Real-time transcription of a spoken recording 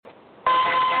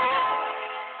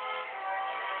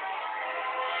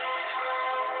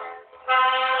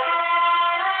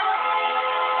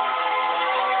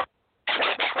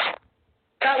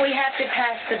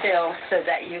the bill so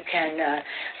that you can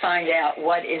find out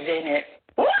what is in it.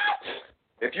 What?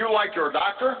 If you like your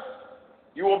doctor,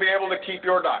 you will be able to keep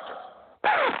your doctor.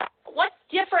 What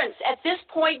difference at this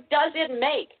point does it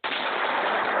make?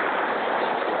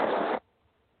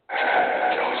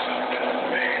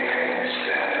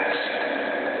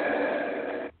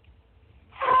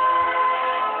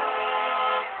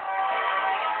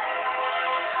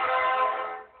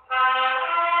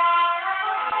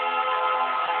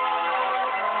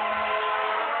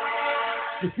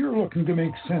 If you're looking to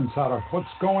make sense out of what's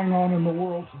going on in the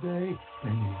world today,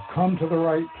 then you've come to the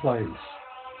right place.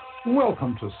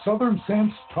 Welcome to Southern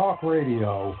Sense Talk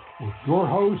Radio with your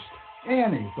host,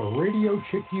 Annie, the Radio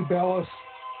Chickie Bellis,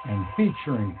 and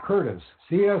featuring Curtis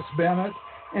C.S. Bennett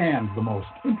and the most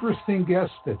interesting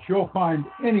guests that you'll find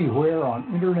anywhere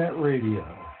on Internet radio.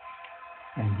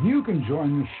 And you can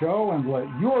join the show and let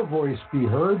your voice be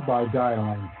heard by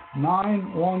dialing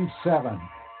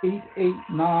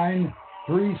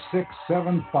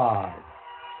 917-889-3675.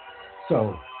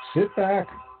 So sit back,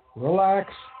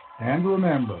 relax, and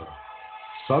remember,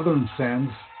 Southern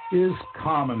Sense is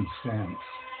common sense.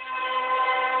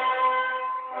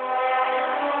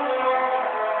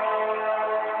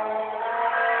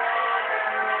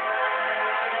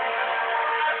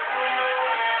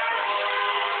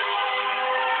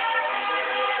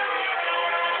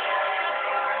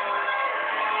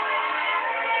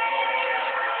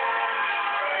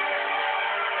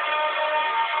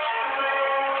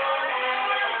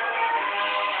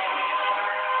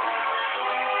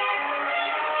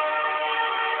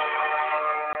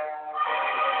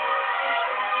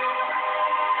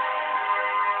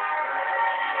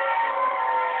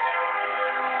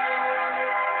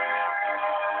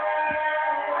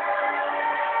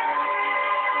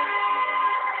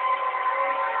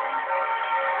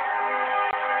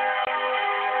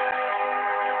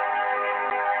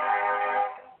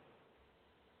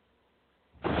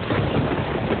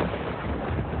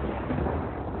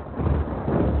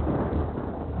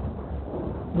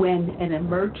 When an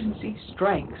emergency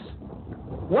strikes,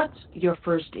 what's your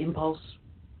first impulse?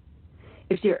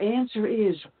 If your answer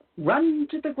is run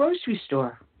to the grocery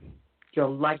store, you're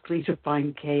likely to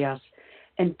find chaos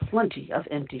and plenty of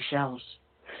empty shelves.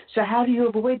 So how do you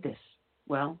avoid this?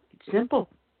 Well, it's simple.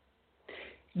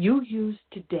 You use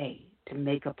today to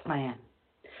make a plan,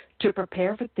 to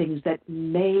prepare for things that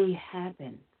may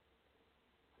happen.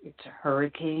 It's a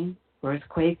hurricane,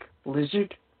 earthquake,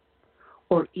 blizzard,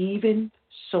 or even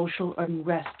social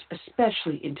unrest,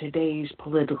 especially in today's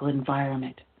political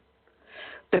environment.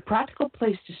 The practical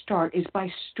place to start is by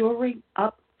storing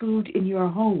up food in your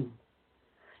home.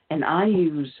 And I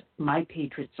use My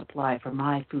Patriot Supply for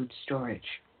my food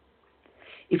storage.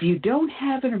 If you don't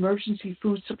have an emergency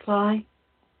food supply,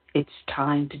 it's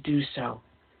time to do so.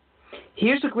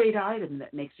 Here's a great item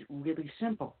that makes it really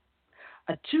simple.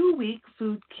 A 2-week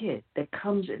food kit that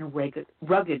comes in a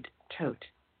rugged tote.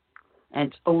 And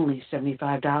it's only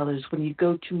 $75 when you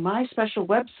go to my special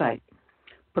website,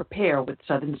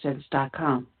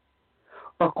 preparewithsouthernsense.com,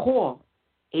 or call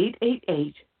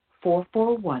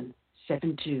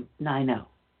 888-441-7290.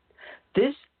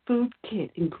 This food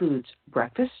kit includes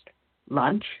breakfast,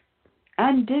 lunch,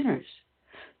 and dinners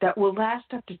that will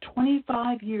last up to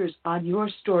 25 years on your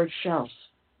storage shelves.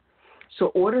 So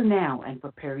order now and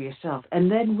prepare yourself,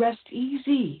 and then rest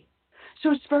easy.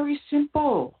 So it's very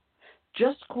simple.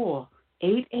 Just call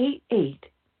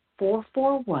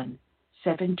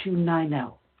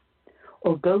 888-441-7290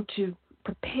 or go to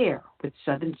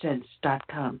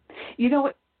preparewithsouthernsense.com. You know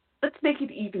what? Let's make it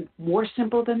even more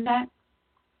simple than that.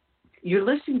 You're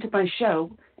listening to my show,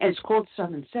 and it's called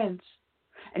Southern Sense,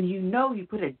 and you know you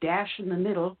put a dash in the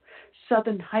middle,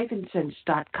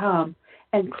 southern-sense.com,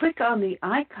 and click on the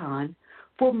icon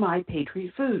for My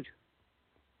Patriot Food.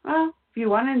 Well, if you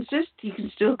want to insist, you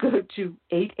can still go to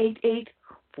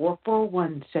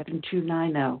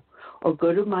 888-441-7290 or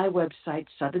go to my website,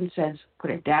 Southern Sense,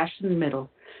 put a dash in the middle,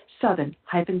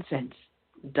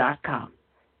 southern-sense.com.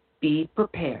 Be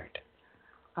prepared.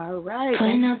 All right.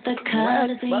 Point out the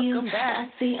colors in you. Welcome back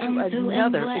I see to 'em through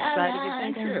another and exciting I like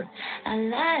 'em. adventure. I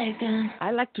like 'em.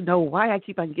 I like to know why I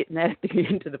keep on getting that at the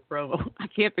end of the promo. I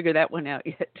can't figure that one out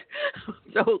yet.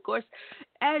 So, of course,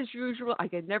 as usual, I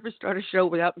can never start a show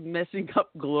without messing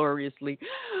up gloriously.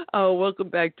 Welcome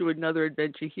back to another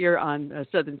adventure here on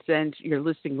Southern Sense. You're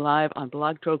listening live on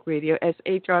Blog Talk Radio,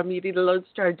 SHR Media, the Lone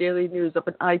Star Daily News, up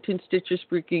on iTunes, Stitcher,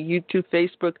 Spreaker, YouTube,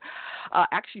 Facebook.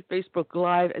 Actually, Facebook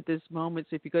Live at this moment.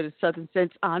 So if you go to Southern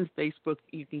Sense on Facebook,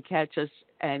 you can catch us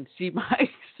and see my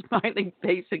smiling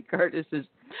face and Curtis's.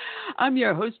 I'm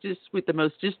your hostess with the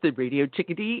mostest, the radio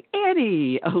chickadee,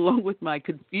 Annie, along with my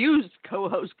confused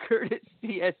co-host, Curtis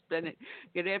C.S. Bennett.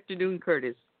 Good afternoon,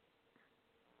 Curtis.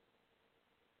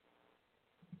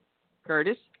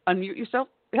 Curtis, unmute yourself.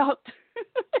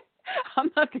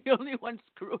 I'm not the only one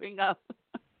screwing up.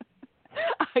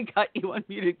 I got you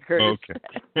unmuted, Curtis.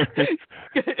 Okay.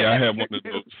 Yeah, I have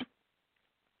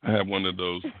one of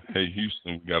those. Hey,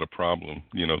 Houston, we got a problem.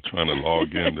 Trying to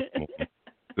log in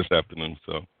this afternoon.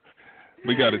 So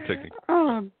we got it taken.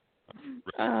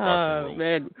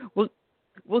 Man,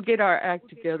 we'll get our act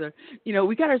together.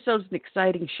 We got ourselves an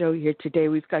exciting show here today.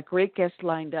 We've got great guests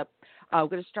lined up. We're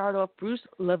going to start off Bruce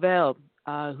Lavelle,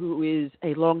 who is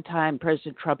a longtime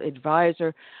President Trump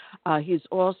advisor. He's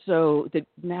also the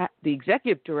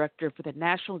executive director for the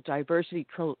National Diversity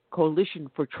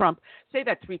Coalition for Trump. Say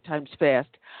that 3 times fast.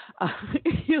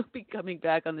 He'll be coming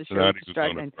back on the show to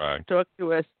start and talk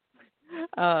to us.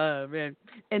 Man.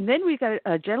 And then we got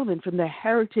a gentleman from the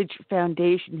Heritage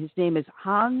Foundation. His name is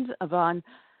Hans von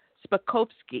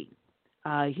Spakovsky.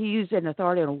 He's an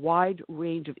authority on a wide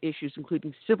range of issues,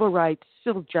 including civil rights,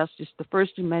 civil justice, the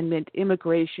First Amendment,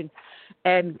 immigration,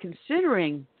 and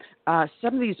considering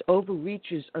some of these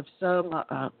overreaches of some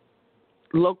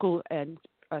local and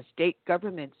state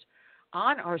governments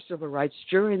on our civil rights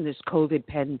during this COVID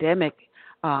pandemic.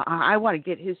 I want to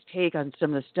get his take on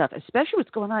some of the stuff, especially what's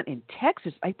going on in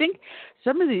Texas. I think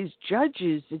some of these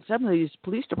judges and some of these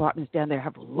police departments down there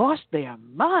have lost their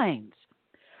minds.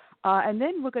 And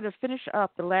then we're going to finish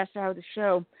up the last hour of the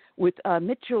show with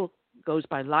Mitchell, goes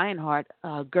by Lionheart,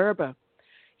 Gerber.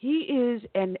 He is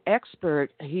an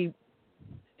expert. He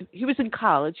was in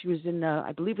college. He was in,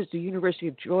 I believe it was the University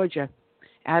of Georgia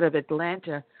out of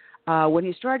Atlanta, when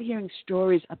he started hearing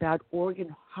stories about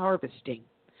organ harvesting,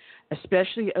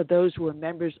 especially of those who were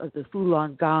members of the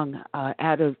Falun Gong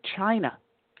out of China.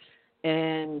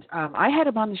 And I had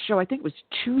him on the show, I think it was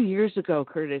 2 years ago,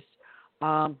 Curtis,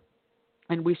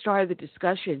 and we started the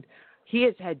discussion. He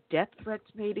has had death threats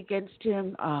made against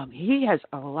him. He has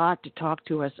a lot to talk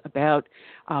to us about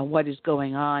what is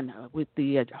going on with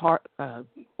the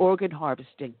organ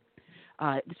harvesting.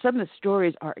 Some of the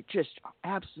stories are just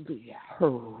absolutely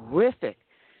horrific.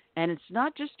 And it's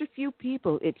not just a few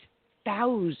people, it's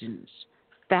thousands.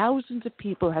 Thousands of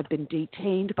people have been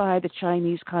detained by the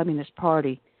Chinese Communist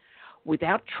Party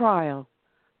without trial,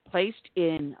 placed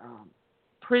in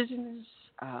prisons,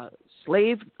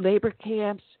 slave labor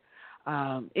camps,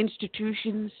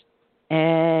 institutions,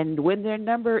 and when their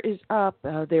number is up,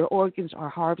 their organs are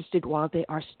harvested while they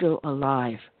are still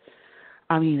alive.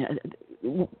 I mean,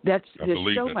 there's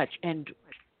so much, and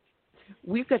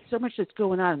we've got so much that's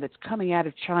going on that's coming out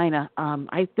of China.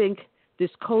 I think this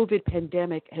COVID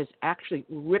pandemic has actually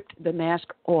ripped the mask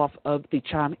off of the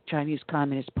Chinese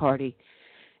Communist Party,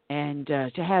 and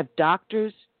to have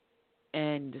doctors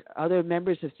and other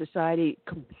members of society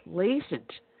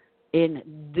complacent in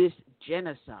this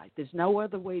genocide. There's no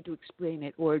other way to explain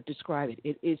it or describe it.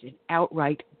 It is an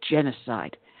outright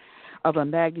genocide of a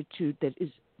magnitude that is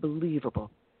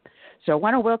believable. So I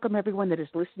want to welcome everyone that is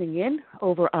listening in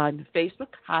over on Facebook.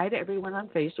 Hi to everyone on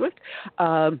Facebook.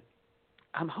 I'm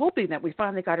hoping that we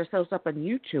finally got ourselves up on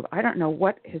YouTube. I don't know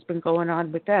what has been going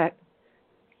on with that.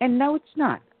 And no, it's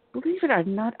not. Believe it or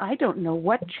not, I don't know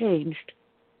what changed.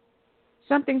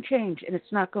 Something changed, and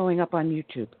it's not going up on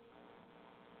YouTube.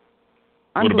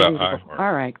 What about iHeart?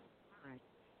 All right.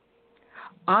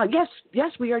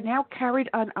 Yes, we are now carried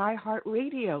on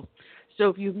iHeartRadio. So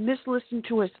if you've listened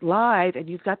to us live and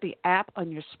you've got the app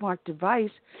on your smart device,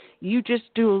 you just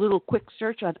do a little quick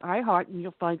search on iHeart, and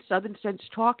you'll find Southern Sense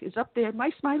Talk is up there.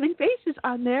 My smiling face is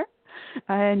on there,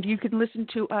 and you can listen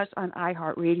to us on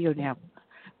iHeartRadio now.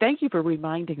 Thank you for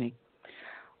reminding me.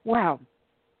 Wow.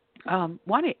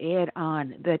 Want to add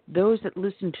on that those that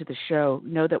listen to the show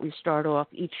know that we start off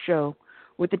each show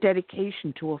with a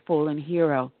dedication to a fallen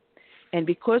hero. And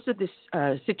because of this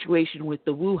situation with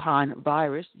the Wuhan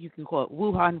virus, you can call it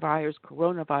Wuhan virus,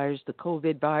 coronavirus, the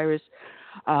COVID virus,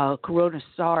 Corona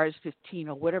SARS-15,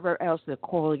 or whatever else they're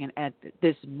calling it at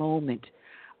this moment,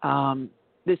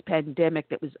 this pandemic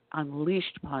that was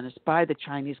unleashed upon us by the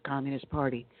Chinese Communist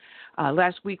Party.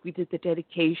 Last week we did the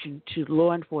dedication to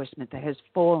law enforcement that has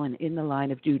fallen in the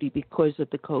line of duty because of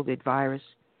the COVID virus.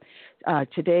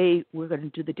 Today we're going to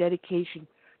do the dedication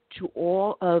to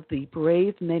all of the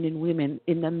brave men and women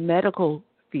in the medical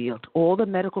field, all the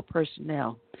medical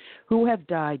personnel who have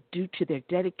died due to their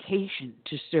dedication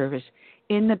to service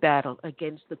in the battle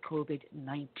against the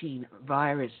COVID-19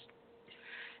 virus.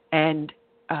 And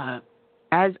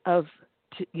as of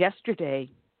yesterday,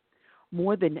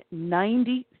 more than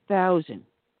 90,000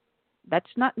 That's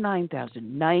not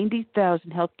 9,000.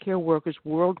 90,000 healthcare workers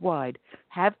worldwide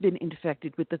have been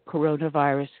infected with the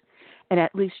coronavirus, and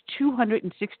at least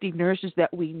 260 nurses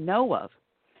that we know of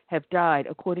have died,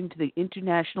 according to the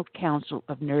International Council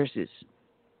of Nurses.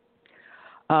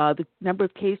 The number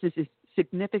of cases is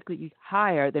significantly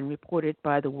higher than reported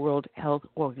by the World Health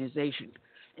Organization.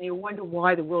 And you wonder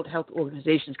why the World Health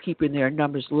Organization is keeping their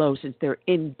numbers low, since they're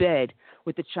in bed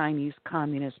with the Chinese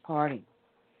Communist Party.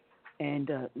 And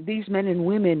these men and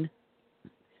women,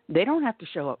 they don't have to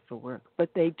show up for work, but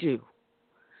they do.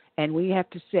 And we have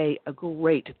to say a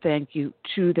great thank you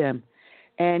to them.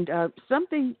 And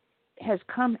something has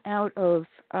come out of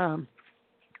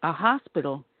a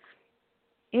hospital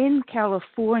in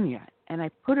California, and I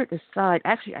put it aside.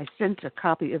 Actually, I sent a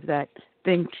copy of that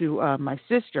thing to my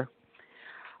sister.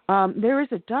 There is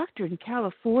a doctor in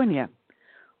California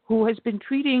who has been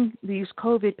treating these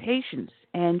COVID patients,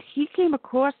 and he came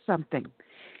across something.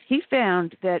 He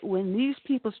found that when these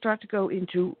people start to go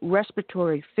into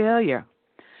respiratory failure,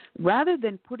 rather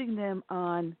than putting them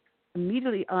on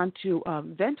immediately onto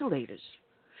ventilators,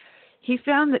 he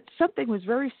found that something was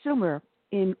very similar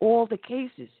in all the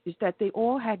cases, is that they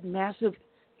all had massive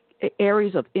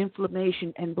areas of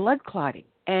inflammation and blood clotting.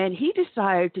 And he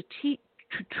decided to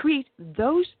treat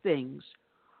those things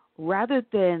rather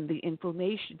than the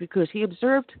inflammation, because he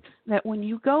observed that when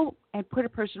you go and put a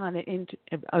person on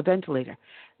a ventilator,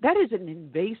 that is an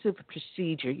invasive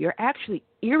procedure. You're actually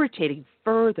irritating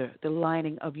further the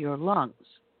lining of your lungs.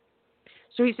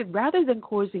 So he said, rather than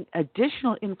causing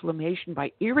additional inflammation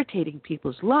by irritating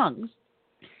people's lungs,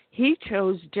 he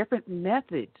chose different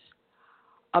methods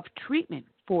of treatment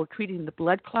for treating the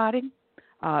blood clotting,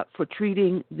 for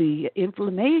treating the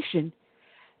inflammation,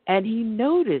 and he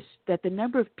noticed that the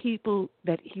number of people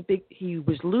that he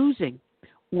was losing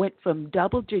went from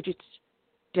double digits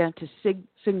down to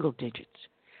single digits.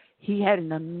 He had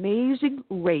an amazing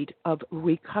rate of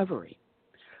recovery.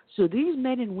 So these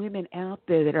men and women out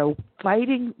there that are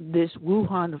fighting this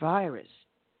Wuhan virus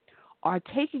are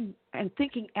taking and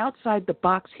thinking outside the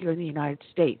box here in the United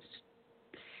States.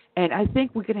 And I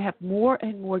think we're going to have more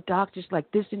and more doctors like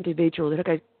this individual that are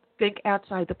going to think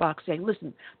outside the box, saying,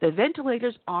 listen, the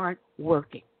ventilators aren't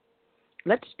working.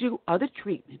 Let's do other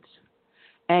treatments.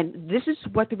 And this is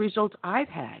what the results I've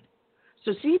had.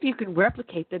 So see if you can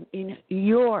replicate them in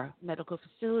your medical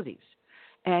facilities.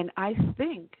 And I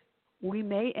think we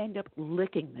may end up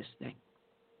licking this thing.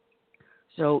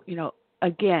 So,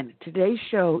 again, today's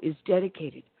show is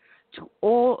dedicated to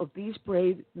all of these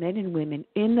brave men and women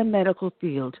in the medical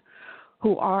field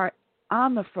who are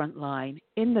on the front line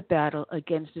in the battle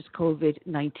against this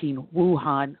COVID-19,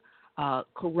 Wuhan,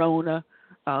 Corona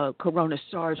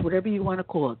SARS, whatever you want to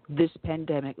call it, this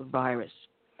pandemic virus.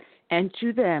 And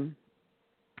to them,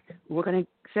 we're going to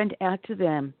send out to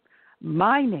them,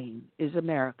 my name is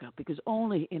America, because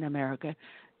only in America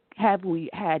have we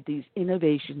had these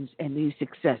innovations and these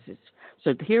successes.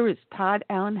 So here is Todd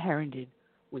Allen Herndon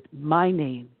with My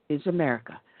Name is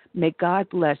America. May God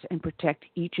bless and protect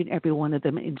each and every one of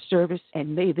them in service,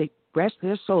 and may they rest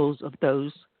their souls of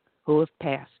those who have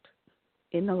passed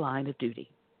in the line of duty.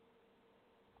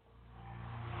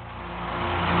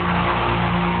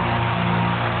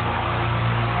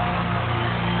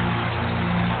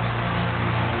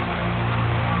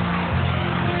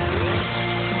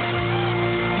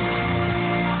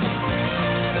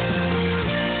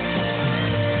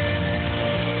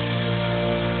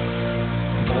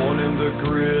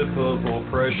 Of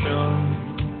oppression,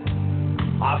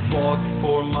 I fought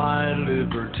for my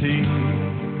liberty.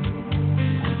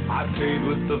 I paid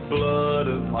with the blood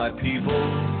of my people.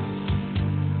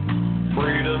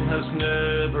 Freedom has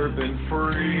never been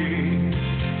free.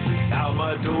 Now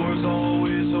my door's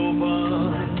always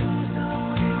open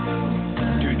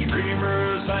to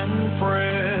dreamers and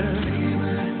friends.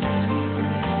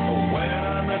 When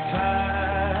I'm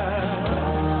attacked,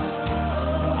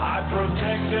 I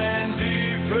protect and be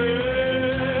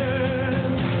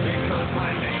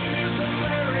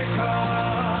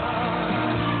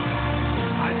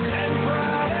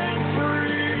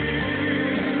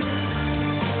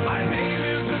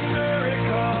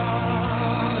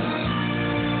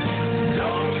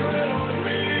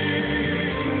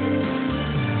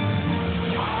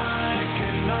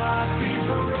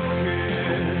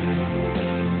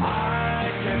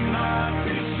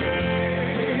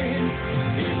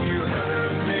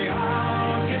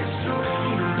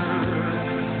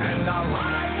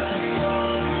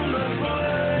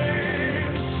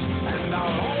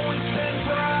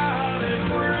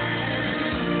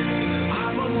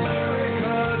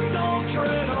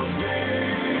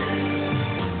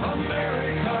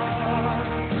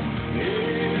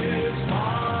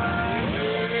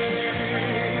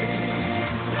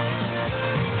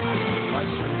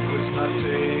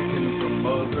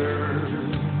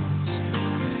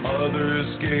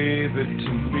gave it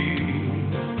to me.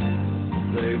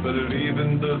 They believe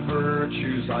in the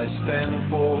virtues I stand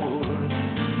for.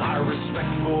 I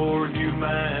respect for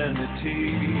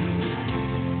humanity.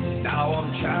 Now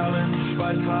I'm challenged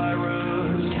by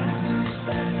tyrants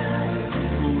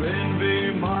who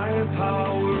envy my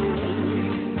power,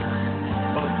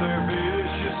 but their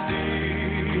vicious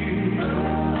deeds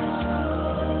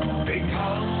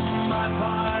become my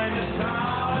finest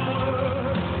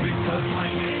hour, because my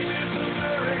name is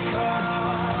America.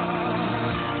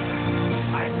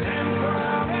 I stand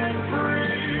firm and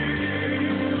free.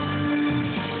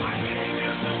 My name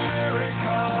is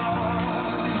America.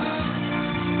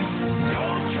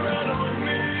 Don't tread on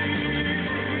me.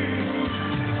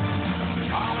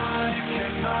 I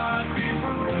cannot be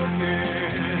broken.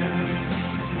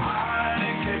 I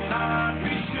cannot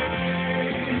be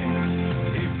shamed.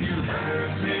 If you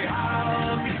hurt me,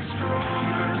 I'll be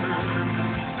stronger,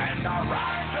 and I'll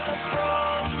rise up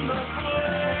from the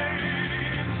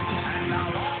flames, and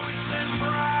I'll always stand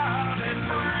proud and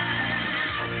free.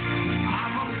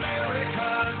 I'm America,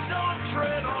 don't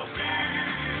tread on me.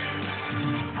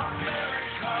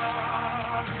 America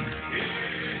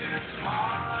is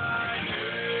my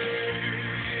name.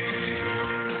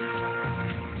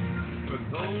 For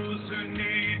those who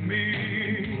need me,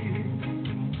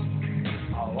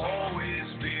 I'll always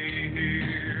be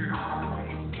here.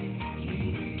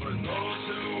 For those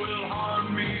who will harm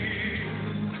me,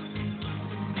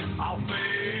 I'll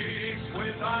face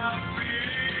without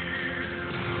fear.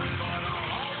 But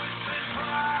I'll always stand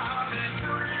proud and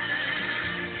free.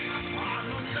 I'm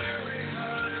America,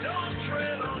 don't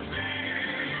tread on me.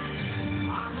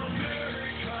 I'm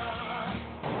America.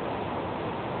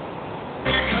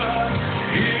 America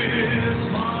is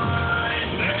my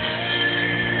name.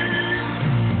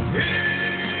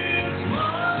 Is my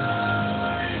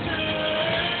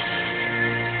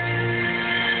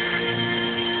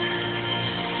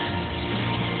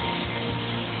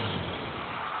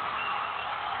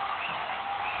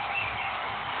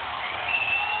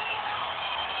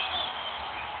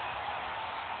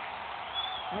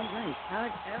All right,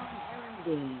 Todd Allen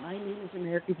Herondale. My name is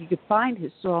America. You can find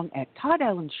his song at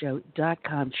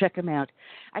ToddAllenShow.com. Check him out.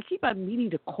 I keep on meaning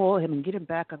to call him and get him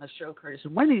back on the show, Curtis.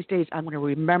 And one of these days, I'm going to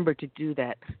remember to do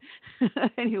that.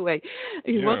 Anyway,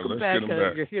 welcome let's back. get him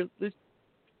back. You're here.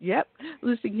 Yep,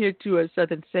 listening here to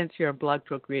Southern Sense here on Blog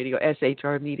Talk Radio,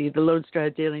 SHR Media, the Lone Star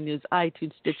Daily News,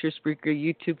 iTunes, Stitcher, Spreaker,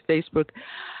 YouTube, Facebook.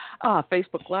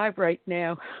 Facebook Live right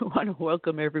now. I want to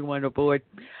welcome everyone aboard.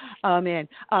 Just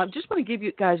want to give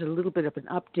you guys a little bit of an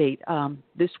update.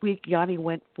 This week, Yanni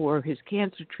went for his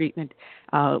cancer treatment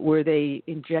where they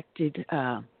injected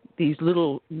these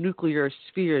little nuclear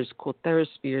spheres called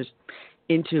Theraspheres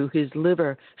into his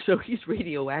liver. So he's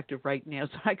radioactive right now.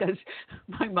 So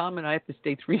my mom and I have to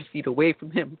stay 3 feet away from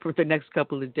him for the next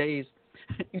couple of days.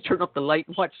 You turn off the light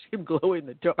and watch him glow in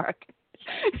the dark.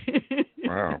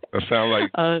 Wow, that sounds like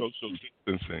social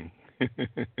distancing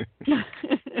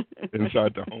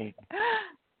inside the home.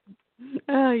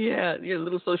 Yeah, a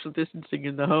little social distancing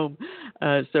in the home.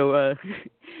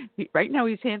 Right now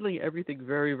he's handling everything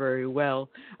very, very well.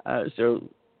 So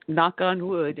knock on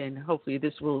wood, and hopefully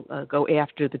this will go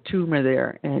after the tumor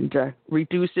there and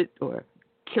reduce it or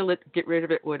kill it, get rid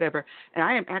of it, whatever. And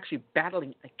I am actually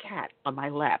battling a cat on my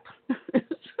lap.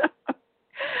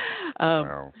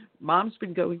 Wow. Mom's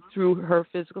been going through her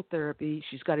physical therapy.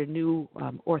 She's got a new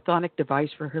orthotic device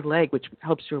for her leg, which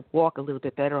helps her walk a little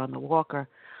bit better on the walker.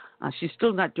 She's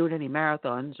still not doing any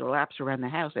marathons or laps around the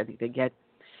house, anything yet.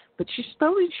 But she's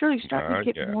slowly and surely starting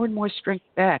to get more and more strength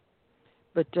back.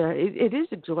 But it is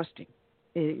exhausting.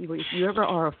 If you ever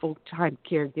are a full-time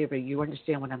caregiver, you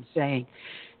understand what I'm saying,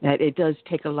 that it does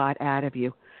take a lot out of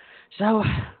you. So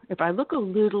if I look a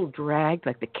little dragged,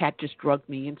 like the cat just drugged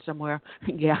me in somewhere,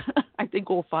 yeah, I think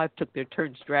all 5 took their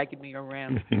turns dragging me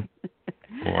around.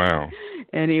 Wow.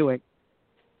 Anyway,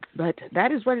 but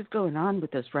that is what is going on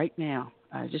with us right now,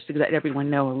 just to let everyone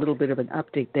know a little bit of an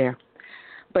update there.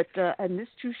 But and this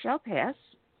too shall pass.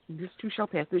 This too shall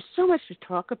pass. There's so much to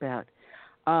talk about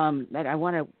that I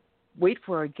want to wait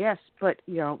for our guests, but,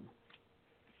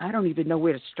 I don't even know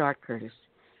where to start, Curtis.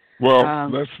 Well,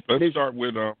 let's start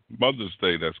with Mother's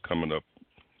Day that's coming up.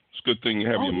 It's a good thing you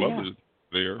have your mother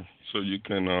there so you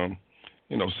can,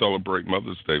 celebrate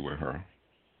Mother's Day with her.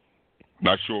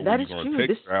 Not sure when you're going to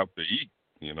take her out to eat,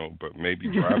 but maybe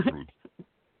drive through.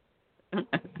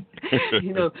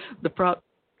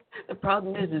 The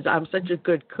problem is I'm such a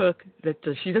good cook that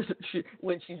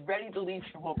when she's ready to leave,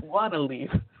 she won't want to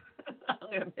leave. I'm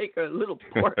going to make her a little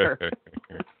porter.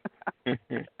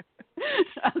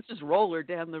 I'll just roll her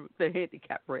down the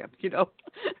handicap ramp,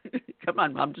 Come Come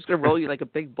on, Mom. I'm just going to roll you like a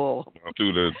big ball. I'll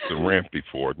do the ramp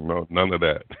before. No, none of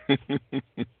that.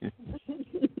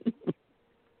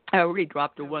 I already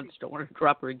dropped her once. Don't want to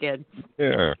drop her again.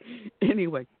 Yeah.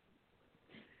 Anyway,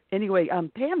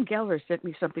 Pam Geller sent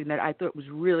me something that I thought was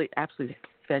really absolutely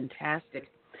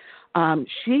fantastic.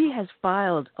 She has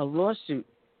filed a lawsuit.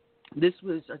 This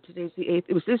was today's the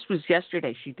 8th. This was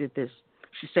yesterday. She did this.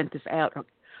 She sent this out.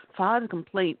 Filed a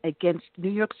complaint against New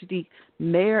York City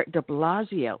Mayor De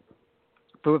Blasio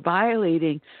for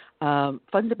violating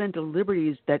fundamental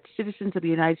liberties that citizens of the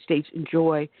United States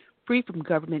enjoy, free from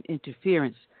government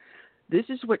interference. This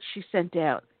is what she sent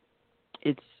out.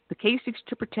 The case seeks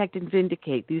to protect and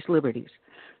vindicate these liberties.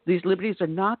 These liberties are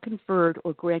not conferred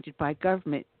or granted by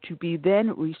government to be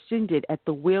then rescinded at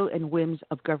the will and whims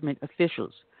of government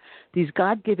officials. These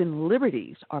God-given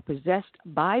liberties are possessed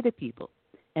by the people,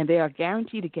 and they are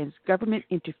guaranteed against government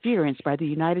interference by the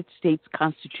United States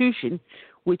Constitution,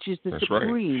 which is the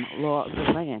supreme law of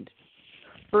the land.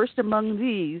 First among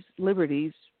these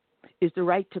liberties is the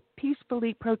right to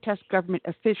peacefully protest government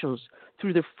officials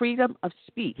through the freedom of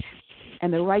speech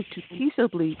and the right to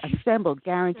peaceably assemble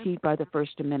guaranteed by the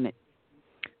First Amendment.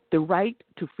 The right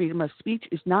to freedom of speech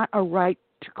is not a right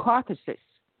to caucuses.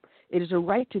 It is a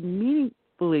right to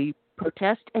meaningfully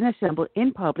protest and assemble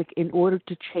in public in order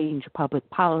to change public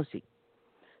policy.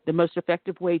 The most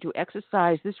effective way to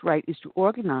exercise this right is to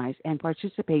organize and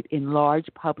participate in large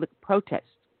public protests.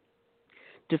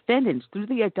 Defendants, through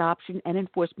the adoption and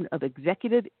enforcement of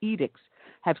executive edicts,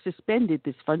 have suspended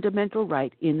this fundamental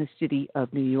right in the city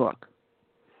of New York.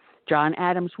 John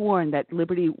Adams warned that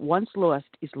liberty once lost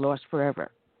is lost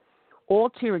forever. All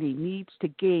tyranny needs to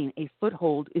gain a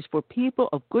foothold is for people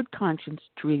of good conscience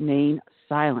to remain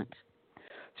silent.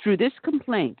 Through this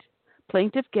complaint,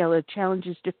 Plaintiff Geller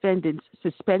challenges defendants'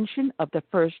 suspension of the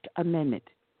First Amendment.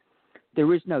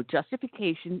 There is no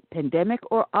justification, pandemic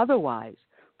or otherwise,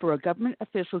 for a government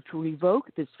official to revoke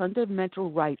this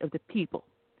fundamental right of the people.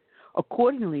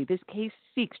 Accordingly, this case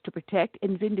seeks to protect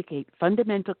and vindicate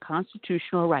fundamental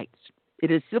constitutional rights. It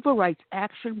is civil rights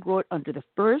action brought under the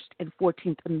First and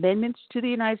 14th Amendments to the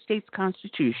United States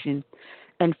Constitution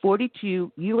and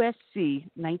 42 U.S.C.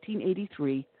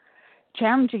 1983,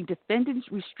 challenging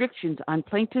defendants' restrictions on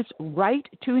plaintiffs' right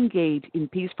to engage in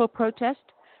peaceful protest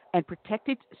and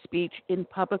protected speech in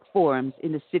public forums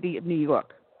in the city of New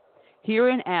York,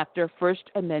 hereinafter First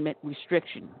Amendment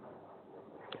restriction.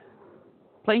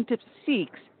 Plaintiff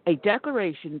seeks a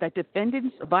declaration that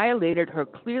defendants violated her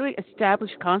clearly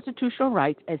established constitutional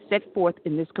rights as set forth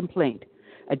in this complaint,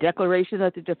 a declaration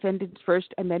that the defendant's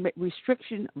First Amendment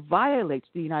restriction violates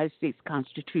the United States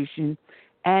Constitution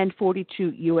and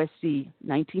 42 U.S.C.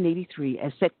 1983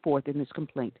 as set forth in this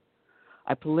complaint.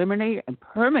 A preliminary and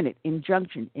permanent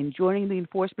injunction enjoining the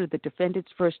enforcement of the defendant's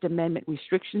First Amendment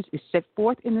restrictions is set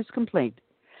forth in this complaint,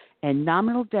 and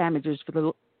nominal damages for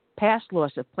the past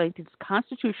loss of plaintiff's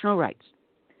constitutional rights.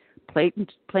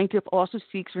 Plaintiff also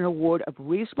seeks an award of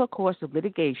reasonable cost of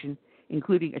litigation,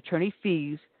 including attorney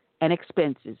fees and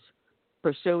expenses,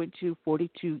 pursuant to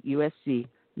 42 U.S.C.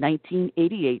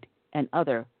 1988 and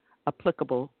other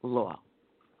applicable law.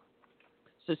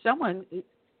 So someone,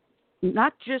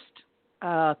 not just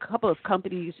a couple of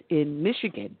companies in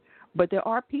Michigan, but there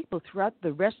are people throughout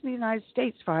the rest of the United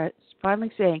States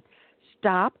finally saying,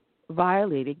 stop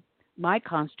violating my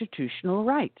constitutional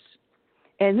rights.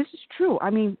 And this is true. I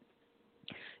mean,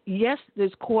 yes,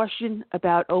 there's caution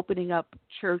about opening up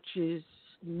churches,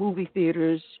 movie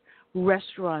theaters,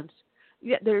 restaurants.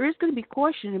 Yeah, there is going to be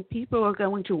caution, and people are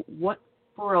going to,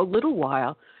 for a little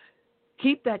while,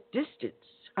 keep that distance.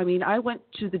 I mean, I went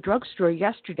to the drugstore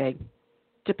yesterday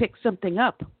to pick something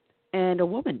up, and a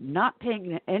woman, not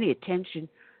paying any attention,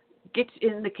 gets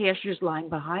in the cashier's line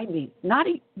behind me, not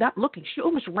looking. She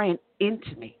almost ran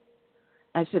into me.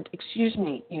 I said, excuse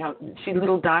me, see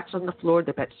little dots on the floor,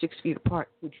 they're about 6 feet apart.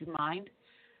 Would you mind?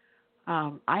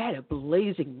 I had a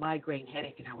blazing migraine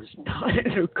headache, and I was not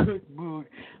in a good mood.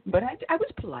 But I was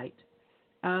polite.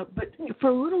 But for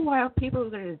a little while, people are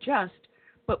going to adjust.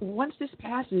 But once this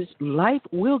passes, life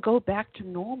will go back to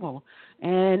normal,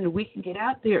 and we can get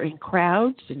out there in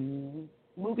crowds and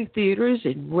movie theaters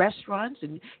and restaurants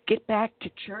and get back to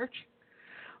church.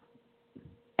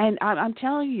 And I'm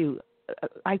telling you,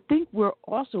 I think we're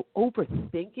also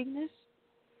overthinking this.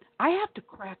 I have to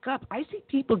crack up. I see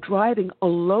people driving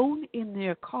alone in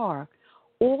their car,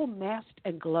 all masked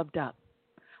and gloved up.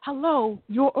 Hello,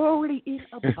 you're already in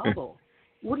a bubble.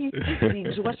 What do you think? The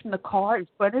exhaust from the car in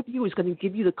front of you is going to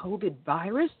give you the COVID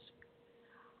virus?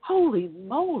 Holy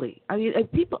moly. I mean,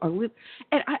 people are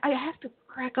and I have to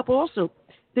crack up also.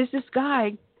 There's this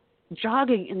guy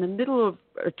jogging in the middle of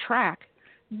a track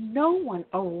no one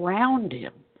around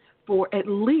him for at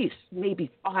least maybe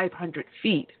 500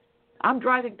 feet. I'm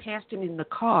driving past him in the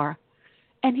car,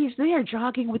 and he's there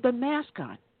jogging with a mask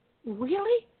on.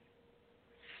 Really?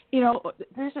 You know,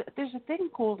 there's a thing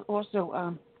called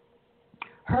also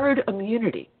herd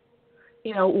immunity.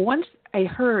 You know, once a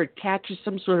herd catches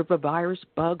some sort of a virus,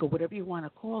 bug, or whatever you want to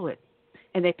call it,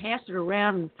 and they pass it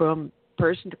around from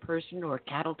person to person or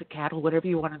cattle to cattle, whatever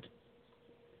you want to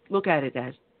look at it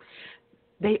as,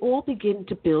 they all begin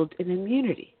to build an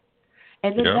immunity.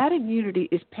 And then that immunity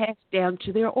is passed down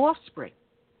to their offspring.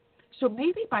 So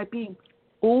maybe by being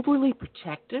overly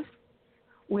protective,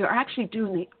 we are actually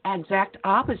doing the exact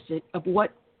opposite of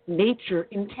what nature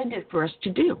intended for us to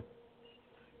do.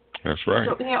 That's right.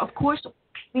 So, you know, of course,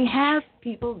 we have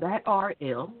people that are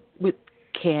ill with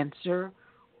cancer,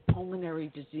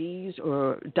 pulmonary disease,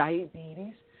 or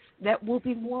diabetes that will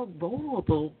be more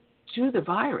vulnerable to the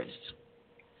virus.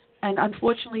 And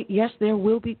unfortunately, yes, there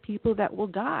will be people that will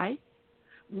die,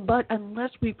 but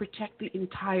unless we protect the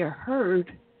entire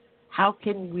herd, how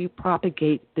can we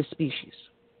propagate the species?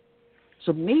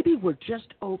 So maybe we're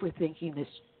just overthinking this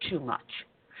too much.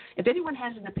 If anyone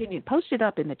has an opinion, post it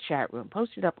up in the chat room.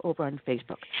 Post it up over on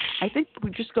Facebook. I think we're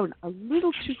just going a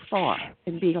little too far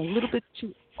and being a little bit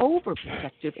too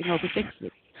overprotective and overthinking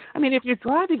it. I mean, if you're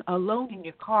driving alone in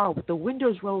your car with the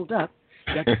windows rolled up,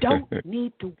 you don't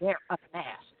need to wear a mask.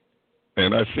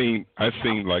 And I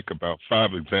seen like about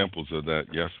 5 examples of that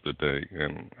yesterday,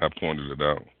 and I pointed it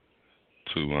out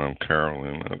to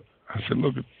Carolyn. I said,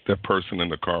 look at that person in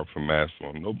the car with a mask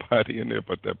on. Nobody in there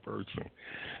but that person.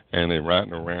 And they're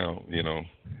riding around, you know,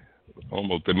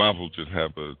 almost, they might as well just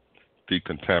have a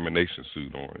decontamination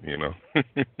suit on, you know.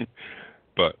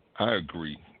 But I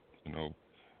agree, you know,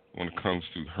 when it comes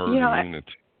to herd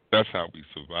immunity, that's how we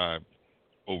survived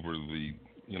over the,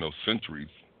 you know, centuries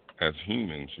as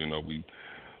humans. You know,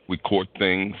 we caught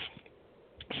things.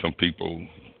 Some people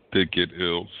did get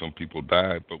ill, some people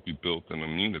died, but we built an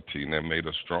immunity, and that made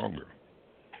us stronger.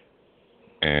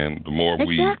 And the more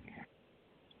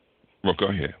well, go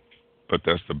ahead. But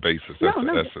that's the basis. That's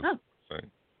the essence. Right?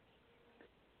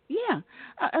 Yeah.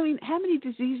 I mean, how many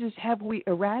diseases have we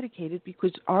eradicated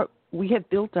because we have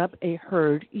built up a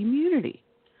herd immunity?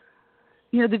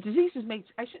 You know, the diseases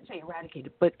I shouldn't say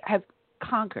eradicated, but have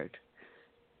conquered.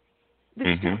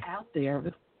 They're still out there,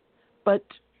 but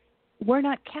we're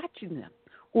not catching them.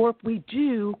 Or if we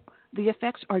do, the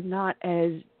effects are not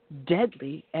as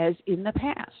deadly as in the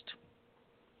past.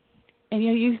 And, you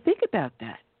know, you think about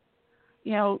that.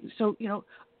 You know, so, you know,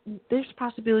 there's a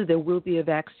possibility there will be a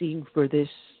vaccine for this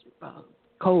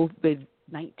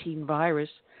COVID-19 virus.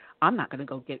 I'm not going to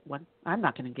go get one. I'm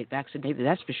not going to get vaccinated,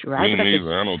 that's for sure. Me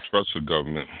neither. I don't trust the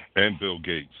government and Bill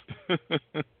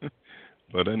Gates.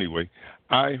 But anyway,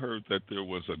 I heard that there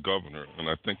was a governor, and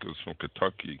I think it was from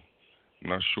Kentucky, I'm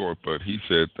not sure, but he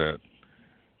said that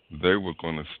they were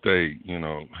going to stay, you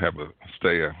know, have a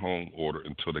stay-at-home order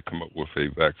until they come up with a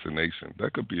vaccination.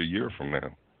 That could be a year from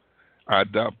now. I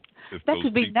doubt if that those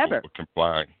could be people never. would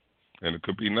comply, and it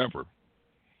could be never.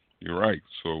 You're right.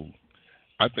 So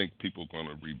I think people are going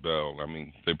to rebel. I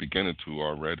mean, they're beginning to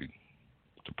already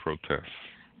to protest.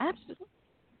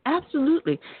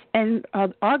 Absolutely. And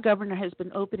our governor has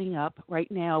been opening up right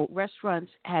now.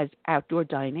 Restaurants has outdoor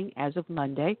dining as of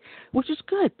Monday, which is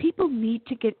good. People need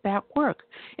to get back work.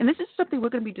 And this is something we're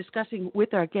going to be discussing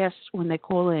with our guests when they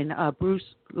call in, Bruce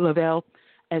Lavelle,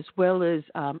 as well as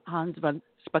Hans von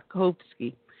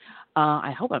Spakovsky.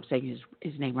 I hope I'm saying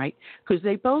his name right, because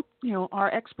they both, you know,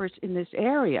 are experts in this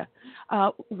area.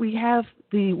 We have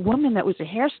the woman that was a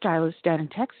hairstylist down in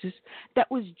Texas that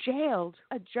was jailed,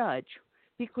 a judge,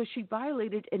 because she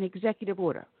violated an executive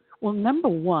order. Well, number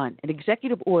one, an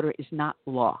executive order is not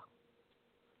law.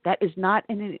 That is not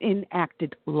an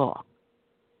enacted law.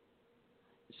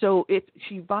 So if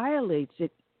she violates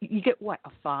it, you get what, a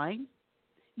fine?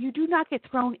 You do not get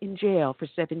thrown in jail for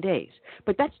 7 days.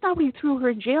 But that's not what he threw her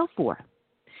in jail for.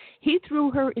 He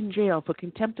threw her in jail for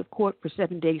contempt of court for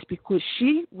 7 days because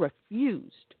she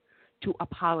refused to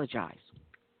apologize.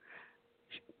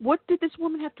 What did this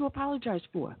woman have to apologize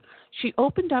for? She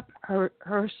opened up her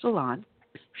salon.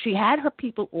 She had her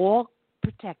people all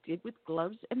protected with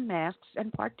gloves and masks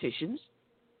and partitions.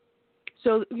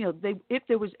 So, you know, if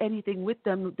there was anything with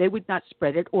them, they would not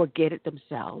spread it or get it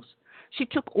themselves. She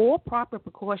took all proper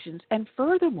precautions, and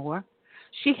furthermore,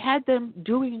 she had them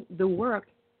doing the work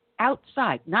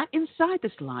outside, not inside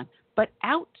the salon, but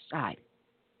outside.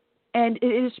 And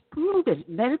it is proven,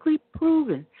 medically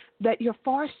proven, that you're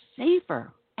far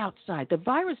safer outside. The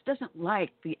virus doesn't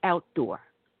like the outdoor.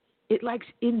 It likes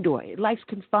indoor. It likes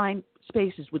confined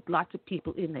spaces with lots of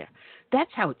people in there.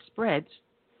 That's how it spreads.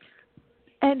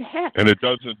 And heck, and it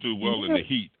doesn't do well in the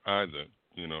heat either.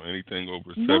 You know, anything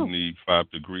over 75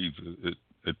 degrees,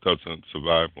 it doesn't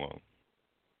survive long.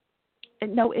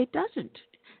 No, it doesn't.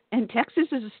 And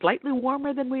Texas is slightly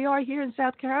warmer than we are here in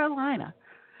South Carolina.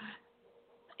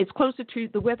 It's closer to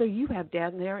the weather you have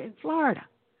down there in Florida.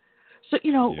 So,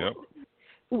 you know,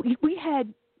 we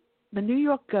had the New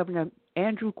York governor,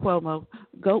 Andrew Cuomo,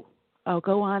 go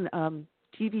on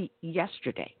TV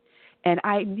yesterday. And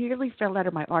I nearly fell out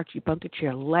of my Archie Bunker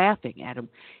chair laughing at him.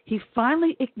 He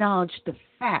finally acknowledged the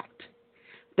fact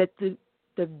that the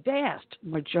vast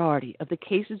majority of the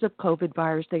cases of COVID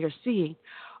virus they are seeing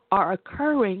are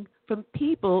occurring from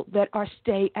people that are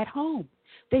stay at home.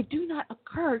 They do not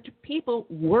occur to people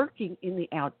working in the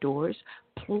outdoors,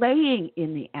 playing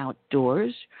in the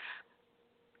outdoors.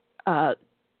 The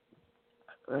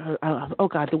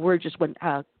word just went,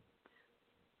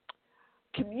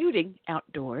 commuting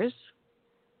outdoors,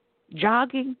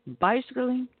 jogging,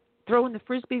 bicycling, throwing the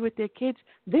Frisbee with their kids.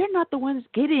 They're not the ones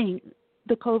getting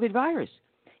the COVID virus.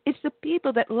 It's the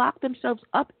people that lock themselves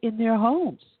up in their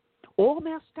homes, all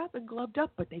masked up and gloved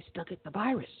up, but they still get the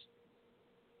virus.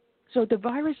 So the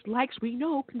virus likes, we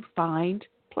know, confined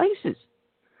places.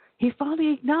 He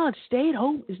finally acknowledged stay at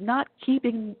home is not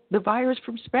keeping the virus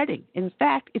from spreading. In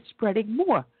fact, it's spreading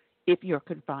more if you're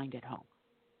confined at home.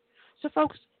 So,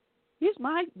 folks, here's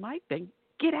my thing.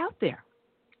 Get out there.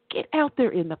 Get out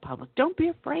there in the public. Don't be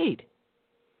afraid.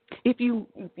 If you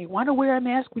want to wear a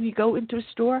mask when you go into a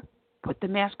store, put the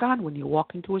mask on when you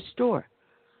walk into a store.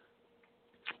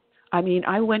 I mean,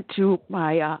 I went to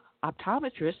my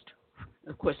optometrist.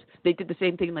 Of course, they did the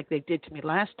same thing like they did to me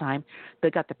last time.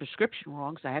 They got the prescription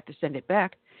wrong, so I have to send it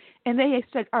back. And they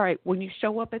said, all right, when you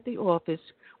show up at the office,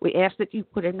 we ask that you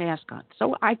put a mask on.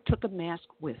 So I took a mask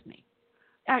with me.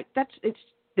 It's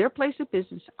their place of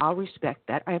business. I'll respect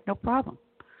that. I have no problem.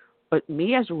 But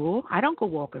me, as a rule, I don't go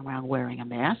walking around wearing a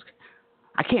mask.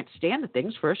 I can't stand the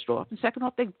things, first off. And second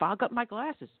off, they fog up my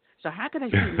glasses. So how can I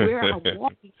see where I'm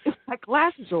walking if my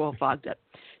glasses are all fogged up?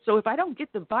 So if I don't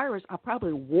get the virus, I'll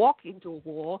probably walk into a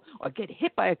wall or get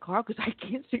hit by a car because I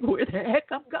can't see where the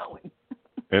heck I'm going.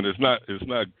 And it's not a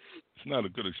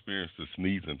good experience to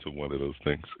sneeze into one of those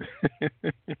things.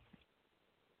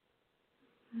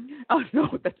 Oh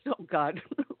no, oh God,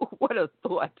 what a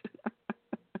thought.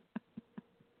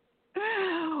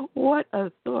 What a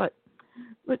thought.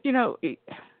 But you know,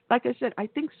 like I said, I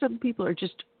think some people are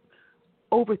just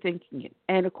overthinking it.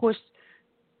 And of course,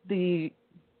 the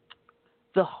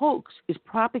hoax is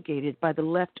propagated by the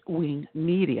left-wing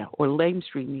media, or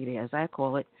lamestream media, as I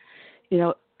call it. You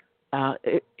know,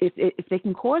 if they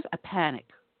can cause a panic,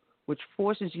 which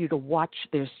forces you to watch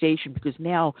their station because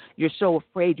now you're so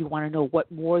afraid you want to know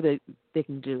what more they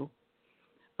can do,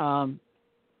 don't.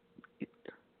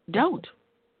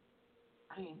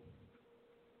 I mean,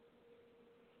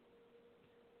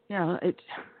 you know,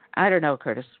 I don't know,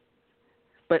 Curtis.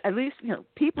 But at least, you know,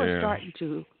 people are starting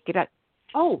to get out.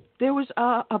 Oh, there was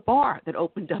a bar that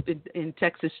opened up in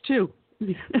Texas, too.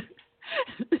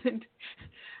 And,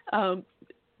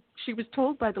 she was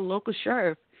told by the local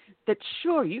sheriff that,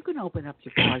 sure, you can open up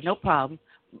your bar, no problem,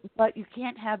 but you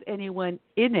can't have anyone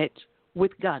in it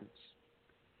with guns.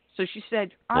 So she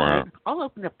said, all right, I'll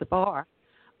open up the bar,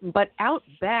 but out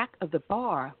back of the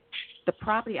bar, the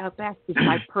property out back is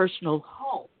my personal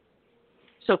home.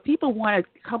 So if people want to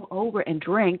come over and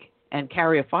drink and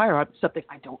carry a firearm, something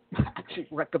I don't actually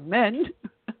recommend,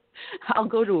 I'll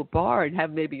go to a bar and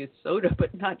have maybe a soda,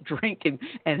 but not drink and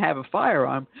have a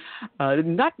firearm.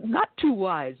 Not too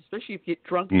wise, especially if you get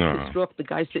drunk and pissed off the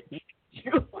guy sitting next to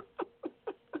you.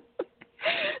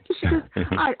 So she goes,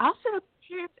 all right, I'll set up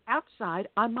chairs outside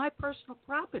on my personal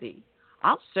property.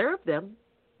 I'll serve them,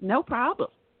 no problem.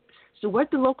 So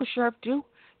what did the local sheriff do?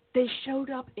 They showed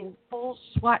up in full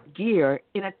SWAT gear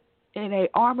in a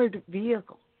armored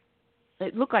vehicle.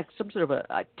 It looked like some sort of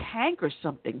a tank or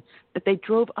something that they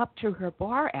drove up to her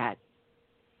bar at.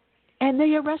 And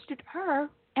they arrested her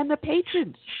and the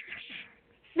patrons.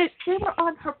 They were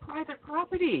on her private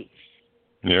property.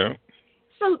 Yeah.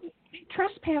 So they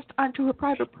trespassed onto her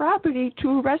private property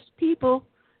to arrest people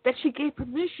that she gave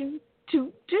permission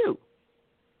to do.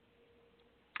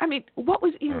 I mean, what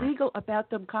was illegal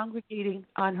about them congregating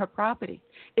on her property?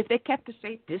 If they kept a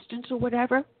safe distance or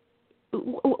whatever,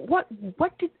 what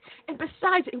did, and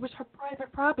besides, it was her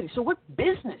private property. So what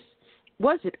business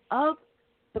was it of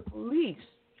the police?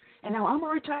 And now I'm a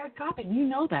retired cop, and you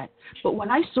know that. But when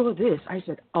I saw this, I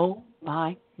said, oh,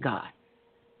 my God.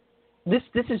 This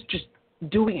is just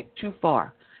doing it too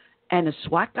far. And the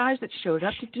SWAT guys that showed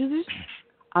up to do this,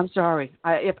 I'm sorry.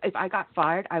 If I got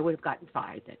fired, I would have gotten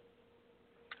fired then.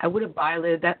 I would have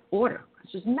violated that order.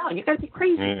 I says, no, you got to be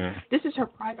crazy. Yeah. This is her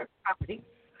private property.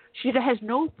 She has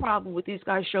no problem with these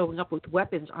guys showing up with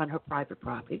weapons on her private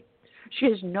property. She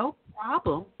has no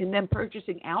problem in them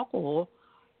purchasing alcohol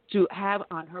to have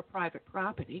on her private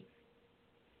property.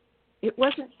 It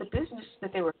wasn't the business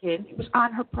that they were in. It was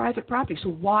on her private property. So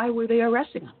why were they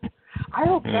arresting them? I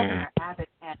hope Governor Abbott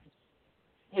and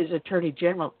his Attorney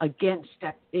General again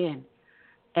step in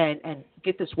and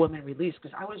get this woman released,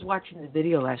 because I was watching the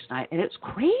video last night, and it's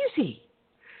crazy.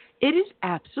 It is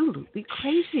absolutely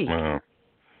crazy. Wow.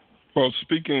 Well,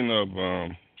 speaking of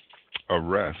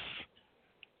arrests,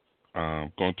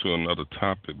 going to another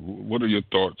topic, what are your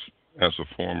thoughts as a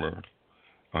former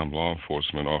law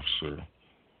enforcement officer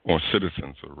on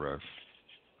citizens' arrests?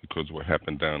 Because what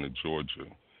happened down in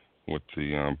Georgia with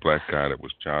the black guy that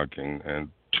was jogging, and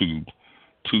two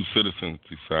citizens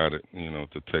decided,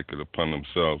 to take it upon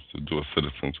themselves to do a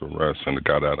citizen's arrest, and it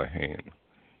got out of hand.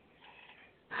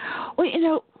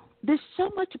 Well, there's so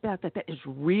much about that is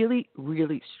really,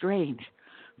 really strange.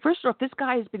 First off, this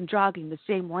guy has been jogging the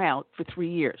same route for 3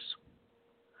 years.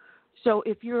 So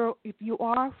if you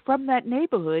are from that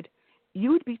neighborhood,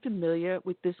 you would be familiar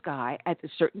with this guy at a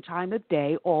certain time of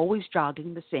day, always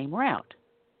jogging the same route.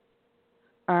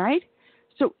 All right?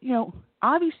 So,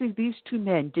 obviously these two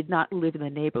men did not live in the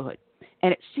neighborhood,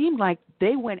 and it seemed like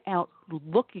they went out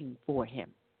looking for him,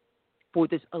 for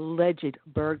this alleged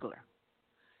burglar.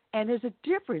 And there's a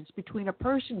difference between a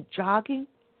person jogging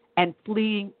and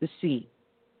fleeing the scene.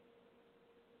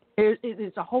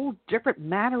 There's a whole different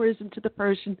mannerism to the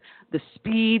person, the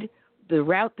speed, the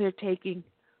route they're taking.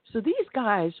 So these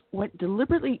guys went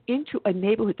deliberately into a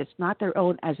neighborhood that's not their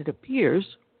own, as it appears,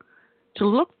 to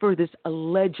look for this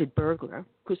alleged burglar,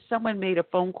 because someone made a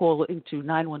phone call into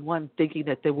 911 thinking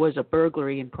that there was a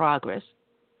burglary in progress.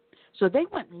 So they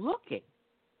went looking.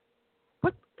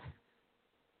 But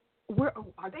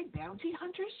are they bounty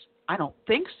hunters? I don't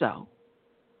think so.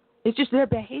 It's just their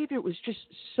behavior was just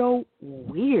so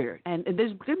weird. And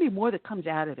there's going to be more that comes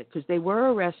out of it, because they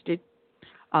were arrested.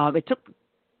 It took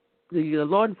the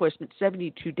law enforcement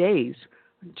 72 days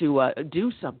to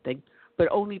do something, but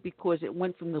only because it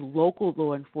went from the local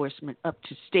law enforcement up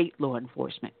to state law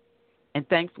enforcement. And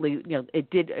thankfully, it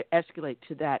did escalate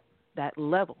to that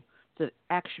level. So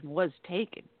action was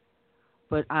taken.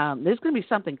 But there's going to be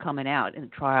something coming out in the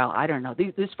trial. I don't know.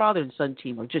 This father and son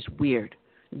team are just weird.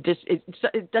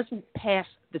 It doesn't pass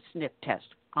the sniff test,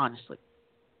 honestly.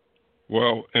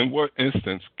 Well, in what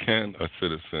instance can a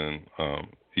citizen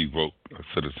evoke a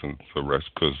citizen's arrest?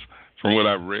 Because from what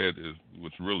I read, it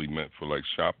was really meant for like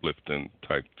shoplifting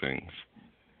type things.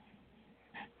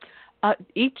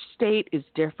 Each state is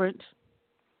different.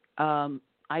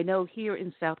 I know here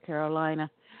in South Carolina,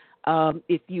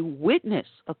 if you witness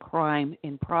a crime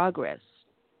in progress,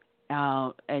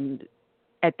 and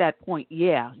at that point,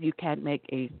 you can make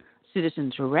a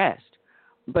citizen's arrest.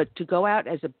 But to go out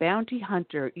as a bounty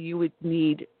hunter, you would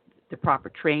need the proper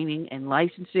training and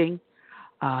licensing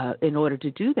in order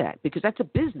to do that, because that's a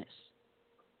business.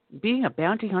 Being a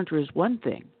bounty hunter is one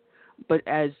thing, but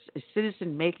as a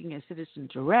citizen making a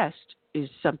citizen's arrest is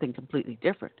something completely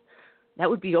different. That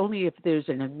would be only if there's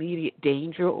an immediate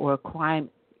danger or a crime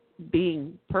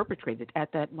being perpetrated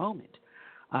at that moment,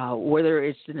 whether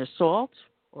it's an assault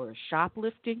or a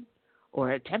shoplifting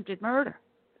or attempted murder.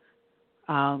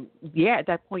 At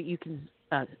that point you can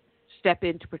step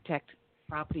in to protect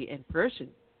property and person.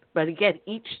 But again,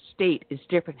 each state is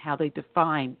different how they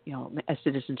define, a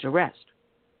citizen's arrest.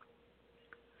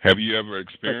 Have you ever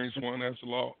experienced one as a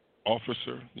law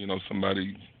officer?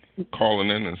 Somebody calling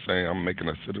in and saying, I'm making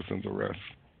a citizen's arrest?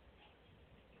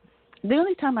 The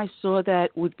only time I saw that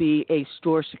would be a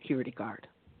store security guard.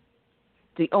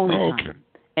 The only time.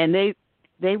 And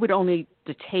they would only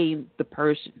detain the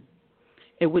person,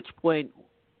 at which point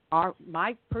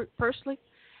personally,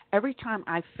 every time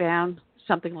I found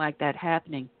something like that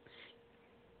happening,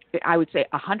 I would say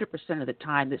 100% of the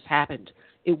time this happened,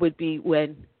 it would be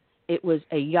when it was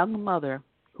a young mother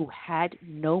who had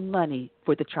no money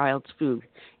for the child's food,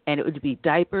 and it would be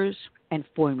diapers and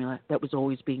formula that was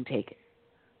always being taken.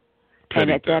 And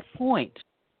at that point,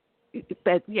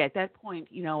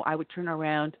 I would turn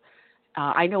around.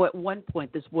 I know at one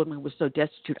point this woman was so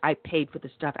destitute, I paid for the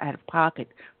stuff out of pocket,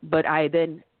 but I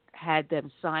then had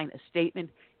them sign a statement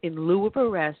in lieu of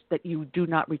arrest that you do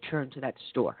not return to that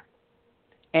store.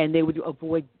 And they would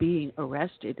avoid being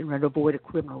arrested and would avoid a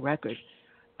criminal record,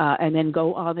 and then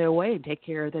go on their way and take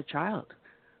care of their child.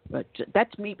 But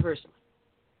that's me personally.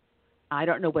 I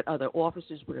don't know what other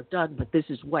officers would have done, but this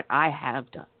is what I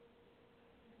have done.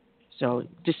 So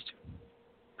just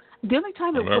the only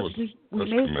time we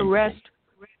made an arrest.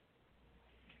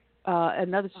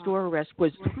 another store arrest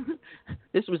was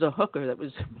this was a hooker that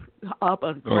was up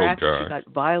on crack. She got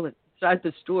violent inside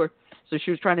the store, so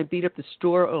she was trying to beat up the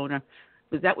store owner,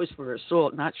 but that was for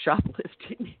assault, not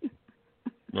shoplifting.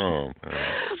 Oh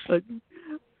man!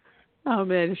 Oh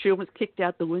man! She almost kicked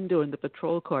out the window in the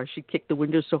patrol car. She kicked the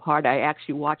window so hard I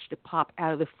actually watched it pop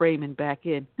out of the frame and back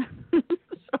in.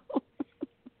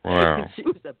 Wow! She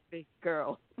was a big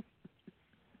girl.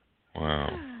 Wow!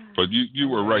 But you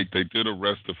were right. They did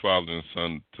arrest the father and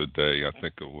son today, I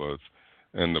think it was.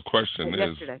 And the question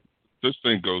is, this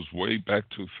thing goes way back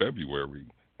to February,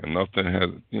 and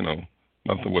nothing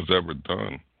was ever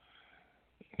done.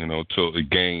 Till it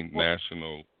gained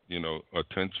national,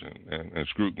 attention and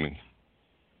scrutiny.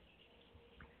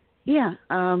 Yeah,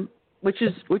 which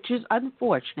is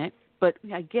unfortunate, but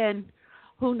again,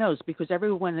 who knows? Because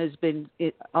everyone has been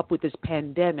up with this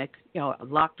pandemic,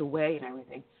 locked away and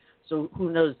everything. So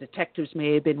who knows? Detectives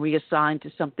may have been reassigned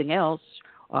to something else,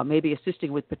 or maybe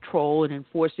assisting with patrol and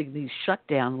enforcing these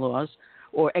shutdown laws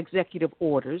or executive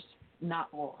orders, not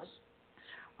laws.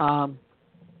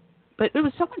 But it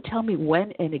was someone tell me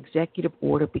when an executive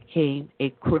order became a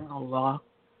criminal law.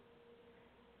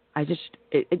 I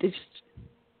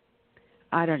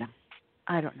don't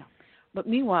know. But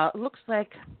meanwhile, it looks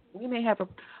like we may have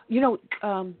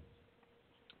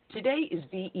today is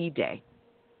VE Day.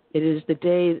 It is the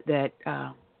day that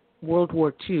World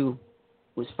War II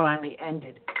was finally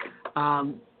ended.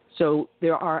 So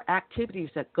there are activities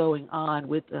that are going on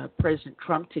with President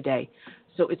Trump today.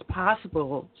 So it's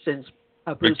possible, since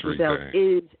Bruce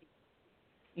Rubel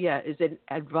is an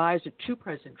advisor to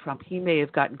President Trump, he may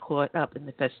have gotten caught up in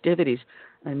the festivities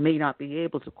and may not be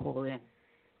able to call in.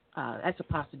 That's a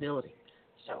possibility.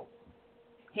 So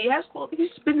he has called. He's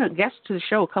been a guest to the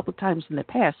show a couple of times in the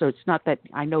past, so it's not that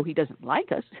I know he doesn't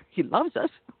like us. He loves us,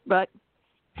 but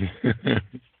you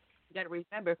got to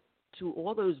remember, to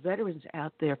all those veterans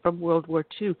out there from World War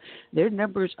II, their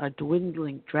numbers are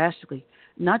dwindling drastically.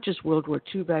 Not just World War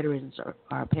II veterans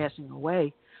are passing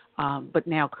away, but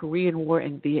now Korean War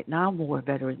and Vietnam War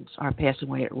veterans are passing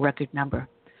away at a record number.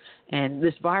 And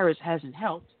this virus hasn't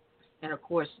helped. And, of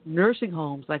course, nursing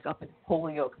homes like up in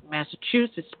Holyoke,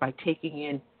 Massachusetts, by taking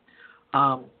in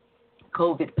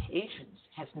COVID patients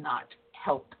has not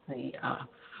helped the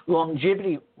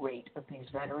longevity rate of these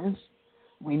veterans.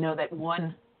 We know that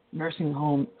one nursing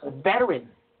home, a veteran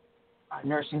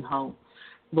nursing home,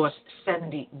 lost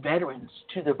 70 veterans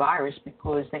to the virus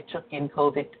because they took in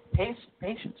COVID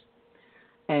patients.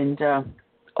 And,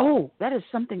 that is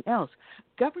something else.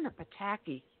 Governor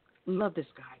Pataki, love this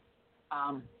guy,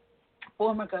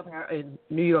 former governor in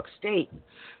New York State,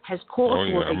 has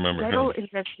called for a federal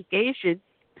investigation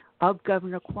of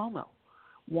Governor Cuomo,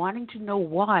 wanting to know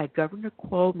why Governor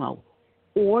Cuomo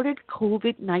ordered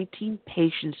COVID-19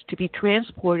 patients to be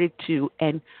transported to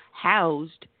and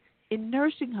housed in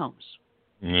nursing homes.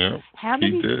 Yeah, how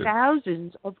many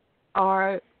thousands of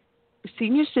our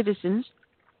senior citizens,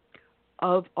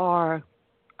 of our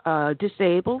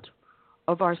disabled,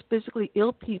 of our physically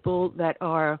ill people that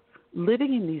are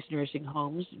living in these nursing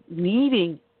homes,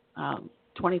 needing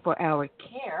 24-hour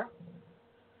care,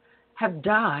 have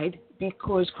died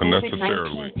because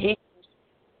COVID-19 patients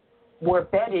were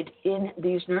bedded in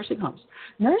these nursing homes.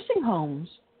 Nursing homes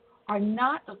are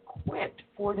not equipped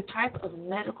for the type of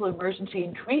medical emergency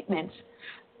and treatments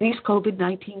these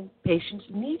COVID-19 patients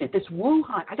needed. This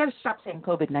Wuhan, I got to stop saying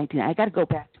COVID-19. I got to go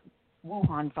back to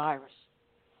Wuhan virus.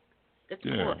 That's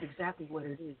exactly what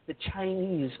it is, the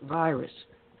Chinese virus.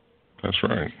 That's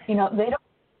right.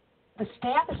 The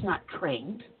staff is not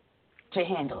trained to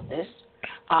handle this.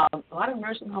 A lot of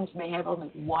nursing homes may have only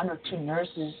one or two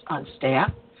nurses on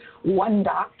staff, one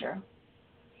doctor,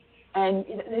 and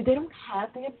they don't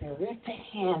have the ability to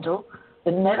handle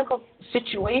the medical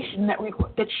situation that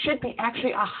should be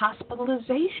actually a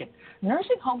hospitalization.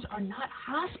 Nursing homes are not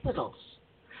hospitals.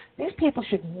 These people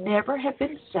should never have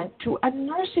been sent to a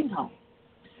nursing home.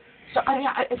 So,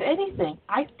 if anything,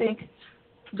 I think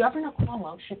Governor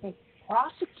Cuomo should be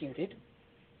prosecuted.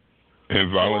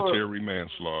 Involuntary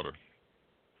manslaughter.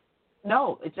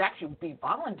 No, it's actually would be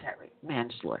voluntary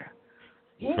manslaughter.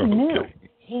 He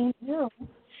knew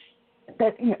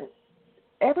that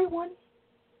everyone,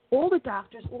 all the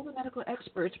doctors, all the medical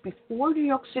experts, before New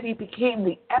York City became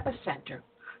the epicenter,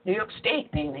 New York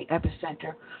State being the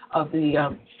epicenter of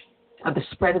the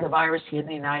spread of the virus here in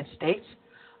the United States,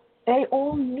 they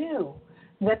all knew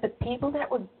that the people that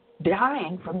were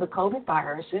dying from the COVID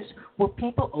viruses were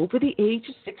people over the age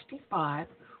of 65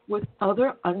 with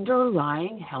other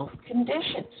underlying health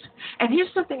conditions. And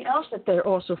here's something else that they're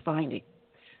also finding,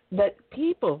 that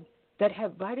people that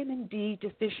have vitamin D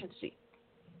deficiency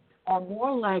are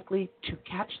more likely to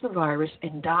catch the virus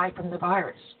and die from the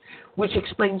virus, which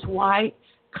explains why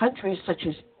countries such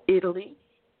as Italy,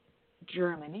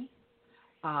 Germany,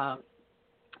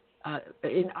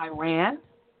 in Iran,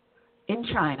 in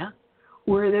China,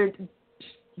 where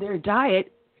their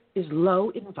diet is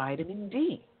low in vitamin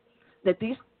D, that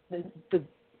the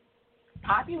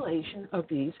population of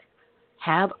these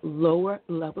have lower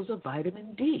levels of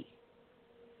vitamin D.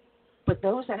 But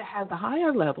those that have the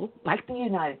higher level, like the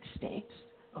United States,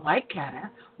 like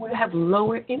Canada, would have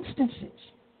lower instances.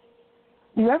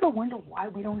 Do you ever wonder why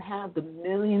we don't have the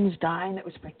millions dying that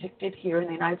was predicted here in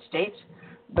the United States?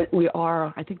 But we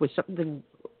are, I think, with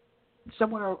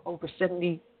somewhere over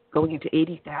 70, going into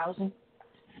 80,000.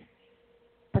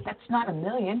 But that's not a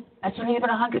million. That's not even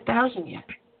 100,000 yet.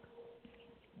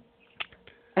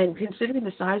 And considering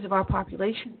the size of our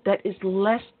population, that is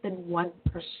less than 1%.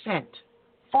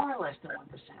 Far less than 1%.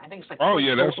 I think it's like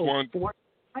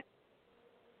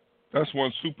that's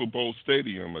one Super Bowl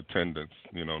stadium attendance,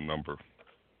 number.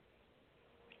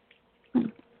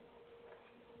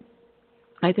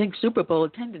 I think Super Bowl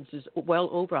attendance is well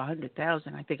over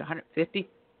 100,000. I think 150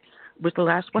 was the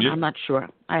last one. Yeah. I'm not sure.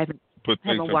 I haven't put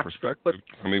things in perspective. But,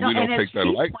 we don't take that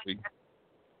lightly,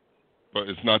 but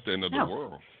it's not the end of the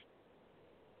world.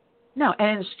 No,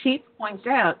 and as Chief points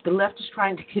out, the left is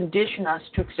trying to condition us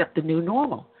to accept the new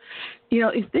normal.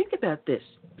 If you think about this,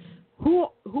 who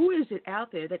is it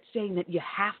out there that's saying that you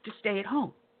have to stay at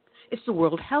home? It's the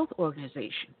World Health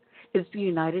Organization. It's the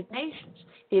United Nations.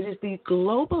 It is the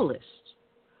globalists,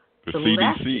 the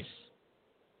CDC,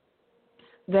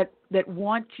 that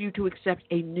want you to accept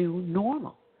a new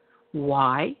normal.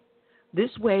 Why?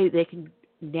 This way they can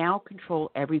now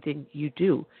control everything you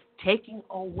do, taking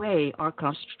away our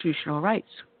constitutional rights.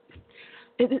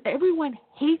 Everyone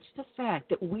hates the fact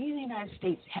that we in the United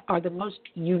States are the most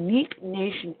unique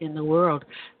nation in the world,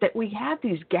 that we have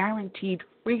these guaranteed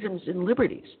freedoms and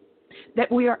liberties,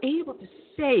 that we are able to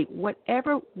say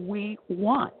whatever we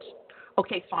want.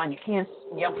 Okay, fine, you can't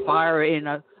yell fire in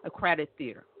a crowded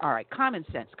theater. All right, common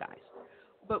sense, guys.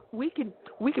 But we can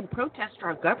protest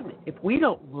our government. If we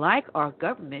don't like our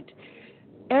government,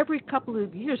 every couple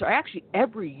of years, or actually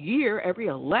every year, every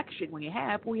election we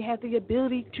have the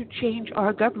ability to change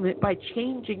our government by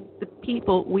changing the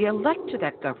people we elect to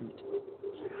that government.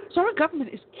 So our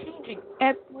government is changing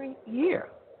every year.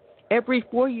 Every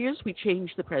 4 years we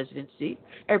change the presidency.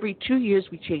 Every 2 years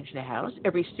we change the House.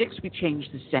 Every 6 we change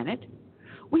the Senate.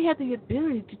 We have the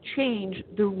ability to change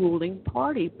the ruling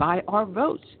party by our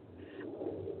votes.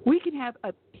 We can have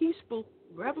a peaceful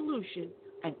revolution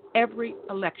in every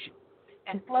election.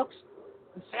 And folks,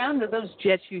 the sound of those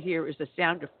jets you hear is the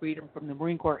sound of freedom from the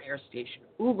Marine Corps Air Station.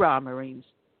 Hoorah, Marines!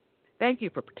 Thank you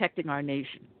for protecting our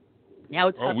nation. Now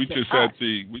it's we just had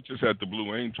the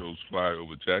Blue Angels fly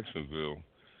over Jacksonville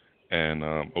and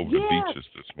over the beaches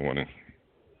this morning.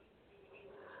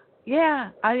 Yeah,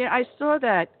 I saw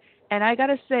that, and I got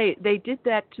to say they did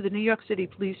that to the New York City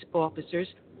police officers.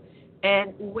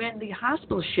 And when the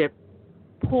hospital ship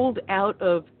pulled out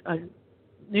of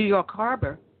New York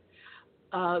Harbor,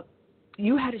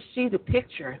 you had to see the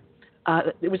picture.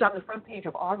 It was on the front page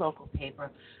of our local paper,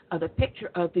 the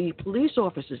picture of the police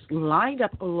officers lined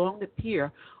up along the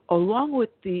pier, along with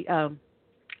the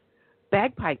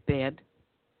bagpipe band,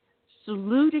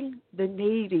 saluting the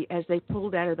Navy as they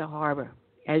pulled out of the harbor,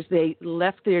 as they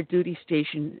left their duty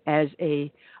station as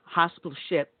a hospital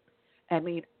ship. I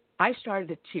mean, I started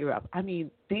to tear up. I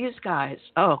mean, these guys,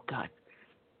 oh, God.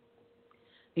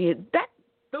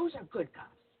 Those are good cops.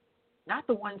 Not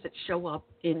the ones that show up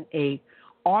in a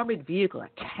armored vehicle, a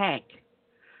tank,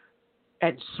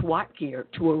 and SWAT gear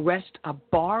to arrest a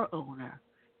bar owner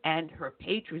and her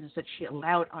patrons that she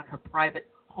allowed on her private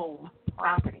home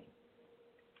property.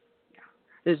 Yeah.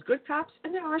 There's good cops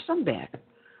and there are some bad.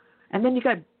 And then you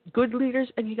got good leaders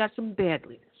and you got some bad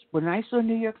leaders. When I saw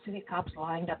New York City cops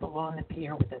lined up along the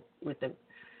pier with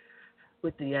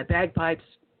the bagpipes,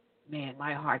 man,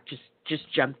 my heart just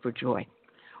jumped for joy.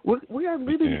 We are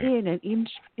living in an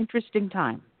interesting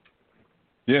time.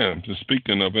 Yeah, just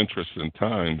speaking of interesting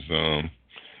times,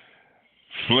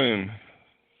 Flynn,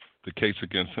 the case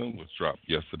against him was dropped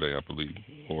yesterday, I believe,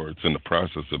 or it's in the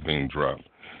process of being dropped.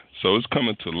 So it's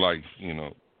coming to life,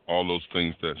 all those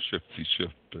things that Shifty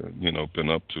Schiff, been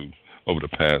up to over the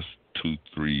past 2-3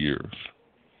 years.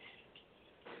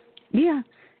 Yeah,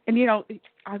 and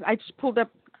I just pulled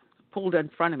in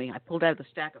front of me. I pulled out the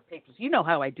stack of papers. You know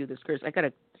how I do this, Chris. I got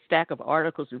a stack of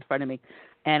articles in front of me,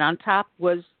 and on top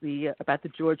was about the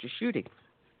Georgia shooting.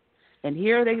 And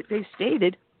here they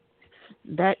stated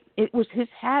that it was his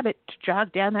habit to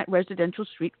jog down that residential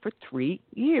street for 3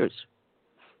 years.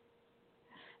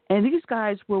 And these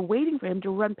guys were waiting for him to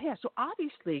run past. So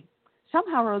obviously,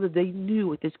 somehow or other, they knew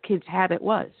what this kid's habit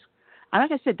was. And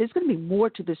like I said, there's going to be more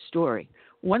to this story.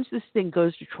 Once this thing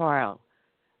goes to trial,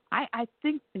 I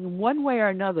think in one way or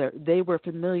another, they were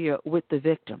familiar with the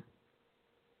victim.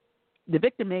 The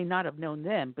victim may not have known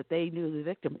them, but they knew the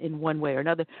victim in one way or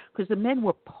another because the men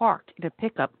were parked in a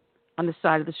pickup on the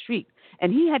side of the street.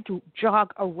 And he had to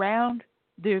jog around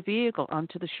their vehicle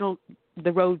onto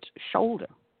the road's shoulder.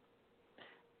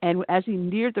 And as he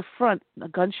neared the front, a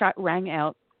gunshot rang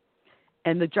out,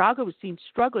 and the jogger was seen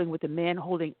struggling with a man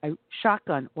holding a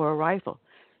shotgun or a rifle.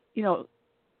 You know,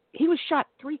 he was shot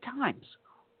 3 times.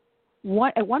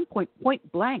 At one point,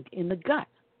 point blank in the gut.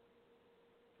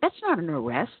 That's not an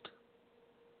arrest.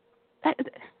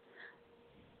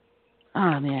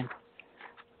 Oh, man.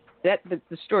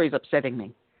 The story's upsetting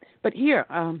me. But here,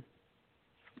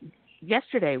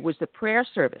 yesterday was the prayer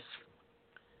service.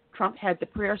 Trump had the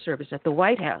prayer service at the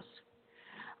White House.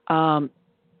 And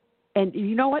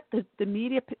you know what the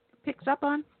media picks up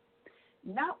on?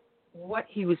 Not what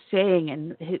he was saying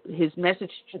and his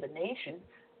message to the nation.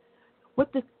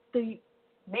 What the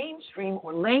mainstream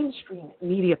or lamestream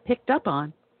media picked up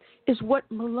on is what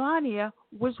Melania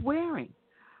was wearing.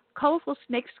 Colorful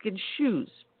snakeskin shoes.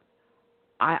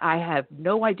 I have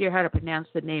no idea how to pronounce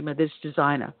the name of this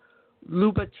designer.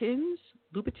 Louboutins?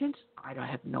 I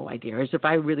have no idea, as if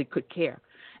I really could care.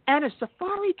 And a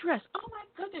safari dress. Oh, my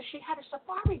goodness, she had a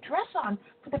safari dress on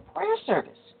for the prayer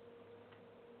service.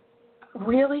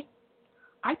 Really?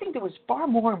 I think there was far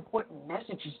more important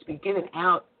messages to be given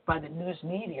out by the news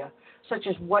media, such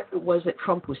as what it was that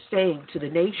Trump was saying to the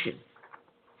nation.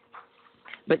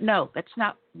 But no, that's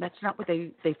not what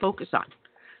they focus on.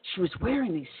 She was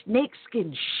wearing these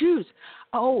snakeskin shoes.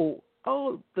 Oh,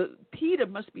 the PETA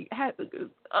must be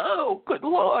oh, good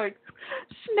Lord.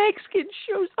 Snakeskin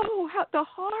shoes. Oh, the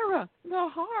horror.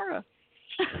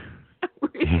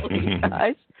 Really,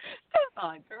 guys? Come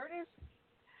on, Curtis.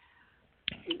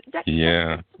 That's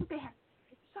what they have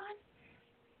on.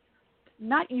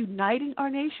 Not uniting our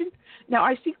nation. Now,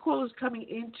 I see callers coming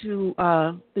into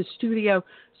the studio,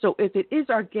 so if it is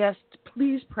our guest,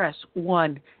 please press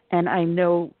 1, and I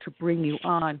know to bring you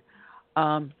on.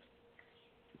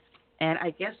 And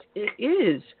I guess it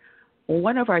is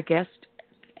one of our guests,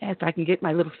 if I can get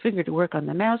my little finger to work on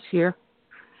the mouse here.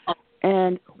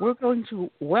 And we're going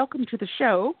to welcome to the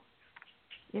show.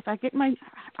 If I get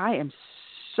I am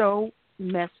so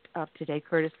messed up today,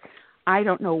 Curtis. I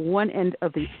don't know one end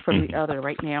from the other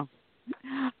right now.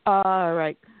 All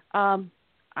right. I'm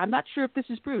not sure if this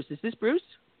is Bruce. Is this Bruce?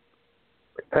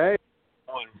 Hey.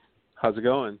 How's it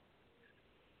going?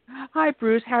 Hi,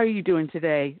 Bruce. How are you doing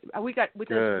today? We got with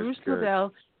us Bruce good.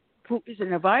 Lavelle, who is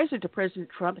an advisor to President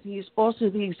Trump, and he is also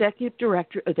the executive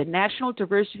director of the National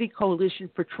Diversity Coalition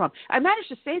for Trump. I managed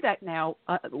to say that now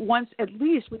once at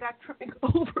least without tripping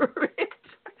over it.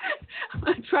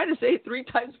 I'm trying to say it 3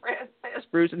 times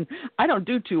fast, Bruce, and I don't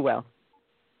do too well.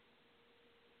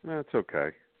 That's okay.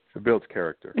 It builds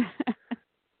character.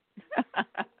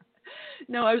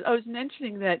 No, I was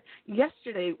mentioning that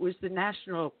yesterday was the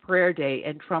National Prayer Day,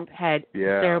 and Trump had a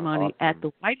ceremony at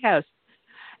the White House.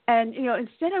 And, you know,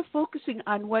 instead of focusing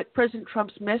on what President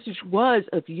Trump's message was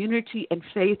of unity and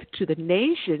faith to the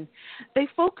nation, they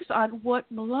focus on what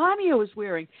Melania was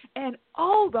wearing. And,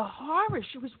 the horror.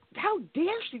 How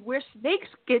dare she wear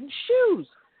snakeskin shoes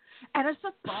and a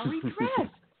safari dress?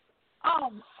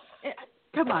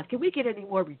 Come on, can we get any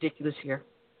more ridiculous here?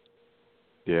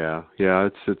 Yeah,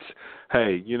 it's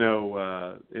hey, you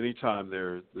know, anytime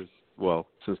there's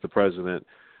since the president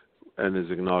in his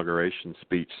inauguration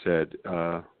speech said,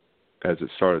 as it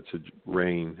started to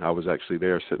rain, I was actually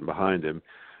there sitting behind him,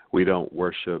 we don't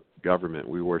worship government,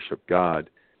 we worship God.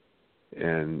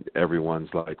 And everyone's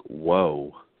like,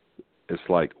 whoa. It's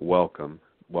like, welcome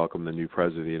the new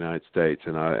president of the United States.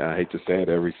 And I hate to say it,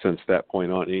 ever since that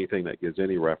point on, anything that gives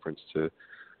any reference to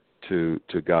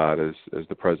God, as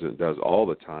the president does all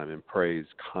the time and prays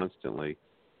constantly.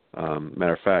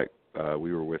 Matter of fact,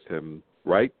 we were with him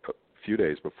right a few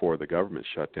days before the government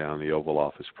shut down, the Oval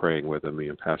Office, praying with him, me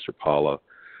and Pastor Paula,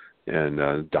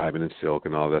 and Diamond and Silk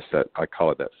and all this. That I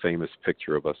call it that famous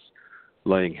picture of us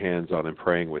laying hands on and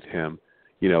praying with him.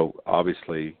 You know,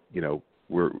 obviously,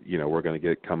 we're going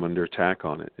to come under attack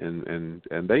on it,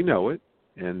 and they know it,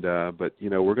 but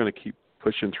we're going to keep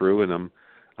pushing through, and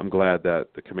I'm glad that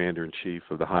the commander-in-chief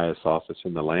of the highest office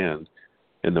in the land,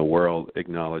 in the world,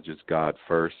 acknowledges God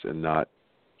first and not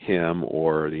him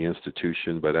or the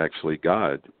institution, but actually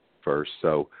God first.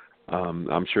 So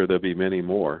I'm sure there'll be many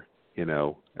more,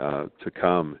 to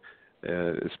come,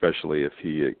 especially if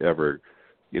he ever,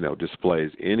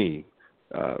 displays any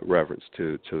reverence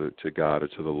to God or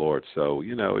to the Lord. So,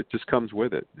 it just comes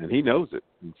with it, and he knows it.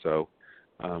 And so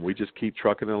we just keep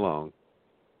trucking along.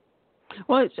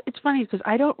 Well, it's funny because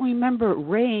I don't remember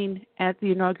rain at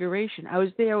the inauguration. I was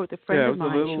there with a friend of mine.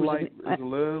 Yeah, it was a little light. It was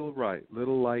a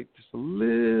little light, just a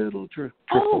little trickle.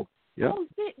 Oh, yep.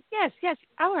 Yes.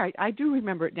 All right, I do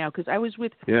remember it now because I was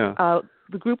with the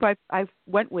group I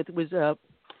went with was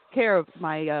care of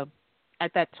my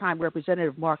at that time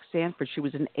Representative Mark Sanford. She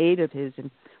was an aide of his,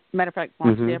 and matter of fact,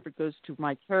 Mark Sanford goes to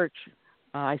my church.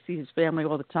 I see his family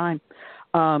all the time.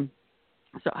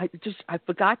 So I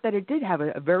forgot that it did have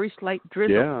a very slight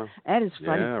drizzle. Yeah. That is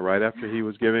funny. Yeah, right after he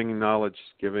was giving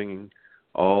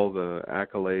all the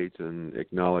accolades and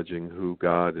acknowledging who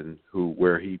God and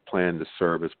where he planned to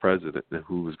serve as president and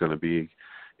who was going to be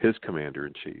his commander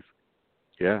in chief.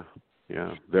 Yeah.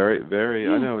 Very, very.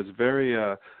 I know it's very.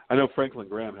 I know Franklin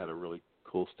Graham had a really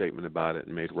cool statement about it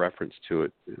and made reference to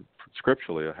it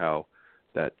scripturally of how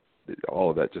that all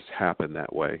of that just happened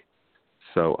that way.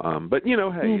 So, but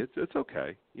hey, it's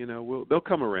okay. They'll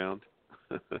come around.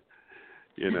 They'll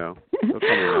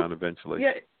come around eventually.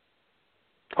 Yeah,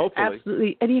 hopefully.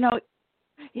 Absolutely. And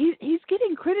he's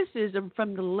getting criticism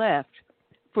from the left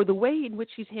for the way in which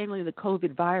he's handling the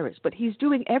COVID virus, but he's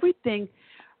doing everything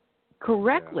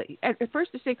correctly. Yeah. At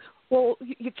first, they say, "Well,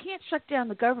 you can't shut down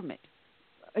the government.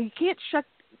 You can't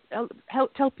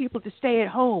tell people to stay at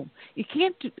home. You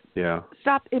can't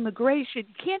stop immigration.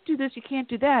 You can't do this. You can't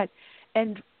do that."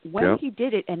 And when he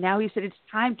did it, and now he said it's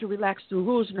time to relax the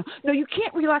rules. No, you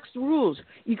can't relax the rules.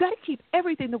 You got to keep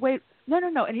everything the way.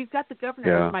 No. And he's got the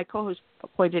governor, as my co-host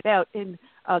pointed out, in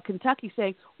Kentucky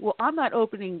saying, "Well, I'm not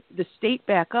opening the state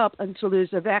back up until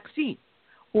there's a vaccine."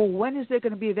 Well, when is there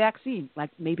going to be a vaccine? Like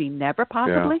maybe never,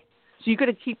 possibly. Yeah. So you're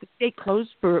going to keep the state closed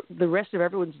for the rest of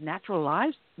everyone's natural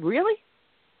lives? Really?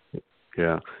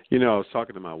 Yeah. I was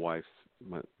talking to my wife,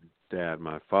 my dad,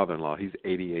 my father-in-law. He's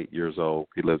 88 years old.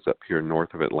 He lives up here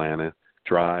north of Atlanta,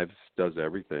 drives, does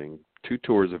everything, 2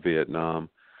 tours of Vietnam.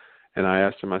 And I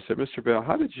asked him, I said, "Mr. Bell,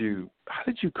 how did you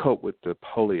cope with the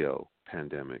polio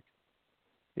pandemic?"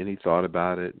 And he thought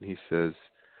about it, and he says,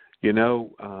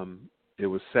 it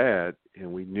was sad,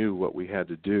 and we knew what we had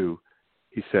to do.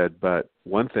 He said, but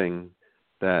one thing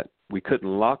that we couldn't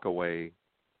lock away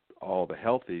all the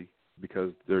healthy,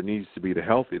 because there needs to be the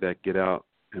healthy that get out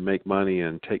and make money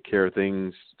and take care of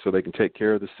things so they can take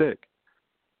care of the sick.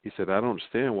 He said, "I don't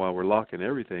understand why we're locking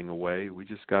everything away. We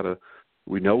just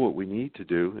we know what we need to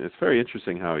do." And it's very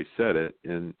interesting how he said it.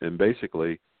 And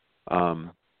basically, it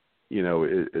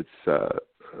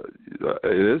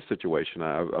is a situation.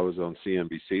 I was on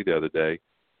CNBC the other day,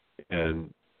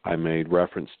 and I made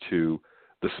reference to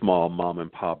the small mom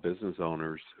and pop business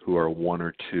owners who are 1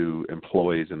 or 2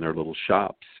 employees in their little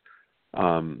shops.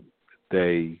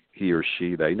 He or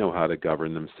she, they know how to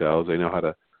govern themselves. They know how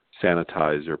to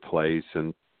sanitize their place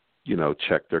and,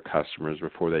 check their customers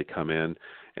before they come in.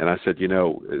 And I said,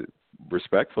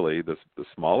 respectfully, the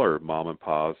smaller mom and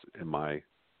pops, in my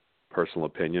personal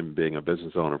opinion, being a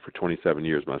business owner for 27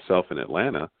 years myself in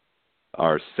Atlanta,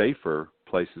 are safer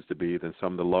places to be than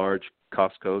some of the large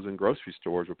Costco's and grocery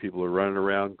stores where people are running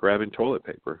around grabbing toilet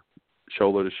paper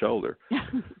shoulder to shoulder.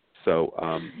 So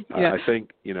I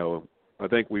think, I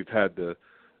think we've had the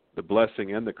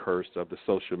blessing and the curse of the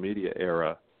social media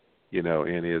era,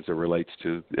 Annie, as it relates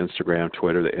to Instagram,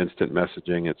 Twitter, the instant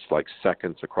messaging. It's like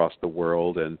seconds across the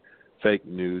world, and fake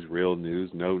news, real news,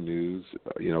 no news,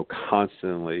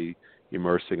 constantly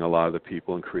immersing a lot of the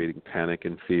people and creating panic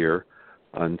and fear.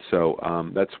 And so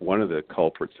that's one of the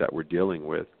culprits that we're dealing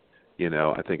with.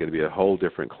 I think it'd be a whole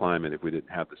different climate if we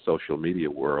didn't have the social media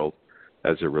world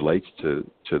as it relates to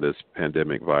this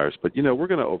pandemic virus. But, we're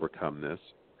going to overcome this.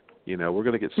 We're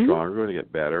going to get stronger. We're going to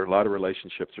get better. A lot of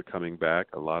relationships are coming back.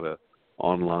 A lot of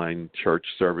online church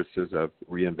services have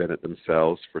reinvented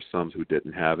themselves for some who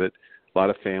didn't have it. A lot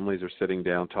of families are sitting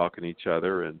down talking to each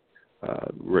other and,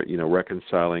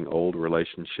 reconciling old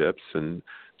relationships. And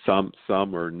some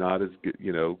are not as good,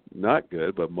 not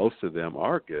good, but most of them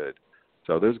are good.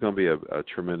 So there's going to be a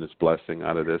tremendous blessing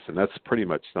out of this. And that's pretty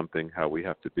much something how we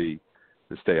have to be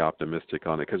and stay optimistic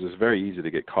on it, because it's very easy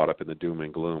to get caught up in the doom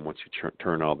and gloom once you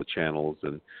turn all the channels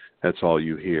and that's all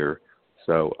you hear.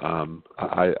 So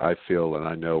I feel and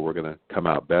I know we're going to come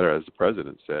out better, as the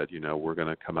president said. We're going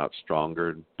to come out stronger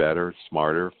and better,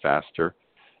 smarter, faster.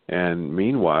 And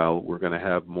meanwhile, we're going to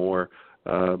have more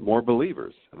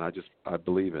believers, and I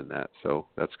believe in that. So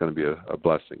that's going to be a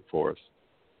blessing for us.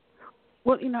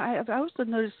 Well, I've also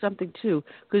noticed something, too,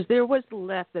 because there was the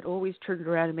left that always turned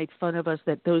around and made fun of us,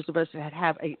 that those of us that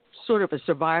have a sort of a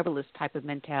survivalist type of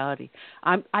mentality.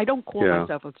 I don't call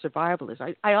myself a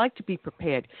survivalist. I like to be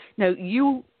prepared. Now,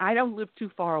 I don't live too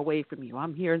far away from you.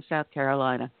 I'm here in South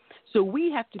Carolina. So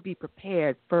we have to be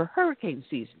prepared for hurricane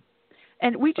season.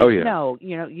 And we just know,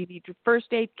 you need your first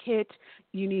aid kit,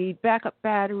 you need backup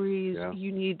batteries,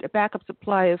 you need a backup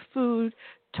supply of food,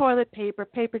 toilet paper,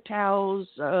 paper towels,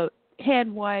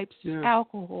 hand wipes,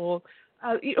 alcohol,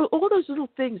 all those little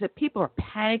things that people are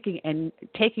panicking and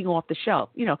taking off the shelf.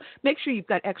 Make sure you've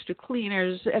got extra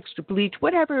cleaners, extra bleach,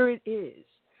 whatever it is,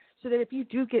 so that if you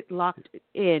do get locked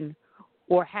in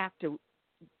or have to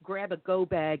grab a go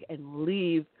bag and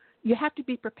leave, you have to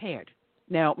be prepared.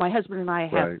 Now, my husband and I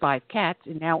have 5 cats,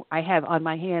 and now I have on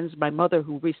my hands my mother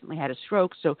who recently had a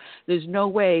stroke, so there's no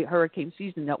way hurricane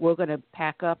season that we're going to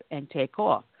pack up and take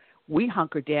off. We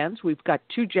hunker down. So we've got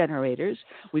 2 generators.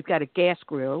 We've got a gas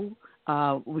grill.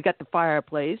 We got the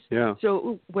fireplace. Yeah.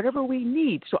 So whatever we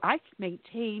need. So I can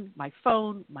maintain my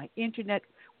phone, my internet.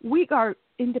 We are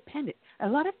independent. A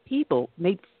lot of people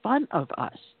made fun of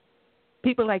us.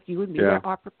 People like you and me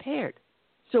are prepared.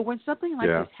 So when something like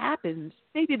this happens,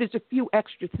 maybe there's a few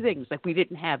extra things, like we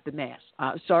didn't have the mask.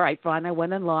 So all right, fine. I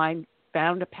went online,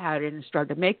 found a pattern, and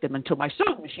started to make them until my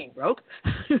sewing machine broke.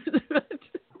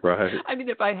 Right. I mean,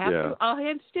 if I have to, I'll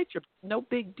hand stitch them. No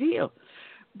big deal.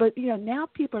 But, now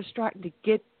people are starting to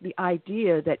get the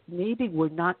idea that maybe we're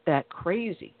not that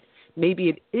crazy. Maybe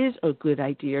it is a good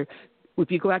idea.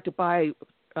 If you go out to buy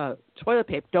toilet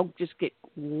paper, don't just get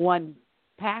 1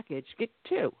 package, get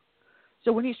 2.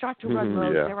 So when you start to run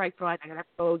low, say, right, fine, I got to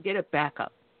go get a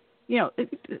backup.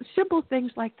 Simple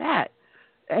things like that.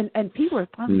 And people are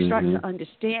finally starting to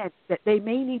understand that they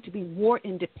may need to be more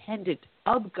independent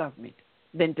of government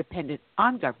than dependent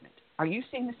on government. Are you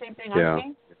seeing the same thing I'm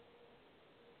seeing?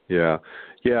 Yeah.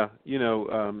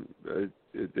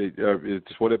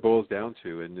 It's what it boils down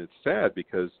to, and it's sad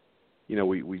because,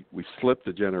 we slipped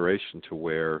the generation to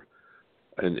where,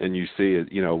 and you see it,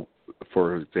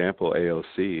 for example,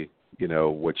 AOC,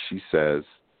 what she says,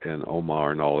 and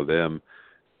Omar and all of them,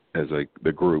 as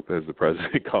the group, as the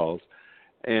president calls,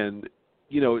 and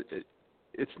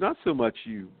it's not so much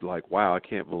you like, wow, I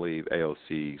can't believe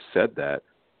AOC said that.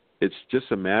 It's just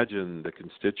imagine the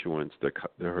constituents,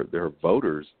 their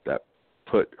voters that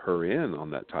put her in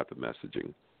on that type of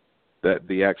messaging. That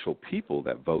the actual people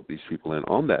that vote these people in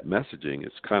on that messaging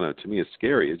is kind of, to me, it's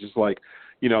scary. It's just like,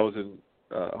 I was in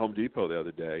Home Depot the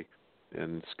other day,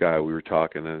 and this guy, we were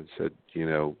talking, and said, he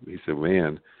said,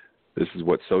 man, this is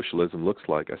what socialism looks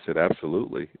like. I said,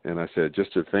 absolutely. And I said,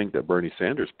 just to think that Bernie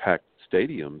Sanders packed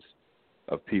stadiums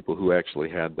of people who actually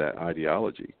had that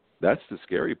ideology. That's the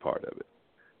scary part of it.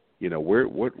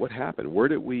 What happened? Where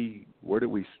did we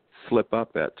slip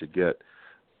up at to get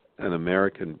an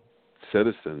American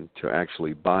citizen to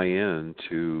actually buy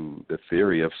into the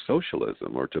theory of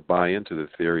socialism, or to buy into the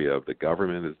theory of the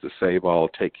government is to save all,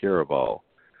 take care of all?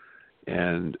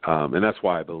 And that's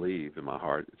why I believe in my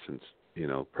heart, since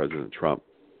President Trump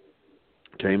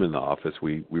came in the office,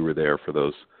 we were there for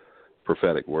those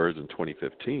prophetic words in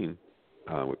 2015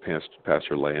 with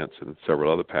Pastor Lance and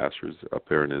several other pastors up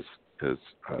there in his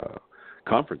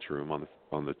conference room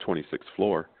on the 26th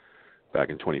floor back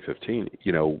in 2015.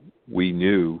 We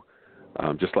knew,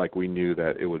 just like we knew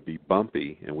that it would be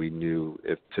bumpy, and we knew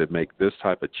if to make this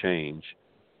type of change,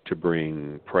 to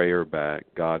bring prayer back,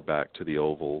 God back to the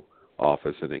Oval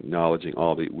Office, and acknowledging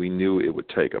we knew it would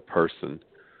take a person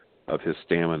of his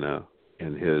stamina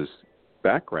and his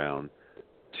background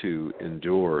to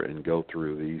endure and go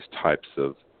through these types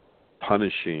of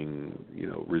punishing,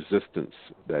 resistance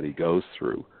that he goes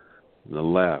through. The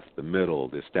left, the middle,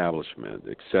 the establishment,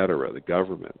 et cetera, the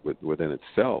government within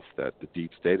itself, that the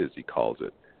deep state, as he calls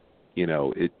it,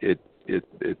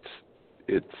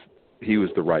 it's he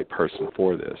was the right person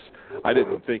for this. I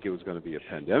didn't think it was going to be a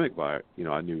pandemic virus.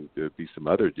 I knew there would be some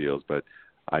other deals, but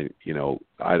I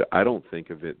don't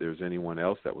think of it. There's anyone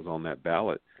else that was on that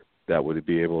ballot that would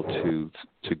be able to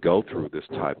go through this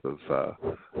type of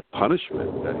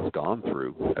punishment that he's gone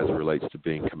through as it relates to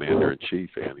being commander in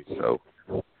chief, Annie. So,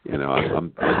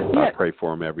 I pray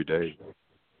for him every day.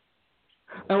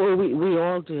 Oh, we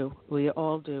all do. We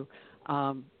all do.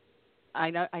 I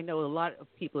know a lot of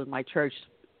people in my church,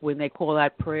 when they call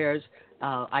out prayers,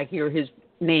 I hear his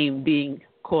name being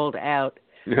called out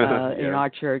in our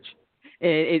church.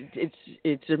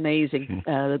 It's amazing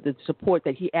the support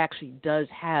that he actually does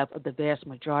have of the vast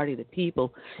majority of the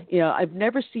people. I've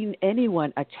never seen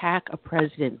anyone attack a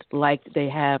president like they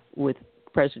have with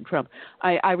President Trump.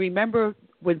 I remember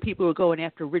when people were going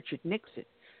after Richard Nixon.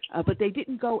 but they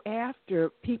didn't go after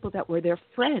people that were their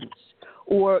friends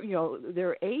or,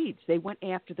 their aides. They went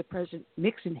after the President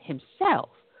Nixon himself.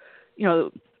 There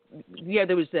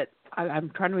was that, I'm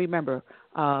trying to remember,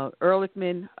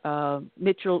 Ehrlichman,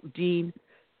 Mitchell, Dean,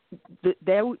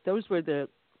 those were the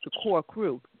core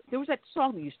crew. There was that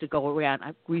song that used to go around.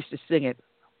 We used to sing it.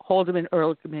 Haldeman,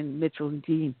 Ehrlichman, Mitchell, and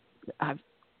Dean.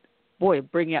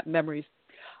 Bringing up memories.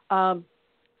 But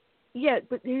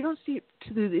you don't see it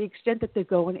to the extent that they're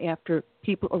going after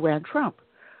people around Trump.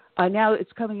 Now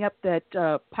it's coming up that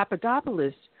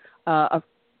Papadopoulos, a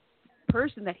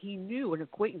person that he knew, an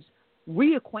acquaintance,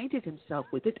 reacquainted himself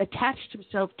with it, attached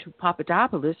himself to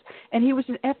Papadopoulos, and he was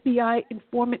an FBI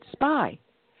informant spy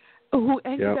who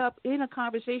ended up in a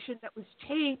conversation that was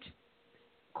taped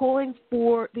calling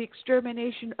for the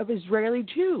extermination of Israeli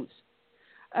Jews.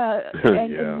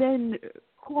 And then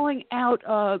calling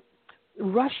out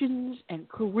Russians and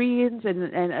Koreans and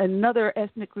another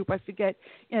ethnic group, I forget,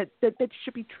 that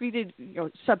should be treated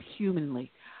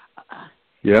subhumanly.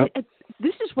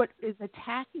 This is what is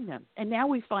attacking them. And now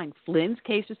we find Flynn's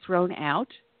case is thrown out.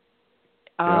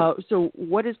 So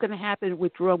what is going to happen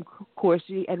with Jerome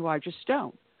Corsi and Roger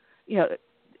Stone?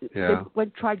 They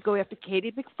tried to go after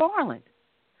Katie McFarland.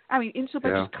 I mean, in so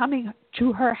much as coming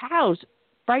to her house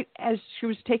right as she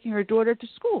was taking her daughter to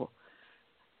school.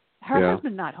 Her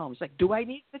husband not home. It's like, do I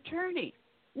need an attorney?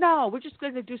 No, we're just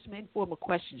going to do some informal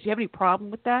questions. Do you have any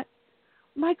problem with that?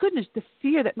 My goodness, the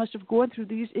fear that must have gone through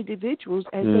these individuals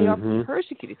as they are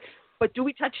persecuted. But do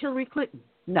we touch Hillary Clinton?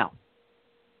 No.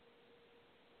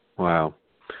 Wow.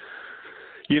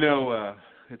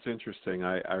 It's interesting.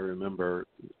 I remember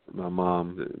my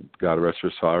mom, God rest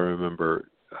her soul, I remember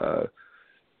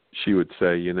she would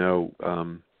say,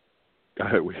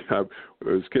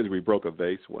 as kids, we broke a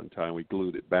vase one time. We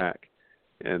glued it back,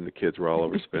 and the kids were all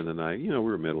over spending the night. We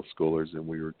were middle schoolers, and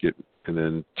and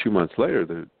then 2 months later,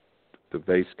 the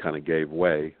vase kind of gave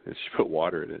way, and she put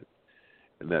water in it.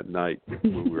 And that night,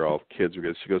 when we were all kids,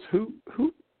 she goes, "Who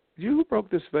broke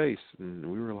this vase?" And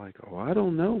we were like, "Oh, I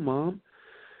don't know, Mom."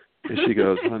 And she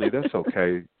goes, "Honey, that's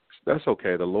okay. That's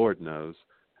okay. The Lord knows."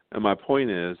 And my point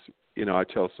is, I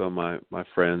tell some of my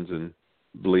friends and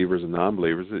believers and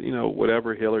non-believers that,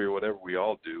 whatever Hillary or whatever we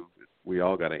all do, we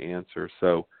all got to answer.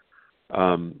 So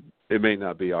it may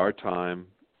not be our time,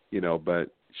 but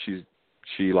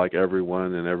she, like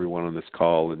everyone on this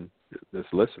call and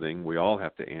that's listening, we all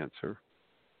have to answer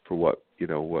for what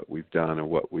we've done or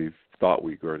what we've thought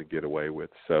we were going to get away with.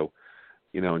 So,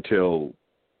 until,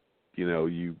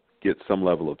 you get some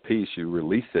level of peace, you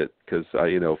release it. Because,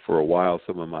 for a while,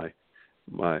 some of my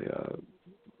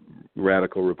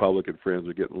radical Republican friends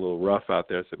are getting a little rough out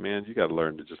there. I said, man, you got to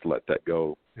learn to just let that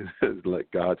go. Let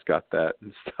God's got that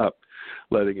and stop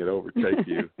letting it overtake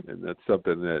you. And that's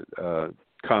something that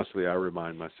constantly I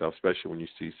remind myself, especially when you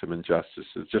see some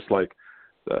injustices, just like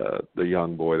the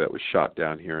young boy that was shot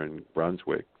down here in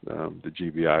Brunswick. The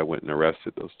GBI went and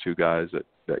arrested those two guys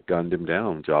that gunned him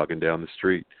down, jogging down the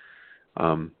street.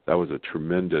 That was a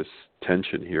tremendous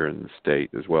tension here in the state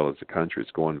as well as the country.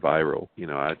 It's going viral.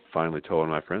 I finally told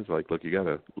my friends, like, look, you got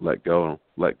to let go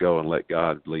and let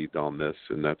God lead on this.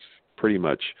 And that's pretty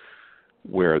much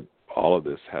where all of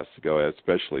this has to go,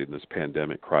 especially in this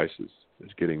pandemic crisis,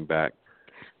 is getting back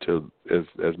to,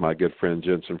 as my good friend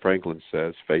Jensen Franklin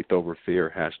says, faith over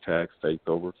fear, #faith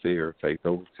over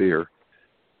fear,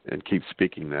 and keep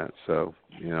speaking that. So,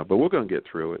 but we're going to get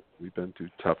through it. We've been through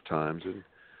tough times.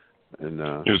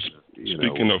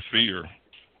 Speaking of fear,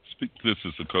 this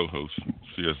is the co-host,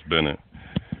 C.S. Bennett.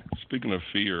 Speaking of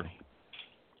fear,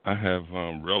 I have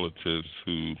relatives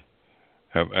who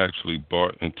have actually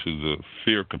bought into the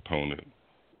fear component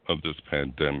of this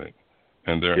pandemic,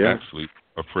 and they're actually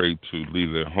afraid to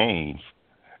leave their homes,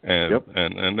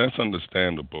 and that's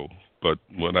understandable. But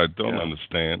what I don't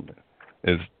understand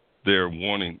is they're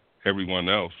wanting everyone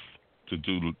else to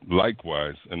do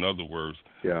likewise. In other words,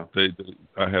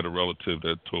 I had a relative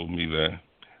that told me that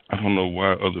I don't know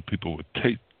why other people would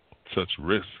take such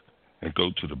risks and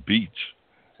go to the beach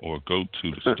or go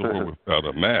to the store without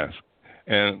a mask.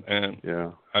 And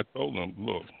I told them,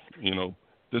 look,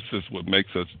 this is what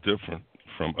makes us different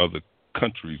from other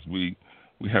countries. We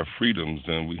have freedoms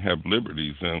and we have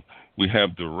liberties and we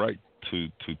have the right to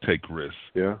take risks.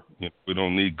 We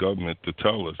don't need government to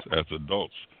tell us as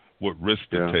adults what risks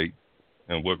to take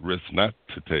and what risks not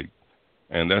to take.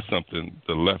 And that's something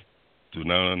the left do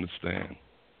not understand.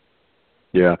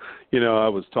 Yeah. I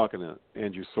was talking to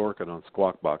Andrew Sorkin on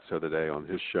Squawk Box the other day on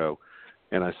his show,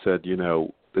 and I said,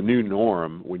 the new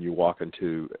norm when you walk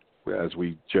into, as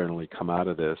we generally come out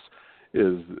of this,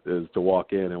 is to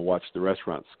walk in and watch the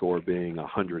restaurant score being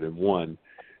 101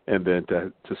 and then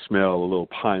to smell a little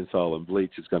Pine Sol and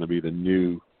bleach is going to be the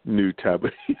new taboo,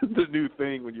 the new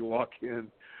thing when you walk in.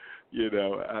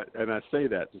 And I say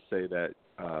that to say that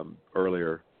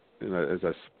earlier, as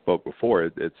I spoke before,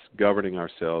 it's governing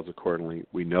ourselves accordingly.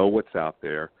 We know what's out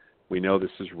there. We know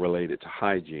this is related to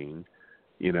hygiene.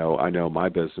 I know my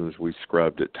business, we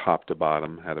scrubbed it top to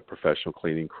bottom, had a professional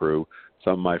cleaning crew.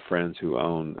 Some of my friends who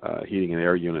own heating and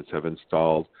air units have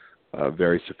installed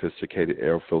very sophisticated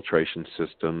air filtration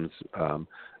systems,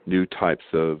 new types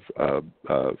of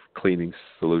cleaning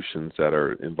solutions that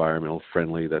are environmental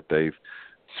friendly that they've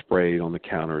sprayed on the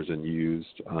counters and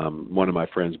used. One of my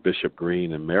friends, Bishop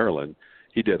Green in Maryland,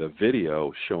 he did a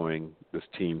video showing this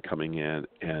team coming in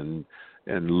and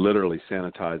literally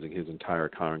sanitizing his entire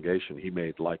congregation. He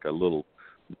made like a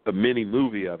mini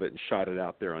movie of it and shot it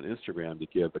out there on Instagram to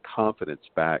give the confidence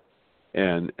back.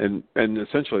 And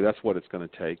essentially that's what it's going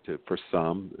to take for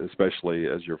some, especially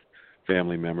as your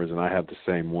family members, and I have the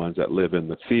same ones that live in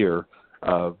the fear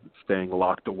of staying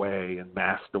locked away and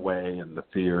masked away, and the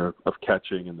fear of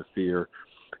catching, and the fear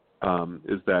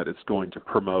is that it's going to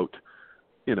promote,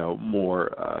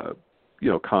 more,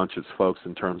 conscious folks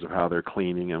in terms of how they're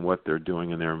cleaning and what they're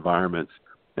doing in their environments.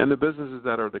 And the businesses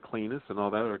that are the cleanest and all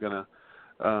that are going to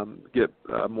get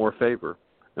more favor.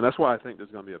 And that's why I think there's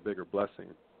going to be a bigger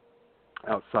blessing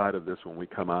outside of this when we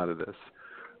come out of this,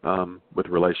 with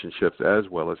relationships as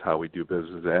well as how we do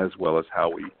business, as well as how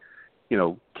we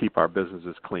keep our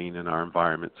businesses clean and our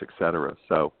environments, et cetera.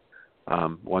 So,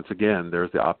 once again,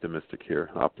 there's the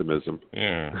optimism.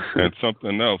 Yeah, and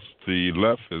something else, the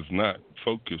left is not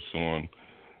focused on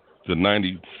the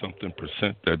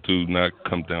 90-something% that do not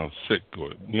come down sick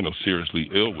or, seriously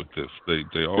ill with this. They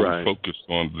always focus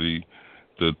on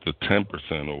the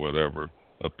 10% or whatever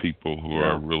of people who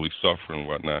are really suffering and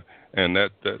whatnot. And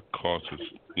that causes,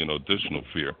 additional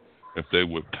fear. If they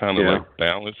would kind of like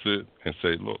balance it and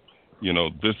say, look,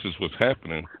 this is what's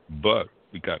happening, but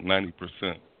we got 90%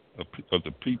 of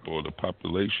the people or the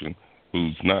population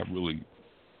who's not really,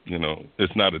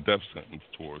 it's not a death sentence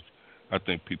towards. I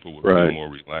think people would be more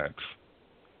relaxed,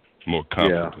 more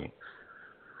confident.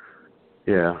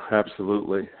 Yeah,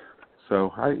 absolutely.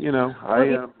 So Well,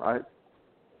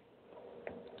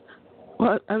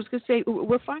 I was going to say,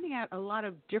 we're finding out a lot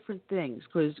of different things,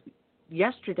 because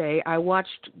yesterday I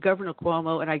watched Governor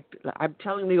Cuomo, and I'm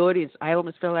telling the audience, I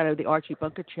almost fell out of the Archie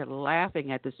Bunker chair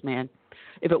laughing at this man,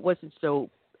 if it wasn't so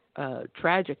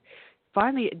tragic,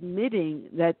 finally admitting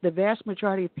that the vast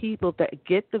majority of people that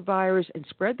get the virus and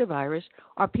spread the virus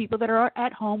are people that are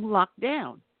at home locked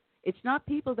down. It's not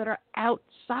people that are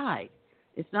outside.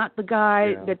 It's not the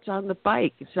guy that's on the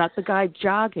bike. It's not the guy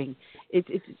jogging. It's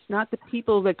not the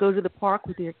people that go to the park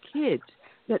with their kids.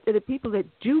 That the people that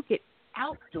do get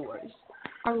outdoors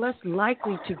are less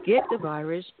likely to get the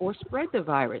virus or spread the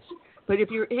virus. But if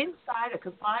you're inside a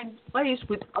confined place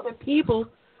with other people,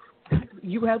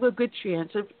 you have a good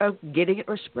chance of getting it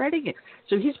or spreading it.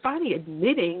 So he's finally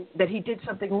admitting that he did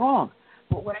something wrong.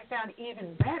 But what I found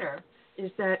even better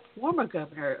is that former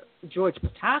Governor George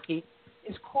Pataki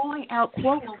is calling out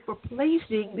Cuomo for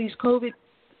placing these COVID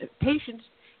patients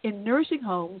in nursing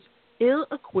homes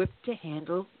ill-equipped to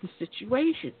handle the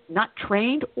situation, not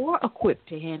trained or equipped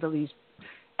to handle these,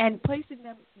 and placing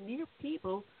them near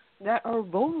people that are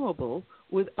vulnerable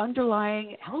with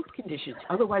underlying health conditions.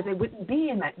 Otherwise, they wouldn't be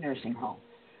in that nursing home.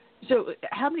 So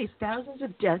how many thousands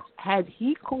of deaths had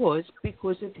he caused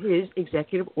because of his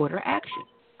executive order action?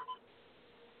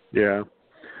 Yeah,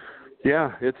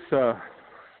 it's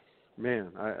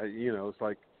man, it's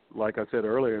like I said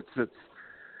earlier, it's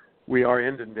we are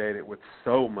inundated with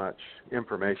so much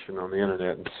information on the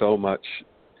internet and so much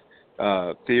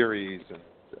theories and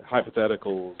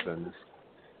hypotheticals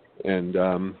and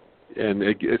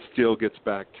it still gets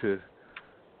back to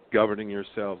governing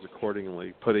yourselves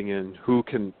accordingly, putting in who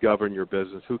can govern your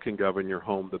business, who can govern your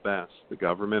home the best, the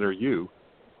government or you.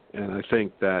 And I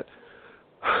think that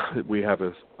we have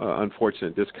a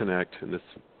unfortunate disconnect in this,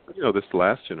 this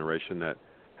last generation that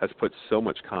has put so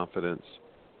much confidence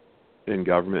in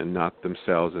government and not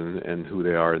themselves and who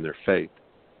they are in their faith.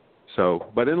 So,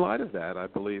 but in light of that, I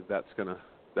believe that's gonna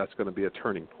be a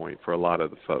turning point for a lot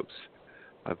of the folks.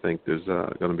 I think there's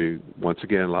going to be, once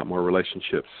again, a lot more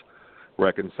relationships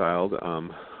reconciled.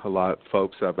 A lot of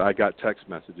folks, I got text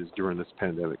messages during this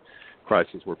pandemic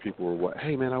crisis where people were,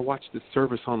 hey man, I watched this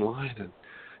service online,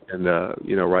 and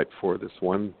right before this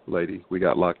one lady, we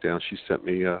got locked down, she sent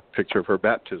me a picture of her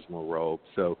baptismal robe.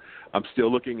 So I'm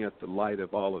still looking at the light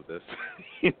of all of this,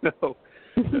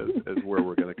 as where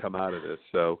we're going to come out of this.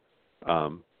 So,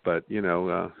 but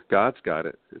God's got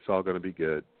it. It's all going to be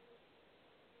good.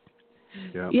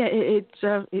 Yeah, it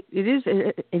is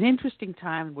an interesting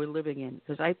time we're living in,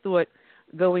 because I thought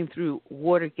going through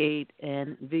Watergate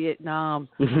and Vietnam,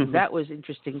 that was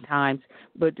interesting times,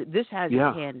 but this has it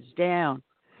hands down.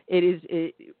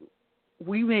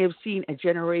 We may have seen a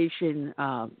generation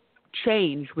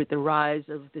change with the rise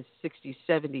of the 60s,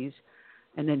 70s,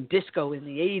 and then disco in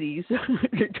the 80s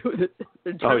to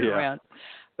the turnaround.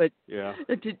 But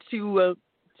to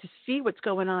see what's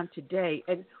going on today,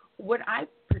 and what I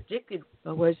predicted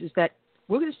is that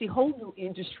we're going to see whole new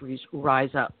industries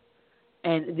rise up.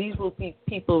 And these will be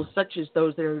people such as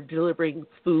those that are delivering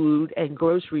food and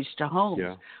groceries to homes.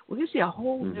 Yeah. We're going to see a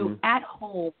whole new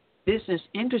at-home business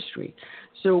industry.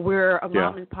 So where a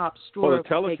mom-and-pop store the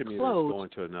telecommuter is going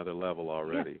to another level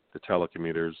already. The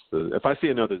telecommuters. If I see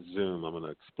another Zoom, I'm going to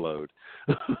explode.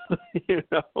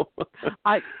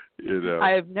 I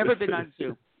have never been on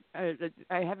Zoom. I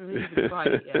haven't even tried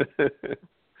it yet.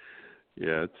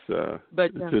 Yeah,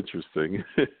 it's interesting.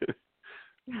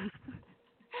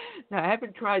 No, I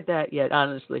haven't tried that yet,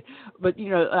 honestly. But,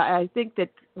 I think that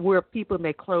where people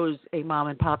may close a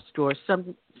mom-and-pop store,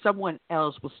 someone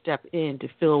else will step in to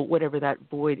fill whatever that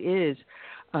void is.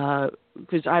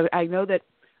 Because I know that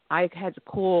I had to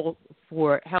call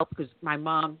for help because my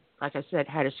mom, like I said,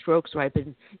 had a stroke, so I've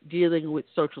been dealing with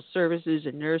social services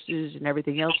and nurses and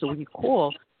everything else. So when you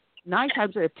call, 9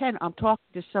 times out of 10, I'm talking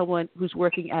to someone who's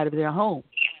working out of their home.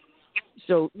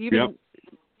 So even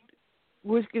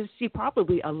we're going to see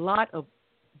probably a lot of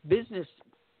business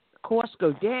costs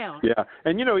go down. Yeah,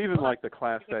 and even like the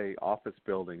Class A office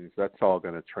buildings, that's all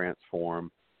going to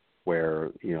transform where,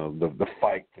 the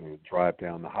fight to drive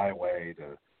down the highway,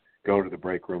 to go to the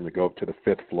break room, to go up to the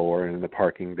 5th floor and in the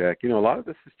parking deck. A lot of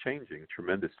this is changing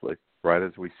tremendously right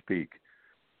as we speak.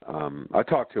 I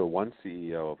talked to one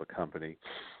CEO of a company.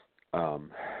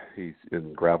 He's in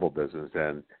the gravel business,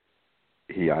 and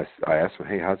I asked him,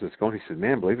 hey, how's this going? He said,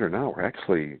 man, believe it or not, we're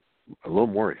actually a little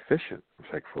more efficient. I was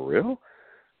like, for real?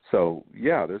 So,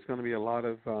 there's going to be a lot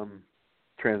of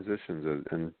transitions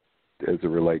and as it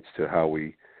relates to how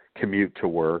we commute to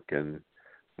work, and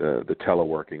the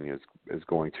teleworking is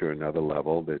going to another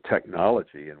level. The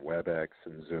technology and WebEx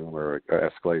and Zoom are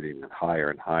escalating higher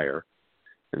and higher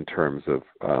in terms of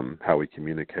how we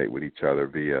communicate with each other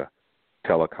via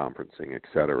teleconferencing, et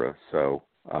cetera. So,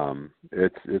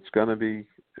 it's going to be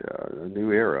a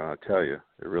new era, I tell you.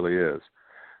 It really is.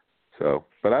 So,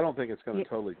 but I don't think it's going to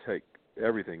totally take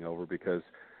everything over because,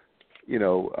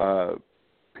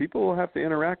 people will have to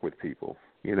interact with people.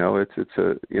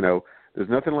 There's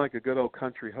nothing like a good old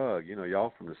country hug.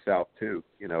 Y'all from the South too.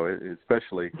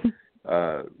 Especially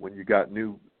when you got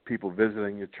new people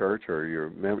visiting your church or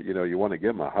you want to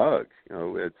give them a hug.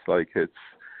 It's like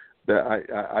that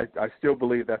I still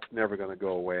believe that's never going to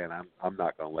go away, and I'm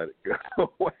not going to let it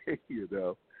go away.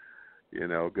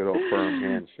 Good old firm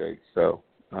handshake. So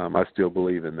I still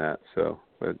believe in that. So,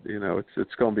 but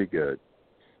it's going to be good.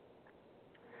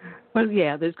 Well,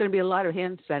 there's going to be a lot of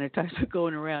hand sanitizer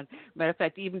going around. Matter of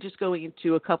fact, even just going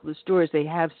into a couple of stores, they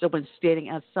have someone standing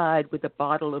outside with a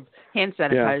bottle of hand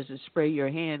sanitizer to spray your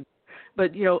hand.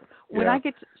 But when I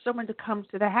get someone to come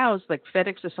to the house, like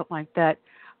FedEx or something like that,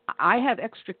 I have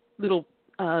extra little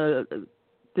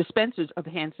dispensers of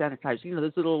hand sanitizer.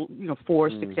 Those little 4 or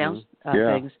 6 ounce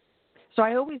things. So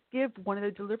I always give one of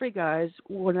the delivery guys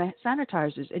one of the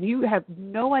sanitizers, and you have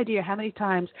no idea how many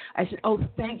times I said, "Oh,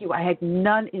 thank you. I had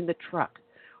none in the truck,"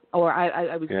 or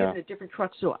I was given a different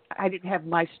truck, so I didn't have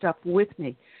my stuff with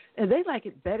me, and they like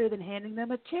it better than handing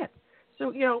them a tip.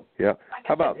 So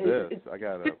How about this? I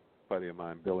got a buddy of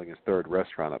mine building his 3rd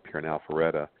restaurant up here in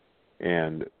Alpharetta,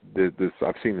 and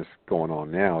I've seen this going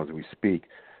on now as we speak.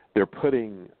 They're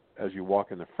putting, as you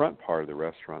walk in the front part of the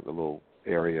restaurant, the little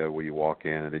area where you walk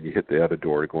in, and then you hit the other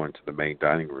door to go into the main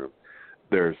dining room.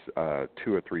 There's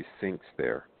 2 or 3 sinks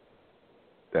there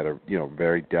that are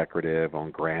very decorative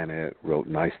on granite, real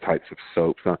nice types of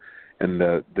soaps. And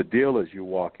the deal is you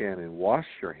walk in and wash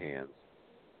your hands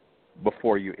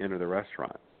before you enter the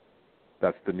restaurant.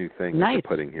 That's the new thing that they're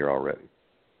putting here already.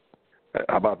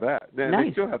 How about that? Then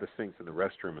they still have the sinks in the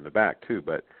restroom in the back too,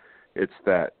 but it's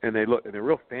that, and they're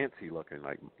real fancy looking,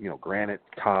 like granite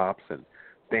tops and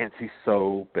fancy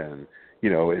soap, and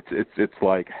it's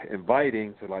like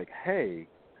inviting to, like, hey,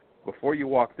 before you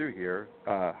walk through here,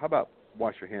 how about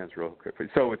wash your hands real quick?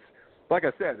 So it's like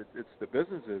I said, it's the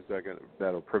businesses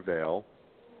that'll prevail,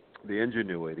 the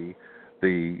ingenuity,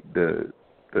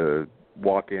 the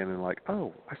walk in and like,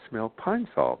 oh, I smell Pine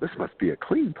Sol. This must be a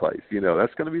clean place.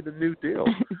 That's going to be the new deal.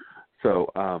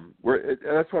 So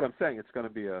that's what I'm saying. It's going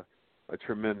to be a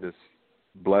tremendous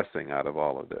blessing out of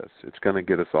all of this. It's going to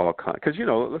get us all because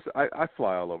listen, I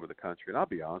fly all over the country, and I'll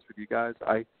be honest with you guys,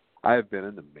 I have been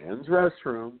in the men's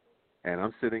restroom, and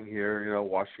I'm sitting here,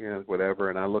 washing hands, whatever,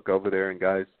 and I look over there, and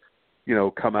guys,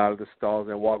 come out of the stalls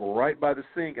and walk right by the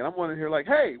sink, and I'm wondering here like,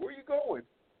 hey, where you going?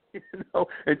 And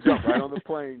jump right on the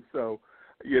plane. So,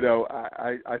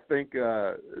 I think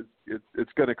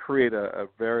it's going to create a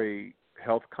very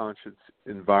health conscious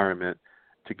environment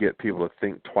to get people to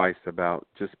think twice about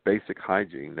just basic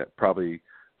hygiene that probably,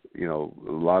 a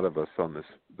lot of us on this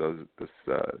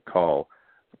call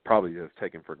probably have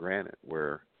taken for granted,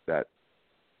 where that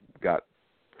got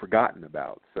forgotten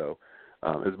about. So,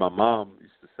 as my mom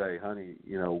used to say, honey,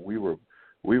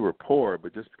 we were poor,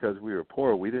 but just because we were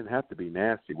poor, we didn't have to be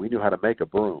nasty. We knew how to make a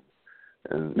broom.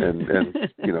 And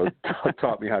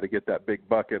taught me how to get that big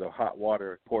bucket of hot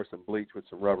water, pour some bleach with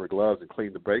some rubber gloves, and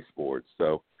clean the baseboards.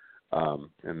 So,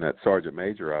 and that sergeant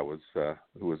major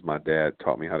who was my dad,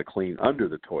 taught me how to clean under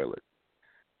the toilet.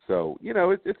 So,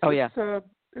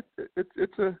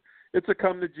 it's a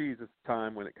come to Jesus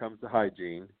time when it comes to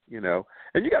hygiene,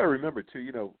 And you got to remember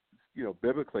too,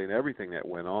 biblically and everything that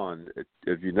went on,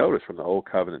 if you notice from the Old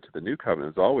Covenant to the New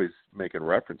Covenant, is always making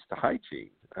reference to hygiene,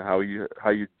 how you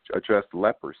address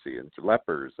leprosy and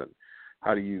lepers, and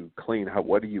how do you clean,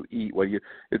 what do you eat,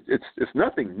 it's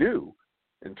nothing new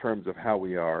in terms of how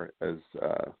we are as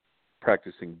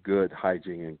practicing good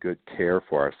hygiene and good care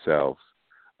for ourselves.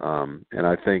 And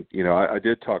I think, I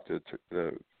did talk to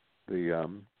the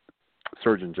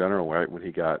Surgeon General right when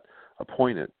he got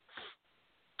appointed.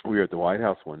 We were at the White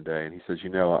House one day, and he says,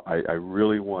 I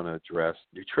really want to address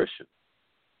nutrition.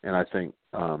 And I think,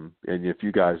 and if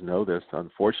you guys know this,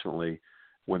 unfortunately,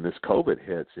 when this COVID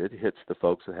hits, it hits the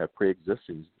folks that have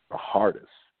pre-existing the hardest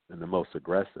and the most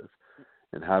aggressive.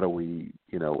 And how do we,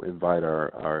 invite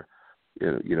our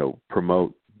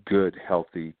promote good,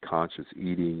 healthy, conscious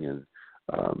eating and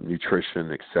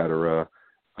nutrition, et cetera,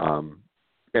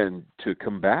 and to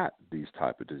combat these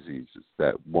type of diseases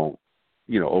that won't,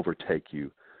 overtake you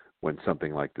when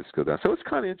something like this goes down. So it's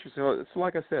kind of interesting. It's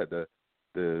like I said,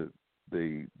 the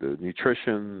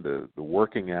nutrition, the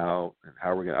working out, and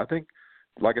how we're going to, I think,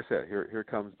 like I said, here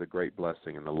comes the great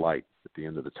blessing and the light at the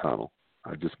end of the tunnel.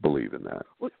 I just believe in that.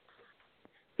 Well,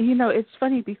 it's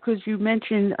funny because you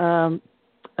mentioned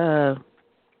the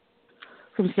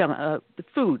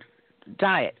food,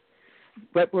 diet.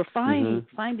 But we're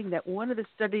finding that one of the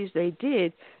studies they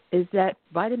did is that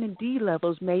vitamin D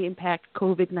levels may impact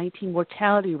COVID-19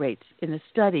 mortality rates in a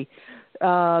study.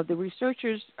 The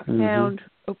researchers found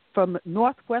from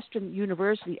Northwestern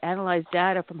University analyzed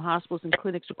data from hospitals and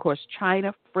clinics across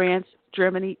China, France,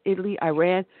 Germany, Italy,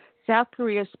 Iran, South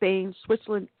Korea, Spain,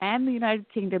 Switzerland, and the United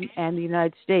Kingdom and the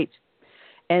United States.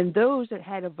 And those that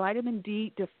had a vitamin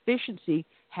D deficiency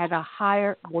had a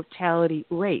higher mortality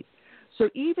rate. So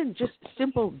even just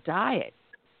simple diet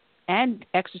and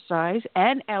exercise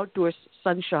and outdoor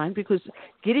sunshine, because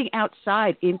getting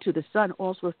outside into the sun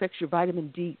also affects your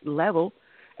vitamin D level.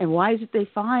 And why is it they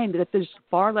find that there's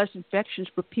far less infections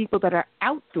for people that are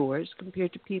outdoors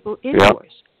compared to people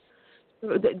indoors?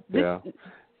 Yep. So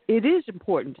it is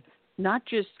important, not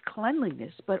just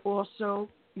cleanliness, but also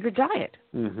your diet.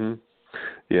 Mm-hmm.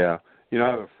 Yeah. I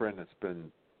have a friend that's been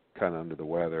kind of under the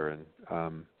weather, and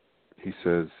he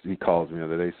calls me the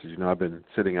other day, says, I've been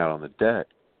sitting out on the deck.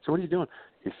 So what are you doing?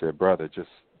 He said, brother, just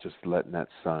letting that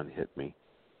sun hit me.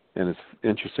 And it's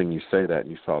interesting you say that, and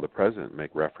you saw the president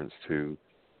make reference to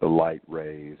the light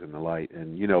rays and the light.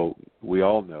 And, we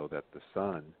all know that the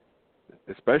sun,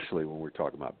 especially when we're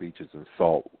talking about beaches and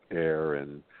salt air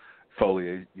and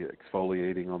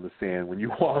exfoliating on the sand when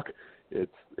you walk,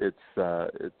 it's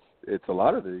a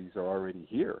lot of these are already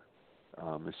here.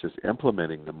 It's just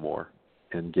implementing them more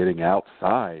and getting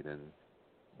outside and,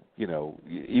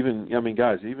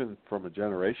 even from a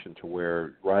generation to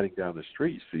where riding down the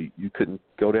street, you couldn't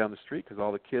go down the street because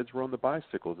all the kids were on the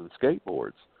bicycles and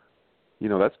skateboards.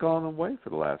 That's gone away for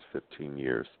the last 15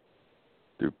 years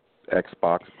through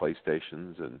Xbox,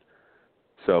 PlayStations. And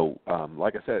so,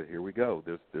 like I said, here we go.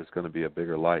 There's going to be a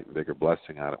bigger light and bigger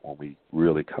blessing on it when we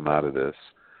really come out of this.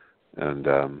 And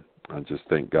I just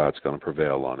think God's going to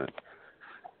prevail on it.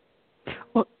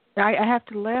 Well, I have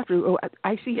to laugh.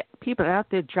 I see people out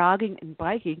there jogging and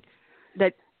biking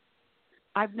that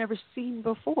I've never seen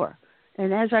before.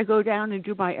 And as I go down and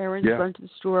do my errands, run to the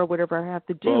store, whatever I have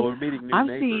to do, I'm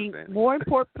seeing more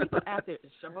important people out there.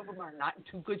 Some of them are not in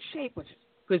too good shape, which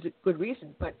is good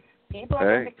reason. But people are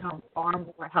going to become far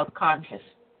more health conscious.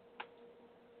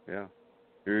 Yeah.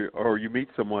 Or you meet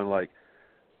someone like,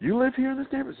 you live here in this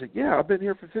neighborhood? Say, yeah, I've been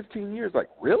here for 15 years. Like,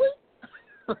 really?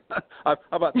 How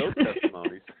about those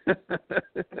testimonies?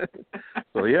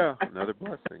 So, yeah, another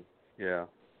blessing. Yeah.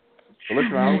 Well,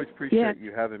 listen, I always appreciate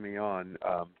you having me on.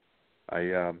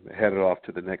 I headed off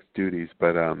to the next duties,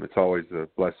 but it's always a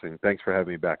blessing. Thanks for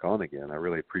having me back on again. I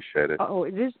really appreciate it. Oh,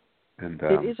 it is. And,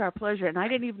 it is our pleasure. And I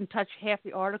didn't even touch half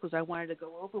the articles I wanted to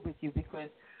go over with you because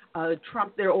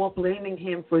Trump, they're all blaming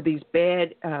him for these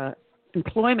bad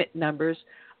employment numbers.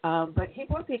 But he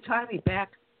brought the economy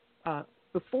back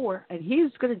before, and he's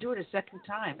going to do it a second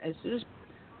time. As soon as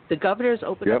the governors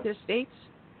open up their states,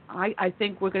 I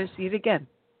think we're going to see it again.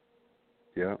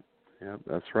 Yeah,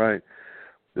 that's right.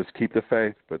 Just keep the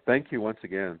faith. But thank you once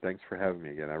again. Thanks for having me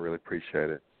again. I really appreciate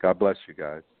it. God bless you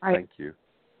guys. Thank you.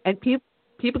 And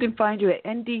people can find you at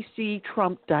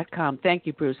ndctrump.com. Thank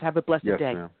you, Bruce. Have a blessed day.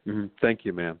 Yes, ma'am. Mm-hmm. Thank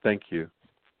you, ma'am. Thank you.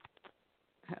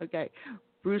 Okay.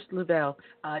 Bruce Lavelle.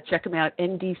 Check him out,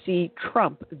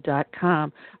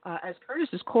 ndctrump.com. As Curtis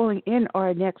is calling in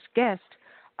our next guest,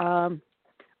 I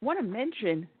want to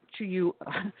mention to you,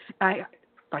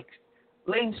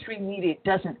 mainstream media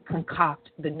doesn't concoct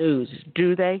the news,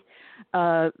 do they?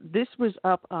 This was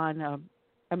up on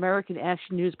American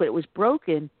Action News, but it was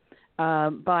broken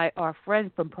by our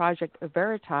friend from Project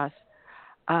Veritas.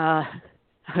 I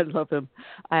love him.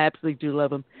 I absolutely do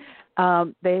love him.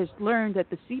 They has learned that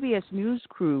the CBS News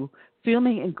crew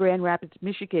filming in Grand Rapids,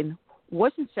 Michigan,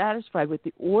 wasn't satisfied with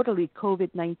the orderly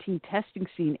COVID-19 testing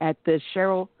scene at the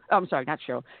Cherry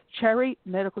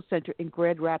Medical Center in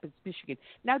Grand Rapids, Michigan.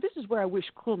 Now, this is where I wish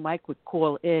Cool Mike would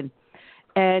call in.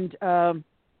 And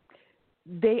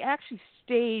they actually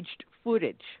staged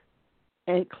footage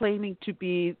and claiming to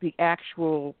be the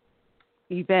actual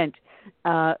event.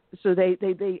 So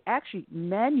they actually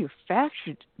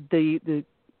manufactured They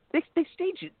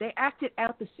staged it. They acted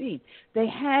out the scene. They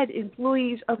had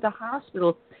employees of the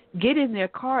hospital get in their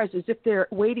cars as if they're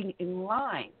waiting in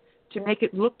line to make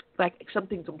it look like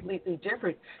something completely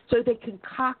different. So they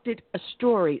concocted a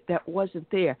story that wasn't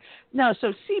there. No,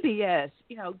 so CBS,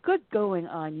 good going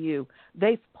on you.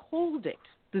 They've pulled it,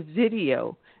 the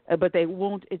video, but they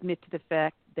won't admit to the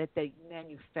fact that they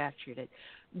manufactured it.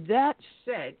 That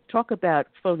said, talk about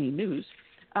phony news.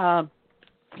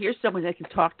 Here's someone that can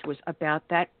talk to us about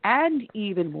that and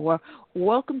even more.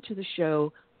 Welcome to the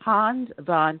show, Hans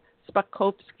von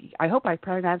Spakovsky. I hope I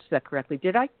pronounced that correctly.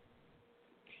 Did I?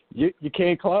 You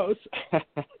came close.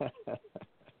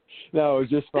 No, it was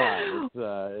just fine.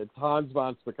 It's Hans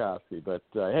von Spakovsky. But,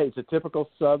 hey, it's a typical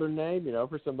Southern name,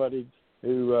 for somebody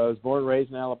who was born and raised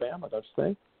in Alabama, don't you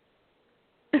think?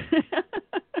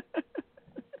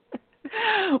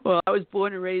 Well, I was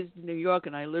born and raised in New York,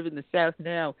 and I live in the South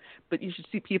now. But you should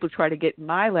see people try to get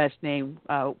my last name,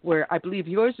 where I believe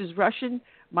yours is Russian.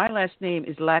 My last name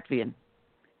is Latvian.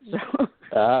 So.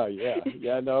 Oh, yeah.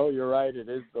 Yeah, no, you're right. It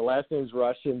is. The last name's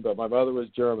Russian, but my mother was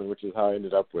German, which is how I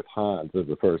ended up with Hans as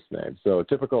the first name. So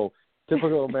typical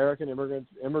American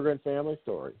immigrant family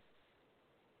story.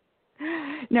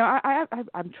 Now,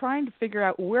 I'm trying to figure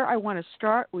out where I want to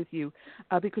start with you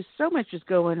because so much is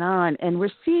going on, and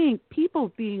we're seeing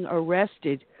people being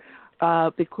arrested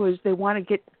because they want to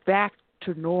get back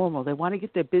to normal. They want to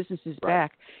get their businesses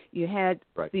back. You had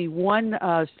the one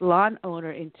salon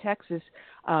owner in Texas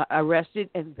arrested,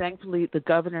 and thankfully the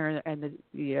governor and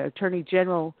the attorney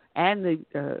general and the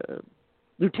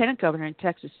lieutenant governor in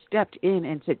Texas stepped in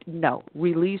and said, no,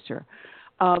 release her.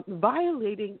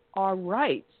 Violating our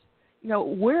rights.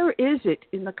 Where is it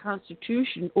in the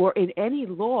Constitution or in any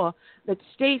law that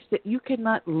states that you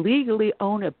cannot legally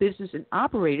own a business and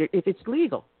operate it if it's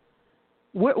legal?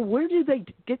 Where do they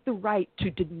get the right to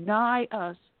deny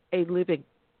us a living?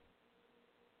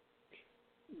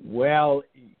 Well,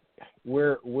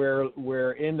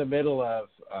 we're in the middle of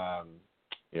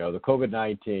the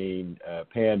COVID-19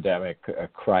 pandemic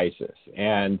crisis,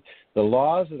 and the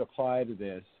laws that apply to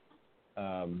this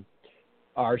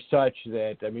are such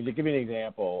that, to give you an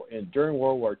example, during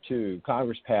World War II,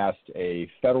 Congress passed a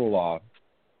federal law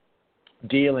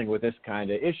dealing with this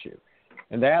kind of issue.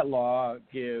 And that law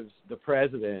gives the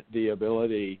president the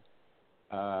ability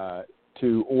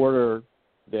to order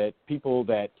that people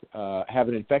that have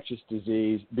an infectious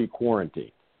disease be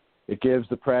quarantined. It gives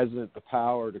the president the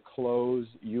power to close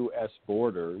U.S.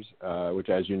 borders, which,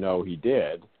 as you know, he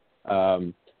did,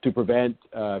 to prevent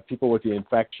people with the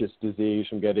infectious disease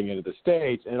from getting into the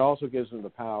states, and it also gives them the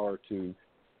power to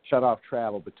shut off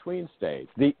travel between states.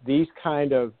 These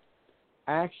kind of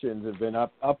actions have been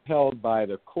upheld by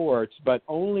the courts, but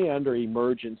only under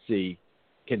emergency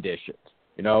conditions.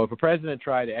 If a president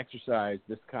tried to exercise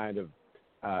this kind of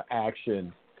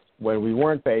action when we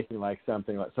weren't facing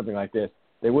something like this,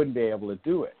 they wouldn't be able to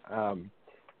do it.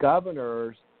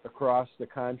 Governors across the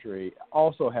country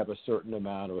also have a certain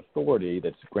amount of authority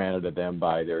that's granted to them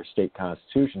by their state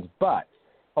constitutions, but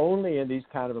only in these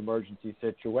kind of emergency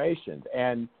situations.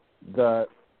 And the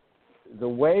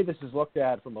way this is looked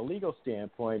at from a legal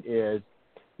standpoint is,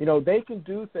 they can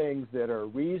do things that are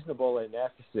reasonable and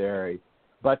necessary,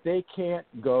 but they can't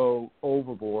go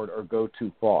overboard or go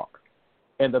too far.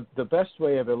 And the best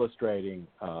way of illustrating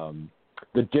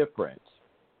the difference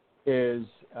is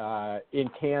in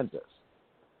Kansas,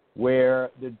 where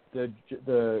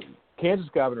the Kansas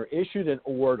governor issued an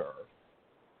order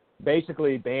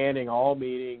basically banning all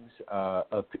meetings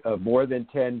of more than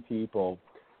 10 people,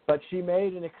 but she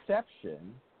made an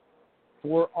exception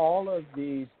for all of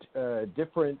these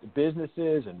different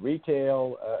businesses and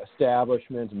retail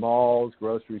establishments, malls,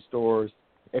 grocery stores,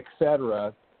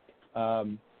 etc.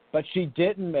 But she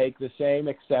didn't make the same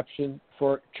exception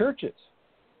for churches.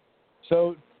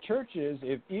 So churches,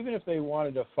 even if they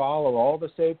wanted to follow all the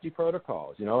safety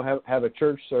protocols, have a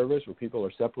church service where people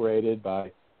are separated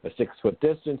by a 6-foot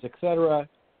distance, etc.,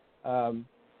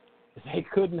 they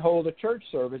couldn't hold a church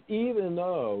service, even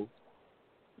though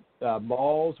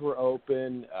malls were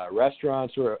open, grocery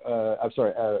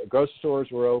stores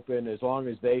were open, as long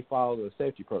as they followed the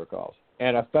safety protocols.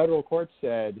 And a federal court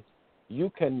said, you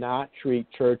cannot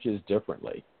treat churches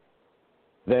differently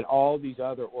than all these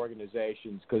other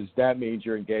organizations, because that means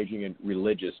you're engaging in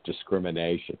religious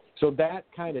discrimination. So that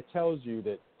kind of tells you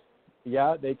that,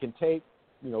 yeah, they can take,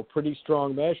 pretty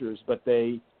strong measures, but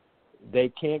they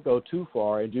can't go too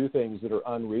far and do things that are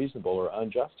unreasonable or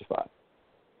unjustified.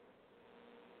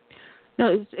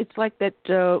 No, it's like that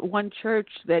one church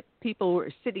that people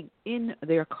were sitting in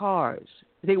their cars.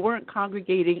 They weren't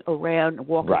congregating around,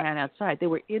 walking around outside. They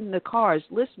were in the cars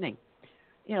listening.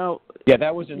 Yeah,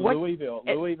 that was in Louisville,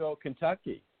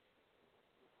 Kentucky.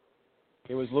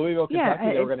 It was Louisville,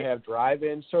 Kentucky. They were going to have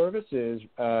drive-in services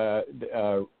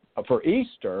for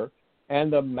Easter,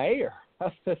 and the mayor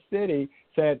of the city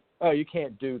said, "Oh, you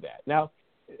can't do that." Now,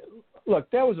 look,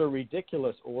 that was a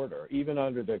ridiculous order, even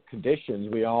under the conditions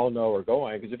we all know are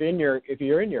going. Because if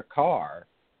you're in your car,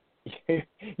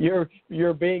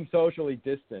 you're being socially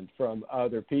distant from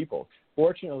other people.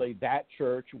 Fortunately, that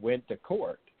church went to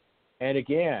court. And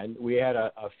again, we had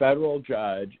a federal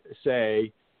judge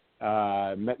say,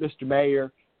 Mr.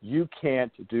 Mayor, you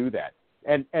can't do that.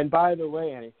 And by the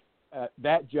way, Annie,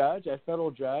 that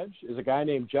federal judge, is a guy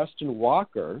named Justin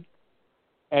Walker.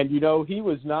 And, he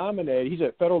was nominated. He's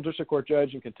a federal district court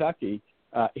judge in Kentucky.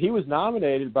 He was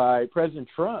nominated by President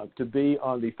Trump to be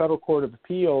on the Federal Court of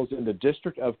Appeals in the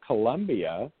District of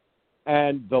Columbia.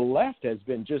 And the left has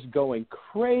been just going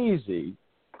crazy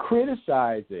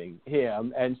criticizing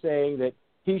him and saying that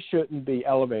he shouldn't be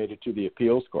elevated to the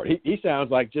appeals court. He sounds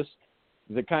like just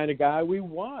the kind of guy we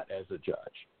want as a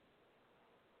judge.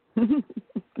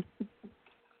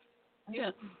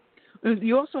 Yeah.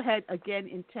 You also had, again,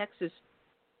 in Texas,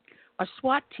 a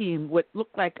SWAT team would look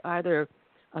like either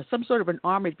some sort of an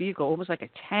armored vehicle, almost like a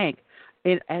tank,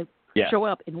 show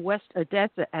up in West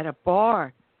Odessa at a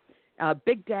bar,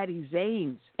 Big Daddy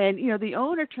Zane's. And, the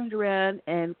owner turned around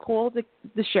and called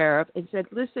the sheriff and said,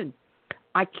 listen,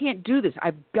 I can't do this.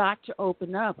 I've got to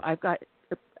open up. I got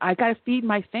to feed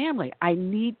my family. I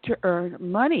need to earn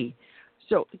money.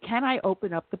 So can I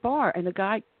open up the bar? And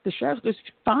the sheriff goes,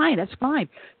 fine, that's fine.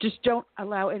 Just don't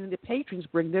allow any of the patrons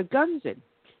bring their guns in.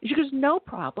 And she goes, no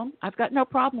problem. I've got no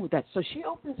problem with that. So she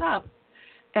opens up,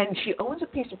 and she owns a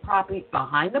piece of property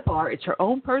behind the bar. It's her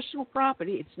own personal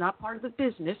property. It's not part of the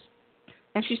business.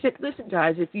 And she said, listen,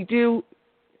 guys, if you do,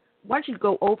 why don't you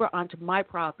go over onto my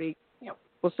property?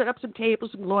 We'll set up some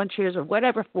tables, some lawn chairs, or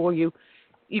whatever for you.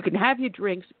 You can have your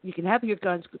drinks, you can have your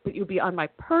guns, but you'll be on my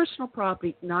personal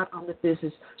property, not on the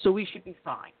business, so we should be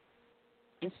fine.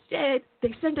 Instead,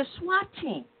 they send a SWAT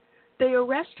team. They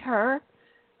arrest her.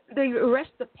 They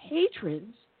arrest the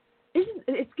patrons.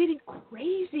 It's getting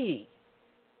crazy.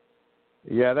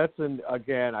 Yeah, that's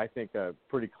again, I think a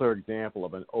pretty clear example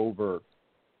of an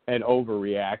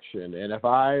overreaction. And if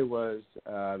I was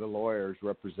the lawyers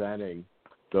representing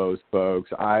those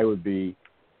folks, I would be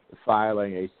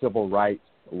filing a civil rights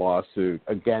lawsuit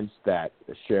against that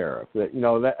sheriff.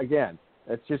 That again,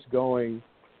 it's just going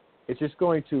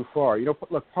too far.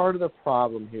 Look, part of the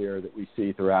problem here that we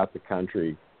see throughout the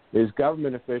country is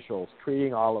government officials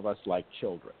treating all of us like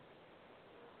children.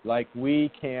 Like we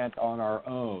can't on our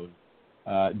own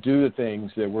do the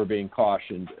things that we're being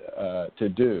cautioned to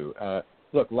do.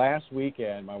 Look, last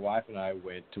weekend, my wife and I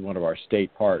went to one of our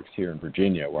state parks here in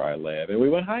Virginia where I live, and we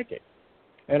went hiking.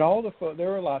 And there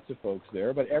were lots of folks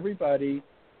there, but everybody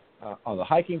on the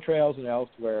hiking trails and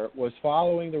elsewhere was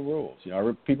following the rules.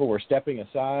 People were stepping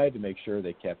aside to make sure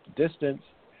they kept a distance.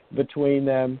 between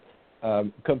them.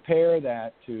 Compare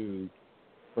that to,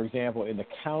 for example, in the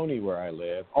county where I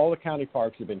live, all the county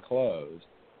parks have been closed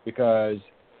because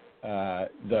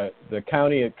the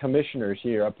county commissioners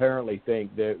here apparently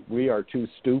think that we are too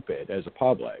stupid as a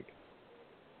public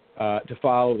to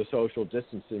follow the social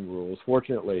distancing rules.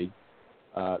 Fortunately,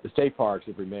 the state parks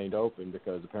have remained open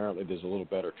because apparently there's a little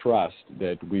better trust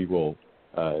that we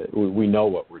know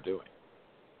what we're doing.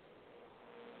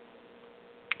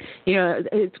 You know,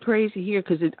 it's crazy here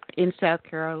because in South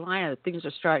Carolina, things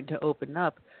are starting to open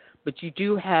up, but you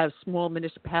do have small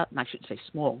municipalities, I shouldn't say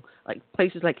small, like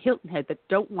places like Hilton Head that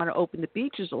don't want to open the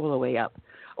beaches all the way up.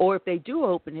 Or if they do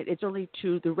open it, it's only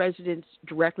to the residents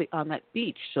directly on that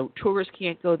beach. So tourists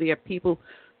can't go there. People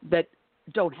that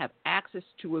don't have access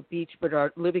to a beach but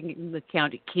are living in the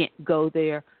county can't go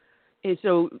there. And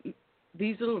so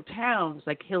these little towns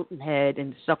like Hilton Head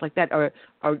and stuff like that are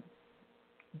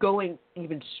going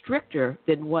even stricter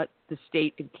than what the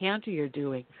state and county are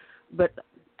doing. But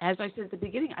as I said at the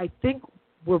beginning, I think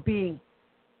we're being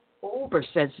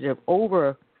oversensitive,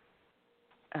 attentive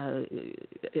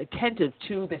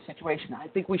to the situation. I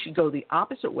think we should go the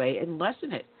opposite way and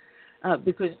lessen it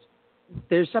because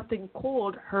there's something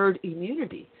called herd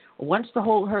immunity. Once the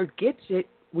whole herd gets it,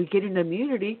 we get an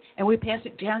immunity and we pass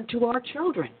it down to our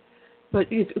children. But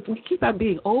if we keep on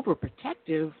being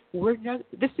overprotective,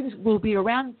 this thing will be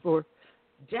around for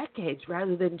decades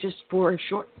rather than just for a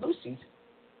short flu season.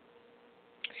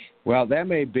 Well, that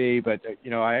may be, but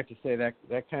I have to say that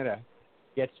kind of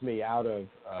gets me out of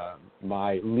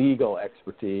my legal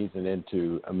expertise and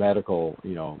into a medical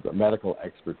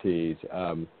expertise.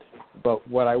 But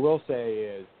what I will say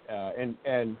is,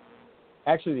 and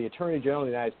actually the Attorney General of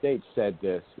the United States said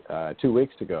this 2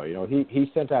 weeks ago. He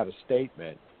sent out a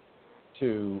statement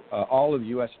to all of the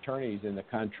U.S. attorneys in the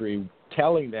country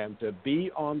telling them to be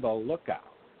on the lookout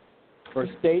for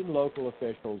state and local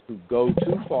officials who go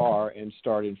too far and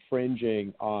start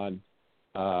infringing on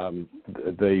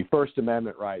the First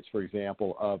Amendment rights, for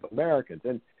example, of Americans.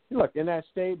 And look, in that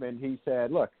statement, he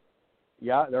said, look,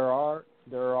 yeah, there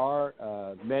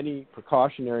are many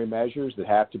precautionary measures that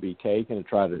have to be taken to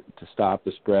try to stop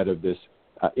the spread of this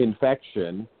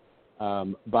infection,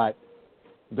 but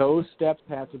those steps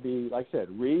have to be, like I said,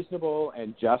 reasonable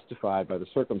and justified by the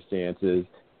circumstances.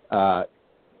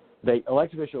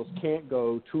 Elected officials can't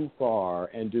go too far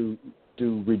and do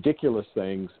ridiculous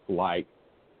things like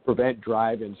prevent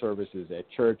drive-in services at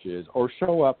churches or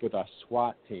show up with a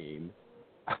SWAT team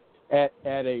at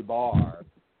a bar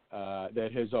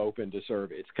that has opened to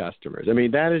serve its customers. I mean,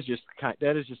 that is just the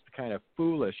kind of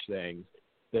foolish things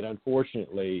that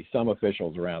unfortunately some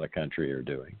officials around the country are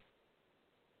doing.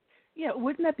 Yeah,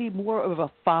 wouldn't that be more of a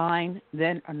fine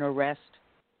than an arrest?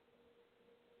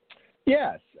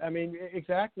 Yes, I mean,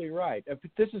 exactly right.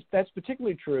 That's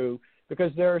particularly true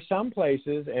because there are some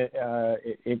places,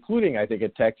 including I think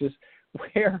in Texas,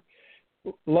 where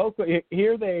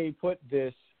here they put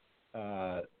this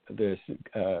owner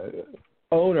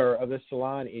of the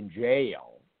salon in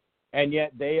jail, and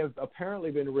yet they have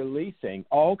apparently been releasing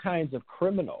all kinds of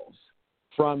criminals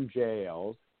from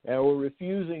jails and we're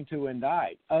refusing to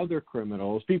indict other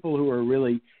criminals, people who are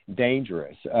really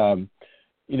dangerous.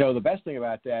 The best thing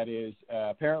about that is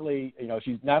apparently,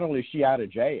 she's not only is she out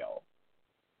of jail,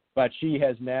 but she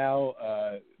has now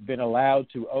been allowed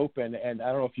to open. And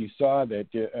I don't know if you saw that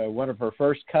one of her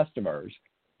first customers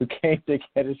who came to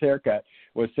get his haircut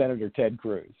was Senator Ted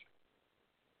Cruz.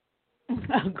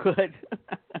 Oh, good.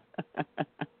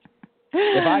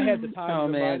 If I had the time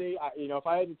and the money, if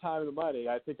I had the time and the money,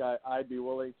 I think I'd be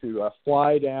willing to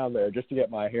fly down there just to get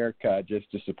my hair cut,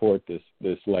 just to support this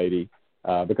lady,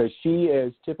 because she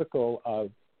is typical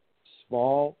of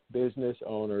small business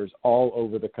owners all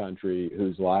over the country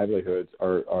whose livelihoods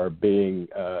are being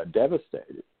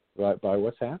devastated by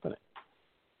what's happening.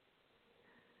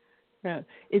 Yeah,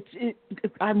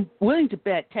 I'm willing to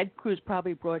bet Ted Cruz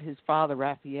probably brought his father,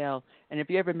 Raphael. And if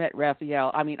you ever met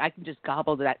Raphael, I mean, I can just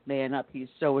gobble that man up. He's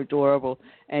so adorable,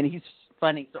 and he's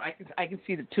funny. So I can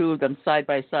see the two of them side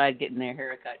by side getting their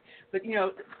haircut. But,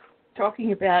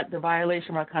 talking about the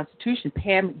violation of our Constitution,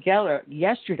 Pam Geller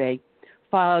yesterday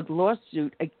filed a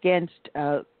lawsuit against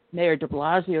Mayor de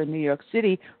Blasio in New York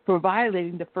City for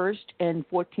violating the First and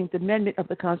 14th Amendment of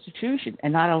the Constitution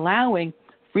and not allowing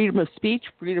freedom of speech,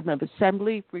 freedom of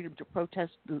assembly, freedom to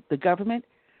protest the government.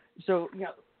 So,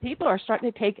 people are starting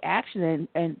to take action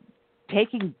and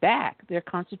taking back their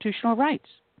constitutional rights.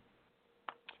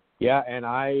 Yeah, and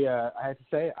I have to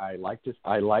say I like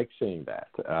seeing that.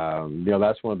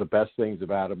 That's one of the best things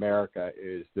about America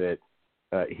is that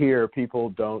here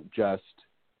people don't just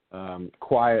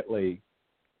quietly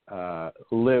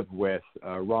live with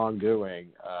wrongdoing,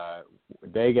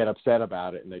 they get upset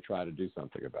about it and they try to do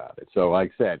something about it. So,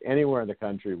 like I said, anywhere in the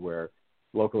country where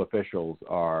local officials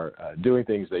are doing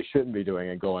things they shouldn't be doing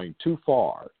and going too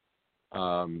far,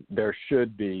 there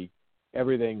should be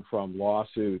everything from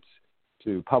lawsuits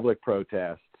to public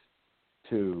protests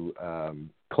to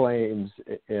claims,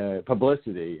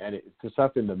 publicity, and to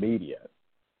stuff in the media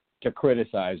to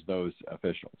criticize those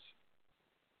officials.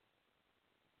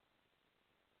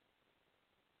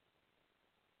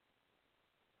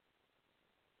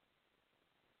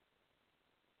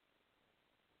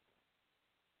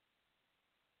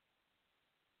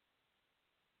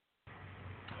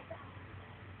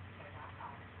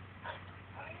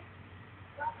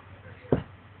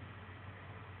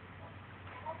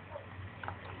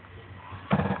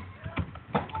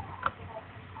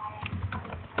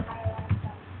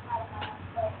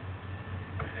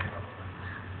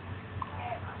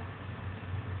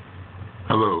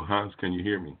 Hello, Hans, can you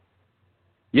hear me?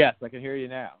 Yes, I can hear you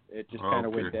now. It just kind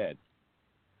of went dead.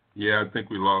 Yeah, I think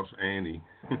we lost Annie.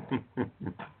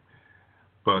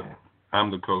 But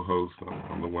I'm the co-host.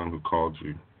 I'm the one who called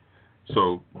you.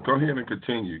 So go ahead and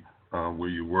continue where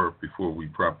you were before we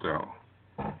dropped out.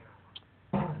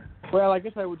 Well, I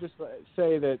guess I would just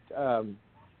say that,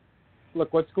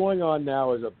 look, what's going on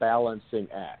now is a balancing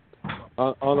act.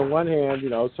 On the one hand,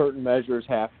 certain measures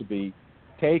have to be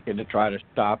taken to try to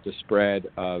stop the spread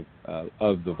of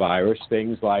the virus.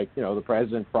 Things like, the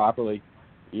president properly,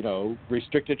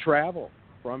 restricted travel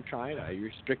from China. He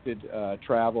restricted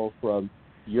travel from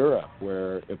Europe,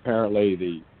 where apparently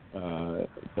the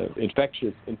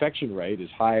infection rate is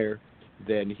higher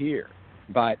than here.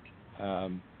 But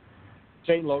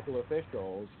state and local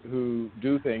officials who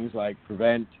do things like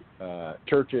prevent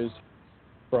churches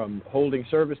from holding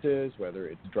services, whether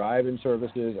it's drive-in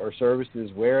services or services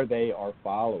where they are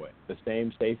following the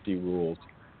same safety rules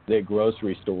that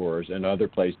grocery stores and other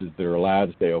places that are allowed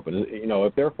to stay open.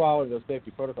 If they're following those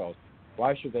safety protocols,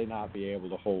 why should they not be able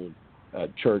to hold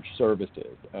church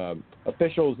services?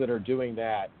 Officials that are doing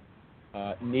that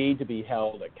need to be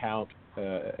held to account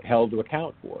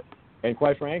for it. And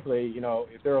quite frankly,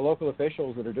 if there are local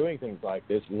officials that are doing things like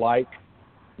this, like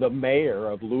the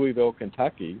mayor of Louisville,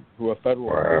 Kentucky, who a federal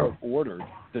court ordered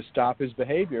to stop his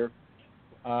behavior.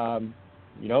 One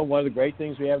of the great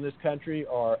things we have in this country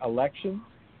are elections,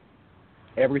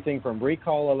 everything from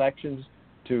recall elections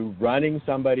to running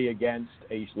somebody against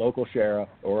a local sheriff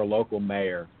or a local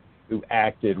mayor who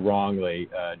acted wrongly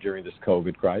during this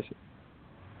COVID crisis.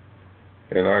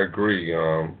 And I agree.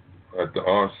 At the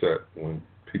onset, when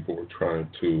people were trying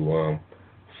to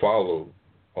follow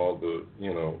all the,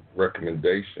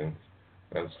 recommendations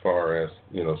as far as,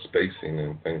 spacing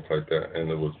and things like that. And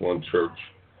there was one church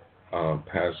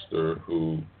pastor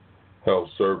who held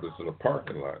service in a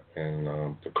parking lot, and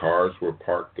the cars were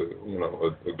parked,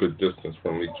 a good distance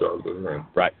from each other, and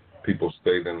people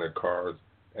stayed in their cars,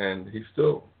 and he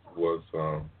still was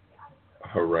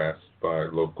harassed by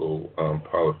local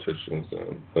politicians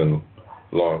and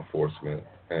law enforcement,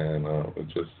 and it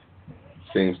just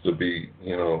seems to be,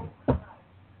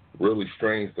 really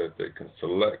strange that they can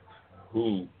select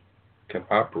who can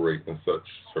operate in such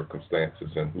circumstances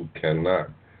and who cannot.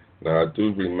 Now, I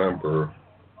do remember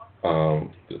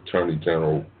the Attorney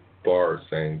General Barr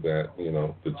saying that,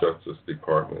 the Justice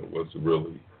Department was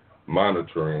really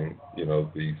monitoring,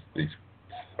 these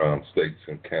states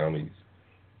and counties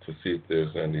to see if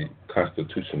there's any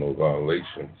constitutional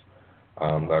violations.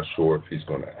 I'm not sure if he's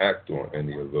going to act on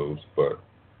any of those, but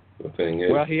the thing is,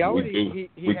 well, he has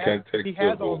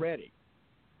already.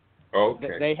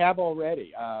 Okay. They have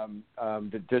already.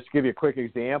 Just to give you a quick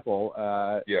example,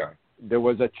 there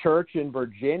was a church in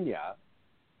Virginia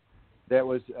that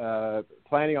was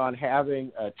planning on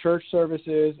having church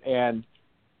services, and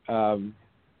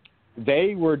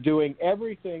they were doing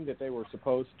everything that they were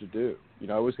supposed to do. It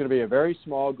was going to be a very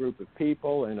small group of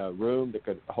people in a room that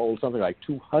could hold something like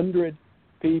 200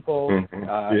 people.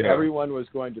 Everyone was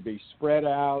going to be spread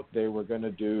out. They were going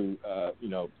to do,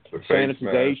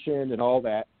 sanitization and all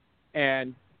that.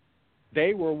 And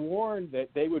they were warned that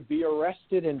they would be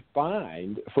arrested and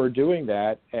fined for doing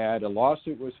that, and a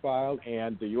lawsuit was filed,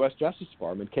 and the U.S. Justice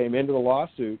Department came into the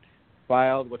lawsuit,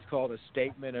 filed what's called a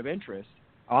statement of interest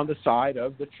on the side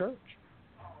of the church.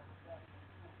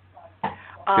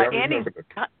 Annie's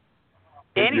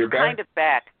kind of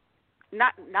back.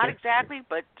 Not exactly,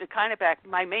 but kind of back.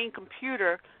 My main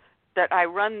computer that I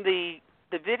run the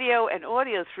video and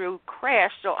audio through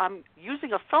crashed, so I'm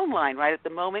using a phone line right at the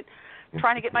moment,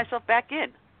 trying to get myself back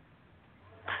in.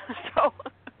 So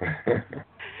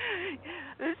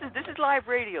this is live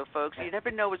radio, folks. You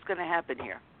never know what's going to happen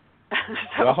here.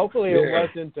 Well, hopefully it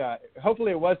wasn't.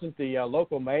 Hopefully it wasn't the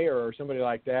local mayor or somebody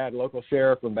like that, local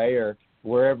sheriff or mayor,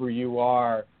 wherever you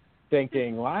are,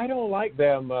 thinking, "Well, I don't like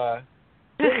them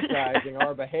criticizing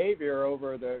our behavior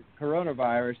over the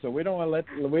coronavirus, so we don't want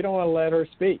to let her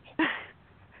speak."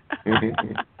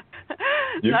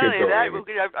 Not only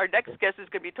that, our next guest is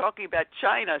going to be talking about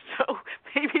China, so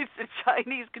maybe it's the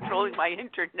Chinese controlling my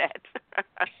internet.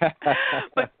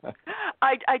 But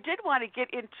I did want to get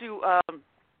into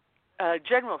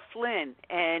General Flynn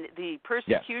and the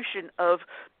persecution of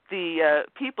the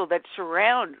people that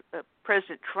surround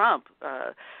President Trump,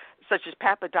 such as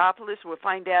Papadopoulos. We'll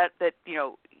find out that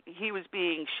he was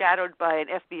being shadowed by an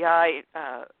FBI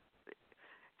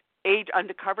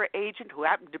undercover agent who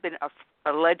happened to have been an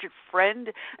alleged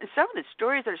friend, and some of the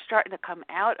stories that are starting to come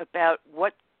out about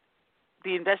what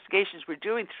the investigations were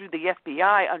doing through the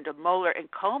FBI under Mueller and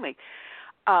Comey.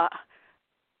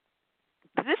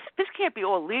 This can't be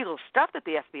all legal stuff that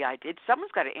the FBI did.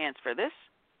 Someone's got to answer for this.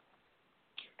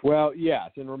 Well,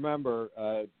 yes, and remember,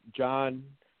 John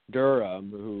Durham,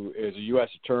 who is a U.S.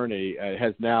 attorney,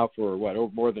 has now for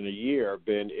over more than a year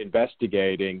been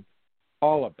investigating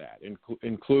all of that,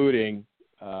 including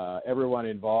everyone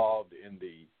involved in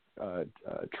the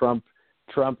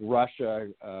Trump-Russia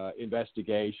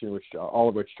investigation, all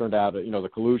of which turned out, the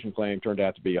collusion claim turned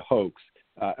out to be a hoax.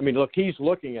 Look, he's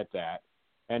looking at that,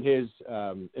 and his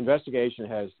investigation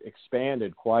has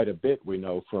expanded quite a bit, we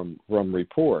know, from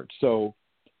reports. So,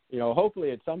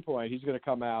 hopefully at some point he's going to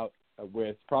come out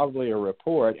with probably a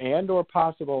report and or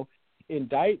possible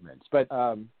indictments. But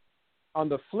on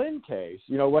the Flynn case,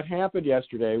 what happened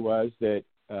yesterday was that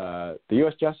the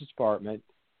U.S. Justice Department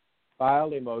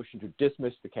filed a motion to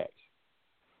dismiss the case.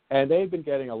 And they've been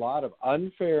getting a lot of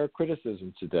unfair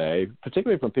criticism today,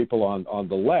 particularly from people on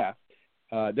the left,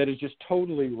 that is just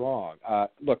totally wrong.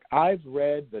 Look, I've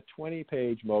read the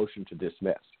 20-page motion to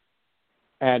dismiss.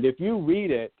 And if you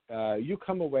read it, you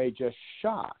come away just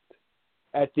shocked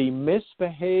at the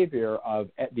misbehavior of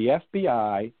the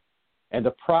FBI and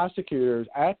the prosecutors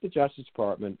at the Justice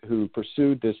Department who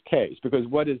pursued this case. Because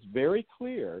what is very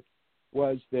clear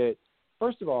was that,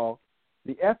 first of all,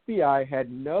 the FBI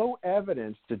had no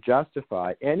evidence to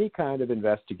justify any kind of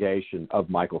investigation of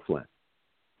Michael Flynn.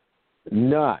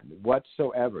 None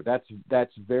whatsoever.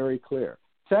 That's very clear.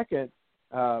 Second,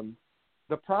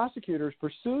 the prosecutors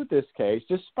pursued this case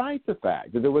despite the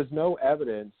fact that there was no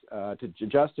evidence to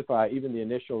justify even the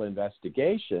initial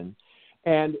investigation,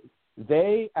 and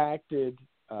they acted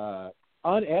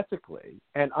unethically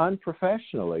and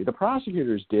unprofessionally. The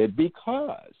prosecutors did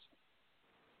because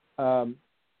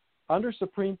under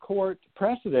Supreme Court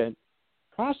precedent,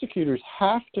 prosecutors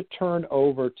have to turn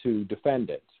over to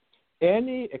defendants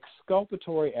any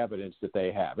exculpatory evidence that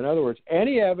they have. In other words,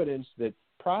 any evidence that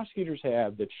prosecutors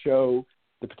have that show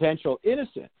the potential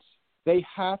innocence, they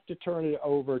have to turn it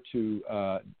over to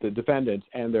the defendants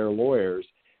and their lawyers.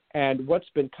 And what's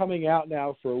been coming out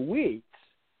now for weeks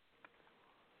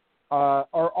are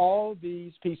all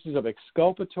these pieces of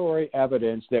exculpatory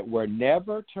evidence that were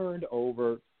never turned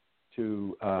over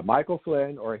to Michael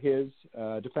Flynn or his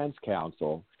defense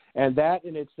counsel. And that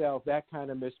in itself, that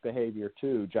kind of misbehavior,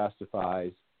 too,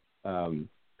 justifies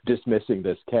dismissing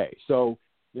this case. So,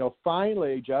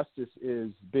 finally, justice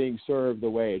is being served the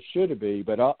way it should be.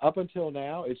 But up until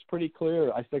now, it's pretty clear,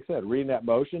 like I said, reading that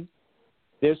motion,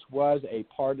 this was a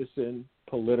partisan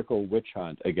political witch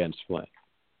hunt against Flynn.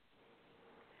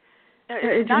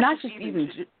 It's not just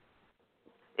even...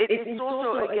 It's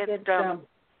also against...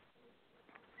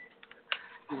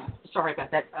 sorry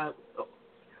about that.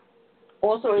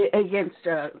 Also against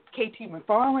K.T.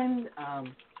 McFarland,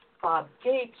 Bob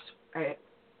Gates,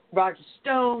 Roger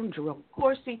Stone, Jerome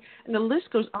Corsi, and the list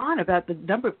goes on about the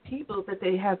number of people that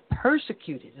they have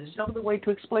persecuted. There's no other way to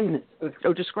explain it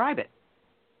or describe it.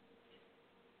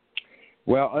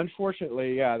 Well,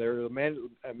 unfortunately, there are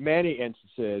many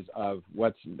instances of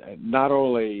what's not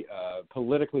only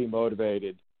politically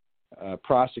motivated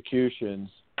prosecutions,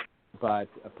 but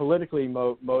politically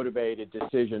motivated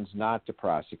decisions not to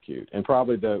prosecute. And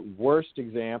probably the worst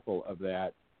example of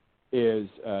that is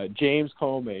James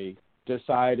Comey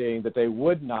deciding that they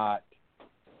would not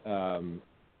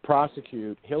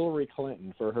prosecute Hillary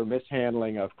Clinton for her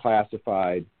mishandling of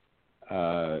classified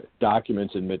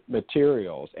documents and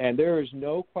materials. And there is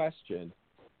no question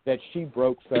that she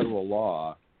broke federal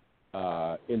law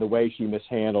in the way she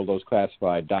mishandled those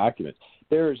classified documents.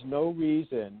 There is no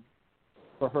reason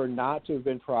for her not to have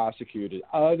been prosecuted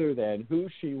other than who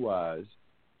she was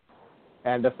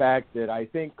and the fact that I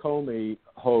think Comey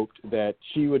hoped that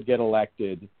she would get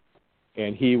elected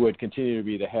and he would continue to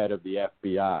be the head of the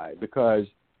FBI, because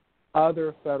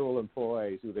other federal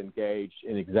employees who've engaged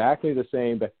in exactly the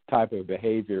same type of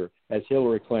behavior as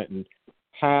Hillary Clinton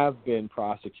have been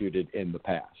prosecuted in the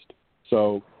past.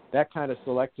 So that kind of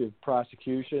selective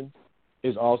prosecution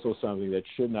is also something that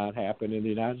should not happen in the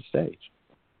United States.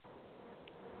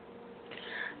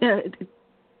 Yeah,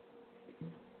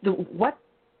 what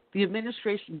the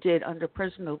administration did under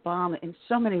President Obama in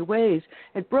so many ways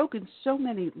had broken so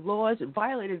many laws, it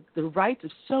violated the rights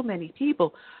of so many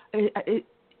people.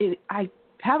 I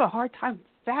have a hard time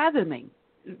fathoming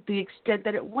the extent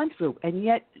that it went through, and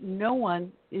yet no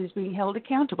one is being held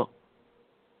accountable.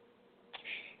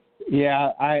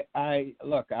 Yeah,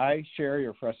 I share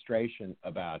your frustration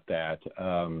about that.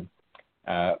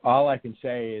 All I can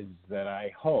say is that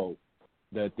I hope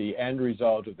that the end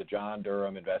result of the John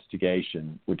Durham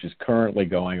investigation, which is currently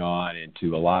going on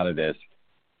into a lot of this,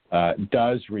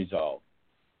 does result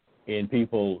in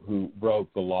people who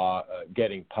broke the law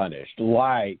getting punished,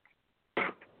 like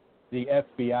the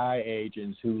FBI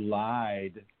agents who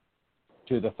lied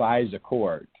to the FISA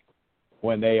court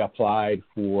when they applied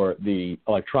for the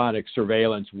electronic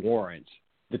surveillance warrants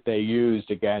that they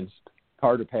used against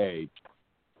Carter Page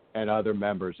and other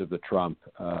members of the Trump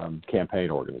campaign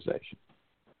organization.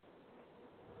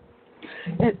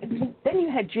 And then you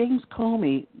had James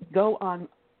Comey go on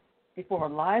before a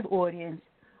live audience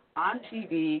on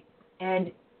TV,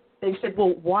 and they said,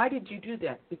 well, why did you do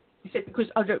that? He said, because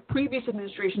under previous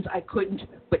administrations I couldn't,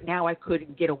 but now I could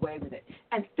and get away with it.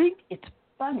 And think it's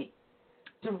funny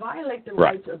to violate the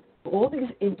rights of all these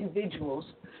individuals,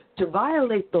 to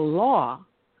violate the law,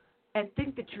 and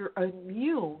think that you're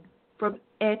immune from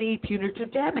any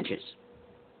punitive damages.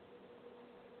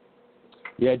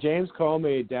 Yeah, James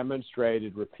Comey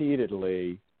demonstrated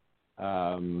repeatedly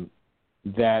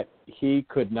that he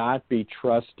could not be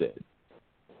trusted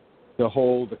to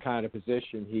hold the kind of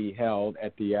position he held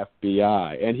at the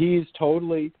FBI. And he's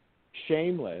totally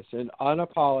shameless and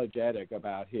unapologetic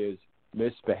about his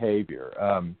misbehavior.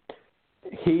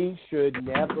 He should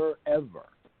never, ever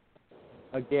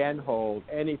again hold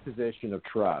any position of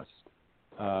trust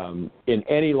in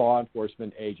any law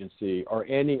enforcement agency or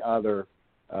any other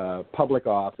public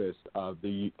office of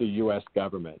the U.S.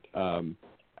 government.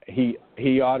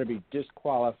 He ought to be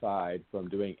disqualified from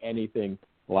doing anything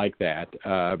like that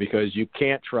because you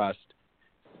can't trust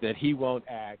that he won't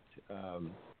act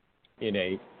in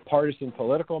a partisan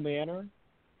political manner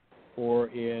or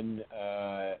in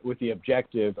with the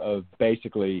objective of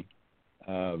basically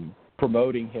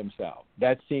promoting himself.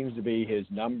 That seems to be his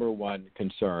number one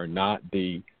concern, not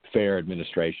the fair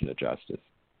administration of justice.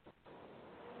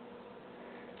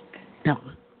 No,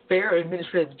 fair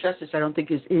administrative justice, I don't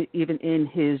think is even in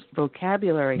his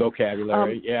vocabulary.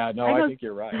 Yeah, no, I think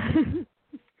you're right.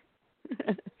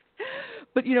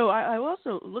 But, you know, I'm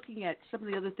also looking at some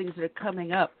of the other things that are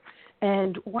coming up.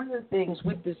 And one of the things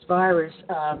with this virus,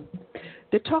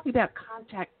 they're talking about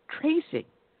contact tracing.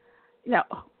 Now,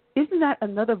 isn't that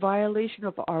another violation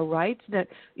of our rights? That,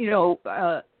 you know,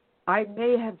 I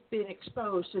may have been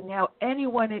exposed, so now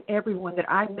anyone and everyone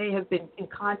that I may have been in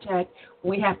contact,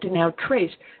 we have to now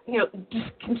trace. You know,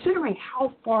 just considering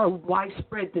how far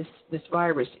widespread this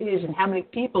virus is and how many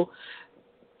people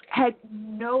had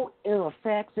no ill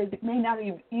effects, they may not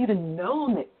have even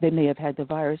known that they may have had the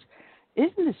virus.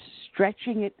 Isn't this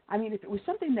stretching it? I mean, if it was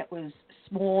something that was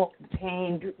small,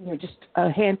 contained, you know, just a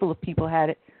handful of people had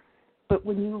it, but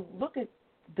when you look at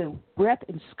the breadth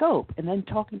and scope and then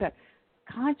talking about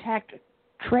contact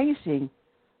tracing,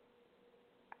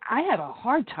 I have a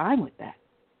hard time with that.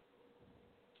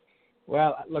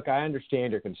 Well, look, I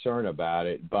understand your concern about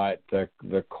it, but the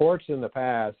courts in the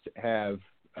past have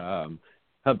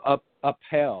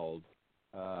upheld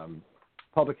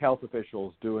public health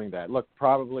officials doing that. Look,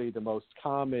 probably the most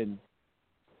common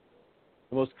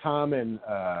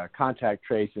contact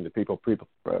tracing that people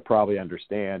probably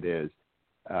understand is,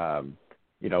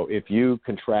 you know, if you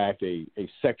contract a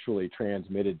sexually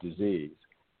transmitted disease,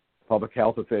 public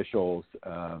health officials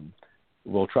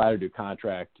will try to do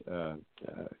contact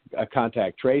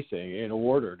tracing in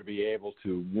order to be able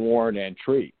to warn and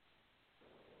treat,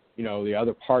 you know, the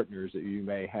other partners that you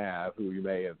may have who you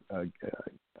may have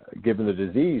given the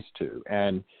disease to.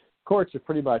 And courts have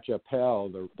pretty much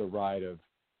upheld the right of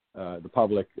the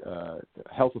public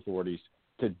health authorities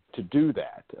to do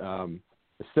that.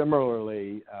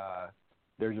 Similarly,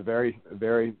 there's a very,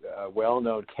 very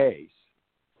well-known case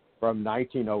from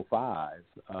 1905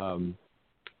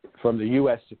 from the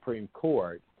U.S. Supreme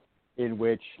Court in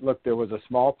which, look, there was a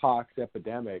smallpox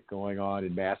epidemic going on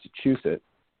in Massachusetts.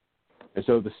 And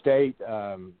so the state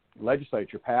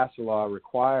legislature passed a law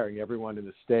requiring everyone in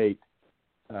the state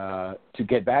to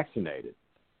get vaccinated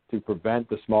to prevent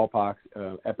the smallpox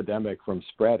epidemic from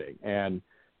spreading. And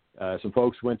some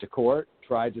folks went to court,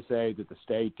 tried to say that the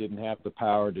state didn't have the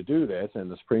power to do this, and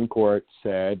the Supreme Court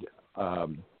said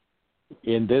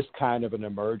in this kind of an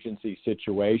emergency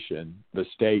situation, the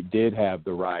state did have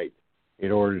the right,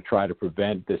 in order to try to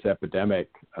prevent this epidemic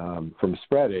from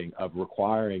spreading, of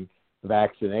requiring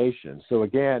vaccination. So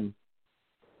again,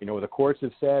 what the courts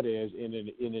have said is in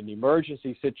an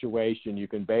emergency situation, you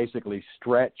can basically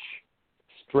stretch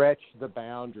the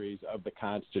boundaries of the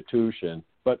Constitution,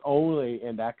 but only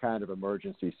in that kind of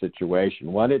emergency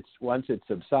situation. Once it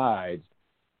subsides,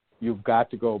 you've got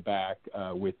to go back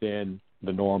within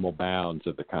the normal bounds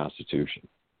of the Constitution.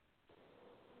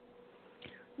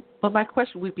 Well, my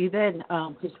question would be then,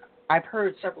 because I've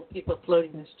heard several people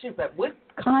floating this too, but with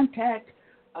contact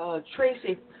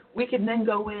tracing, we can then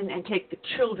go in and take the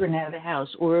children out of the house,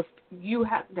 or if you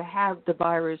happen to have the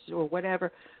virus or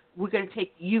whatever, we're going to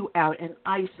take you out and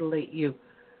isolate you.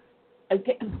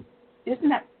 Again, isn't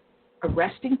that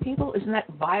arresting people? Isn't that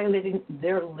violating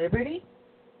their liberty?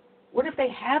 What if they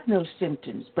have no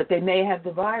symptoms, but they may have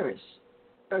the virus?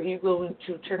 Are you going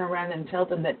to turn around and tell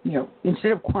them that,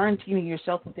 instead of quarantining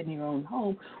yourself within your own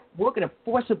home, we're going to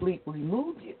forcibly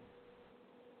remove you?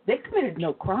 They committed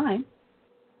no crime.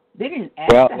 They didn't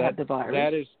ask to have the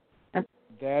virus.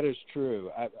 That is true.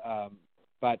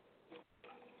 But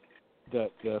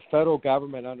the federal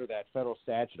government, under that federal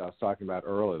statute I was talking about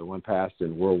earlier, the one passed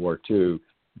in World War II,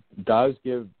 does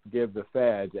give the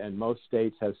feds, and most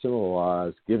states have similar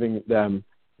laws, giving them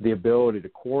the ability to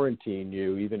quarantine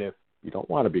you, even if you don't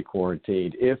want to be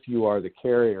quarantined, if you are the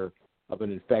carrier of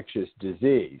an infectious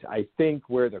disease. I think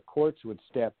where the courts would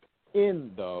step in,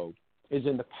 though, is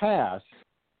in the past,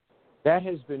 that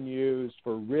has been used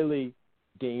for really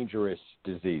dangerous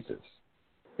diseases.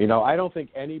 I don't think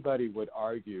anybody would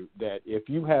argue that if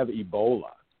you have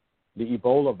Ebola, the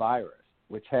Ebola virus,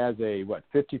 which has a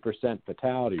 50%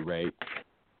 fatality rate,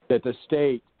 that the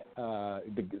state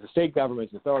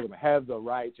governments and the federal government have the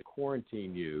right to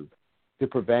quarantine you to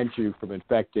prevent you from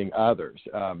infecting others.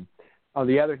 On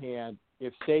the other hand,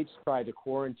 if states try to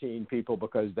quarantine people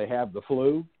because they have the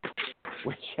flu,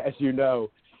 which, as you know,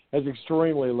 has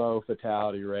extremely low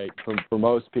fatality rate. For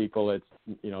most people, it's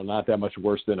not that much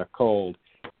worse than a cold.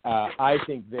 I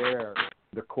think the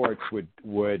courts would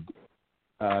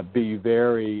be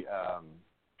very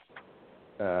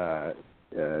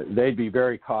they'd be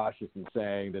very cautious in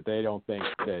saying that they don't think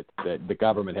that the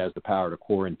government has the power to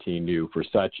quarantine you for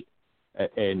such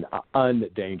an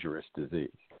undangerous disease.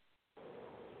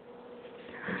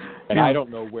 And I don't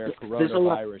know where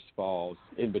coronavirus falls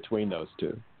in between those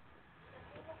two.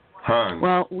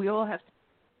 Well, we all have to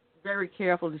be very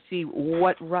careful to see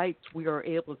what rights we are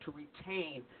able to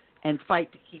retain and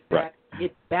fight to keep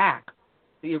it back,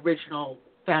 the original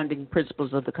founding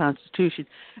principles of the Constitution.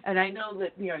 And I know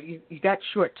that you got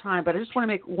short time, but I just want to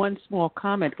make one small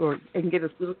comment and get a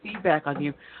little feedback on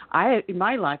you. I, in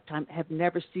my lifetime, have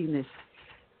never seen this.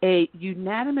 A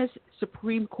unanimous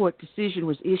Supreme Court decision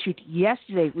was issued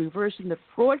yesterday reversing the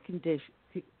fraud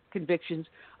convictions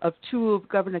of two of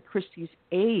Governor Christie's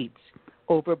aides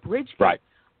over Bridgegate. Right.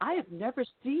 I have never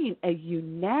seen a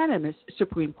unanimous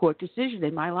Supreme Court decision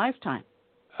in my lifetime.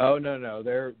 Oh, no.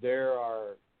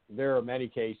 There are many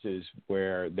cases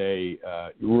where they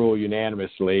rule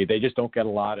unanimously. They just don't get a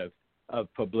lot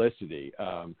of publicity.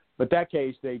 But that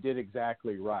case, they did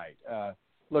exactly right.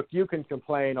 Look, you can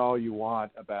complain all you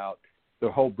want about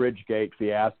the whole Bridgegate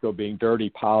fiasco being dirty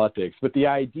politics, but the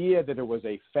idea that it was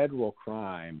a federal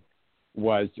crime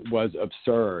was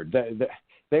absurd.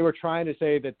 They were trying to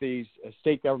say that these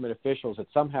state government officials had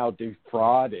somehow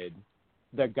defrauded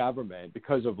the government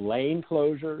because of lane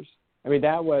closures. I mean,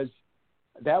 that was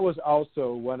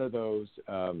also one of those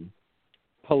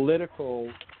political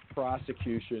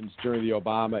prosecutions during the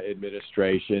Obama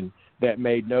administration that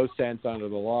made no sense under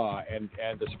the law, and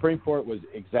the Supreme Court was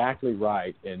exactly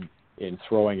right in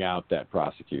throwing out that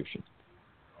prosecution.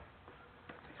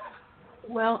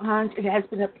 Well, Hans, it has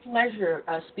been a pleasure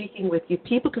speaking with you.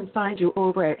 People can find you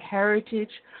over at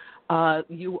Heritage.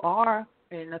 You are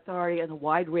an authority on a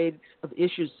wide range of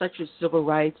issues such as civil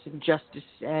rights and justice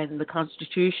and the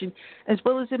Constitution, as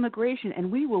well as immigration.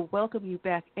 And we will welcome you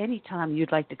back anytime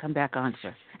you'd like to come back on,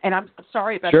 sir. And I'm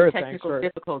sorry about the technical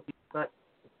difficulties, but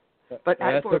for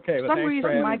some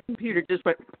reason my computer just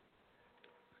went.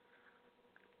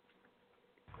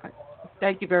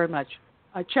 Thank you very much.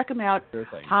 Check him out,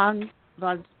 Hans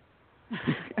von.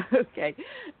 Okay,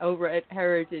 over at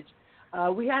Heritage.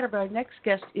 We had our next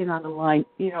guest in on the line.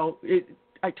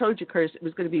 I told you, Curtis, it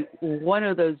was going to be one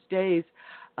of those days.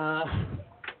 Yeah,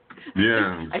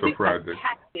 I'm so proud that.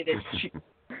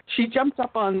 She jumped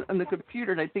up on the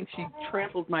computer, and I think she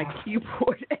trampled my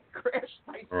keyboard and crashed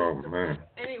my system. Oh, man.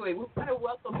 Anyway, we want to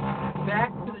welcome back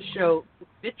to the show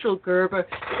Mitchell Gerber.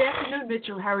 Good afternoon,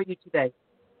 Mitchell. How are you today?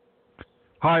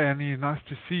 Hi, Annie. Nice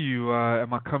to see you.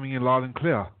 Am I coming in loud and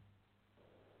clear?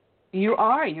 You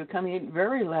are. You're coming in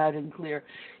very loud and clear.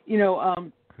 You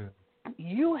know,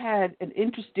 you had an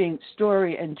interesting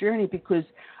story and journey because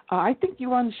I think you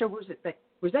were on the show. Was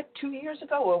that 2 years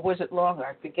ago or was it longer?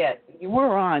 I forget. You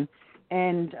were on,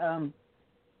 and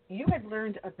you had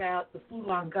learned about the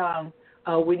Falun Gong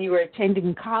when you were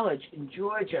attending college in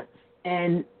Georgia,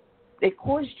 and it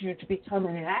caused you to become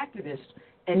an activist.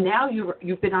 And now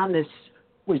you've been on this.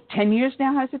 Was 10 years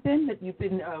now? Has it been that you've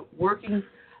been working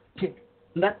to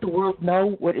let the world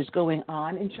know what is going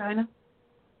on in China?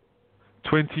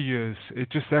 20 years. It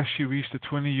just actually reached the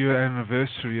 20-year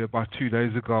anniversary about 2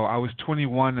 days ago. I was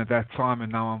 21 at that time,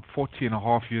 and now I'm 40 and a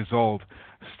half years old,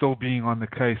 still being on the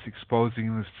case,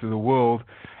 exposing this to the world,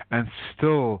 and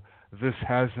still this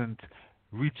hasn't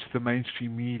reached the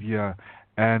mainstream media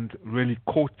and really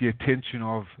caught the attention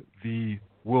of the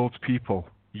world's people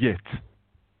yet.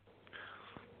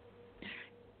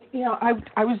 You know,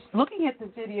 I was looking at the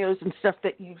videos and stuff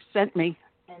that you sent me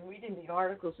and reading the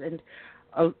articles, and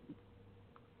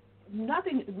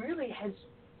nothing really has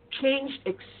changed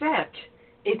except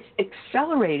it's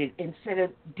accelerated instead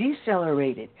of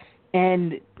decelerated.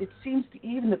 And it seems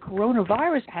even the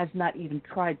coronavirus has not even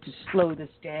tried to slow this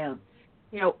down.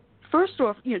 You know, first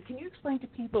off, you know, can you explain to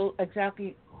people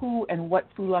exactly who and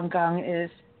what Falun Gong is?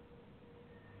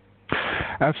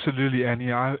 Absolutely,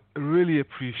 Annie. I really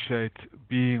appreciate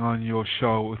being on your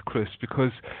show with Chris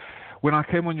because when I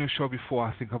came on your show before,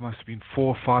 I think it must have been 4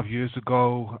 or 5 years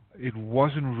ago, it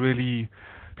wasn't really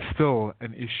still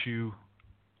an issue.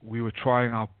 We were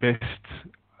trying our best,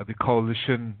 the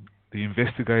coalition, the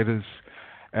investigators,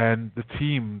 and the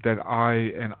team that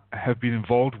I have been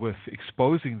involved with,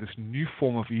 exposing this new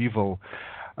form of evil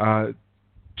to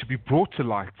be brought to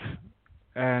light.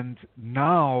 And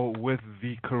now with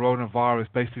the coronavirus,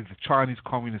 basically the Chinese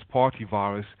Communist Party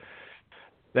virus,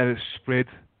 that has spread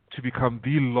to become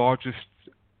the largest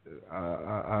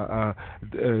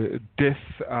death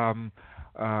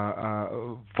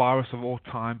virus of all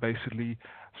time, basically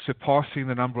surpassing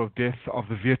the number of deaths of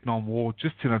the Vietnam War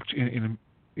just in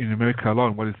America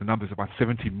alone. What is the numbers? About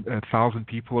 70,000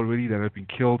 people already that have been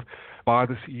killed by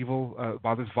this evil,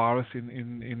 by this virus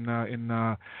in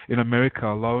America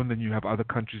alone. Then you have other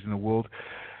countries in the world.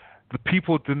 The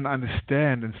people didn't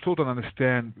understand and still don't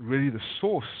understand really the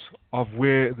source of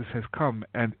where this has come,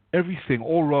 and everything,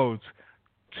 all roads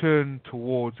turn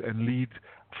towards and lead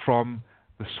from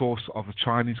the source of the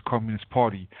Chinese Communist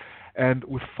Party. And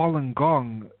with Falun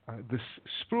Gong, this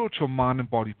spiritual mind and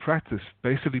body practice,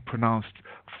 basically pronounced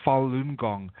Falun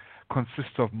Gong,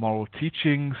 consists of moral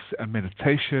teachings and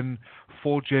meditation,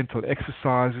 4 gentle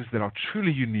exercises that are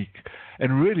truly unique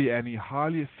and really, Annie,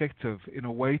 highly effective in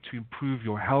a way to improve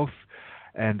your health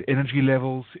and energy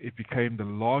levels. It became the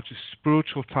largest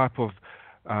spiritual type of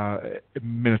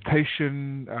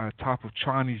meditation, type of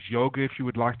Chinese yoga, if you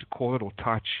would like to call it, or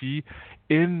Tai Chi,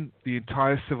 in the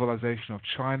entire civilization of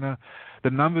China. The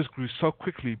numbers grew so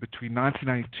quickly between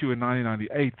 1992 and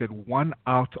 1998 that 1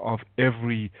 out of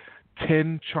every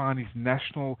 10 Chinese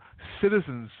national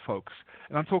citizens, folks,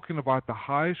 and I'm talking about the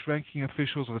highest ranking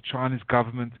officials of the Chinese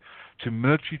government, to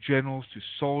military generals, to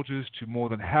soldiers, to more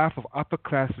than half of upper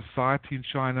class society in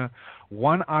China,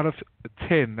 1 out of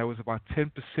 10, that was about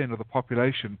 10% of the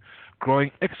population,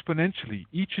 growing exponentially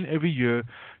each and every year.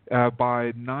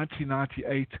 By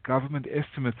 1998, government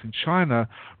estimates in China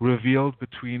revealed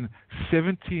between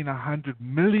 70 and 100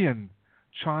 million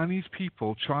Chinese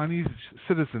people, Chinese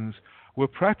citizens, were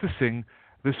practicing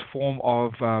this form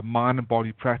of mind and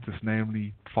body practice,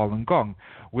 namely Falun Gong,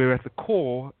 where at the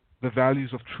core the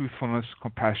values of truthfulness,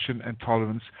 compassion, and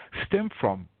tolerance stem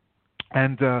from.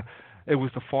 And it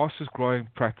was the fastest growing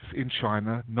practice in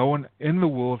China. No one in the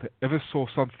world ever saw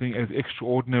something as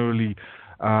extraordinarily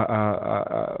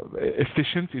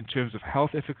efficient in terms of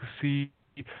health efficacy,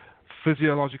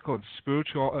 physiological and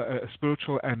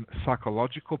spiritual and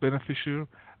psychological benefits.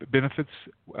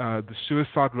 The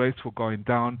suicide rates were going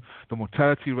down, the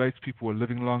mortality rates, people were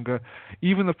living longer,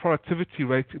 even the productivity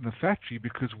rates in the factory,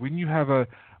 because when you have a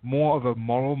more of a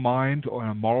moral mind or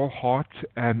a moral heart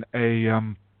and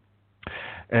a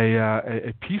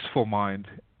peaceful mind,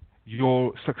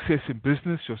 your success in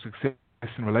business, your success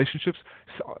in relationships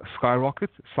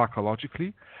skyrockets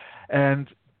psychologically. And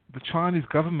the Chinese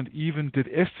government even did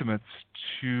estimates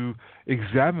to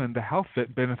examine the health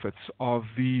benefits of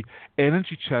the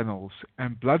energy channels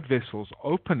and blood vessels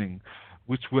opening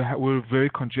which were very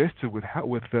congested with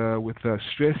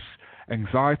stress,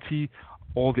 anxiety.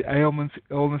 All the ailments,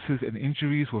 illnesses, and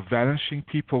injuries were vanishing.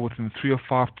 People within 3 or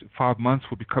 5 months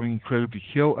were becoming incredibly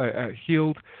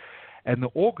healed, and the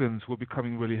organs were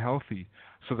becoming really healthy.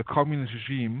 So the communist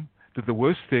regime did the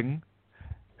worst thing,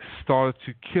 started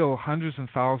to kill hundreds and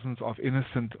thousands of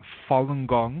innocent Falun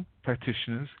Gong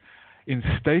practitioners in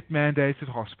state-mandated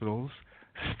hospitals,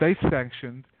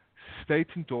 state-sanctioned,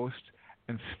 state-endorsed,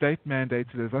 and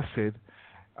state-mandated, as I said,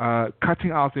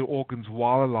 cutting out their organs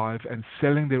while alive and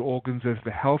selling their organs as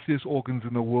the healthiest organs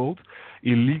in the world,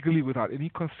 illegally without any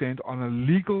consent, on a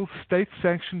legal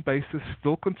state-sanctioned basis,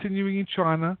 still continuing in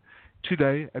China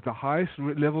today at the highest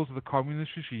levels of the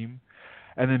communist regime,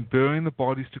 and then burying the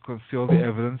bodies to conceal the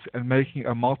evidence and making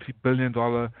a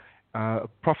multi-billion-dollar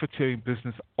profiteering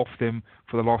business off them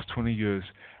for the last 20 years.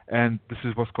 And this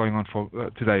is what's going on for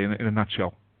today in a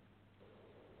nutshell.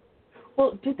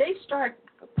 Well, did they start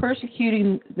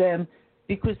persecuting them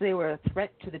because they were a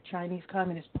threat to the Chinese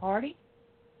Communist Party?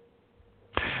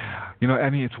 You know,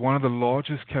 Annie, it's one of the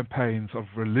largest campaigns of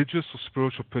religious or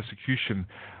spiritual persecution.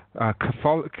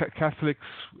 Catholics,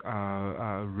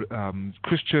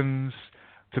 Christians,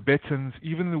 Tibetans,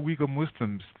 even the Uyghur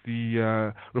Muslims.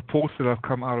 The reports that have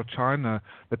come out of China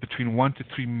that between 1 to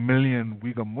 3 million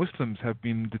Uyghur Muslims have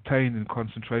been detained in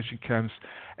concentration camps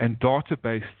and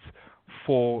databases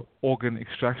for organ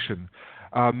extraction.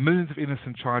 Millions of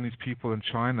innocent Chinese people in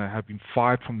China have been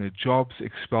fired from their jobs,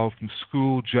 expelled from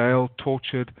school, jailed,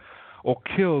 tortured, or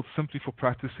killed simply for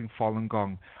practicing Falun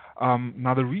Gong.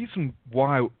 Now, the reason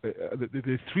why, there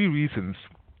are 3 reasons,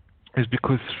 is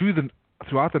because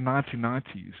throughout the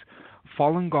 1990s,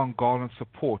 Falun Gong garnered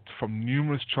support from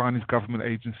numerous Chinese government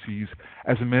agencies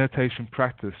as a meditation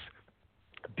practice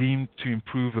deemed to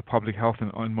improve the public health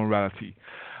and morality.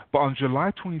 But on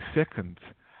July 22nd,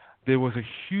 there was a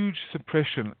huge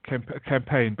suppression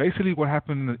campaign. Basically, what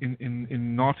happened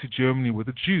in Nazi Germany with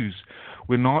the Jews,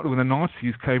 when the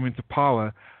Nazis came into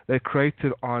power, they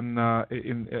created a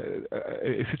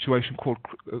situation called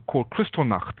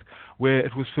Kristallnacht, where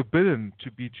it was forbidden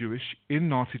to be Jewish in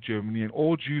Nazi Germany, and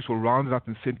all Jews were rounded up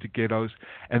and sent to ghettos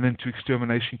and then to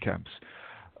extermination camps.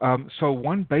 So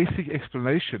one basic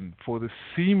explanation for the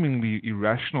seemingly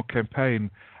irrational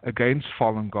campaign against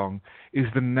Falun Gong is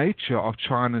the nature of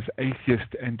China's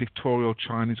atheist and dictatorial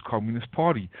Chinese Communist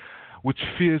Party, which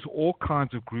fears all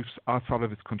kinds of groups outside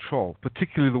of its control,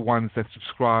 particularly the ones that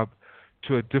subscribe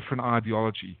to a different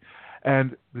ideology.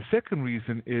 And the second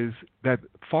reason is that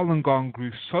Falun Gong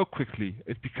grew so quickly,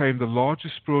 it became the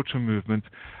largest spiritual movement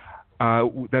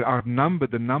that outnumbered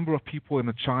the number of people in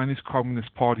the Chinese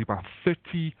Communist Party by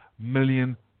 30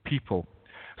 million people.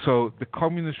 So the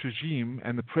communist regime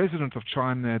and the president of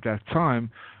China at that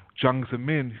time, Jiang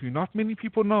Zemin, who not many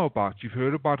people know about. You've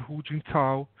heard about Hu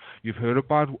Jintao, you've heard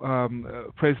about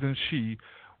President Xi.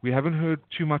 We haven't heard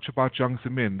too much about Jiang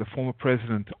Zemin, the former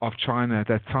president of China at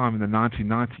that time in the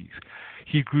 1990s.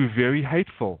 He grew very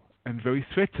hateful and very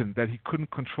threatened that he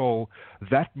couldn't control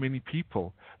that many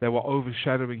people that were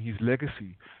overshadowing his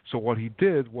legacy. So what he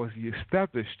did was he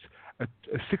established a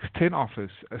 610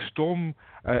 office,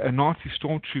 a Nazi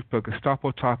stormtrooper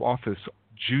Gestapo-type office,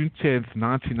 June 10th,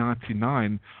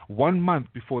 1999, 1 month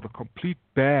before the complete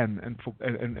ban and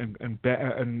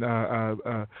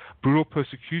brutal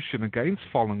persecution against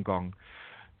Falun Gong,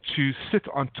 to sit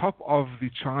on top of the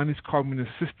Chinese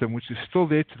communist system, which is still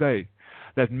there today,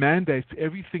 that mandates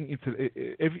everything into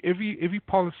every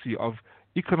policy of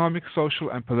economic, social,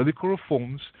 and political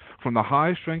reforms, from the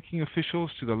highest-ranking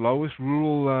officials to the lowest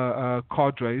rural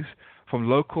cadres, from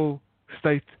local,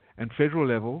 state, and federal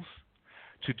levels,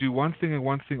 to do one thing and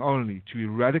one thing only: to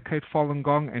eradicate Falun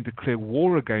Gong and declare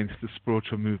war against the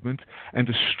spiritual movement and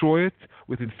destroy it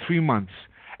within 3 months.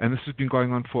 And this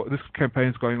campaign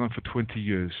is going on for 20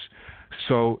 years.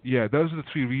 So, yeah, those are the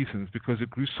 3 reasons, because it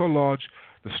grew so large,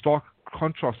 the stark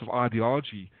contrast of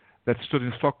ideology that stood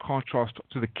in stark contrast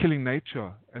to the killing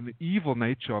nature and the evil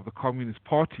nature of the Communist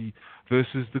Party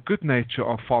versus the good nature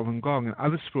of Falun Gong and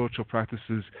other spiritual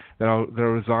practices that are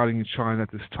residing in China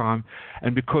at this time.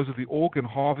 And because of the organ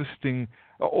harvesting,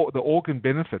 or the organ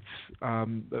benefits,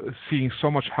 seeing so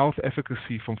much health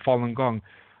efficacy from Falun Gong,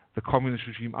 the communist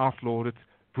regime outlawed it,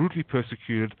 brutally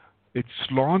persecuted it,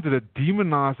 slandered it,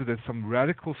 demonized it as some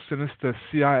radical, sinister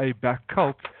CIA-backed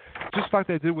cult, just like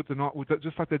they did with the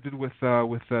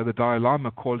Dalai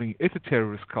Lama, calling it a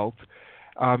terrorist cult,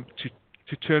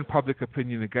 to turn public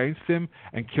opinion against them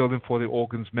and kill them for their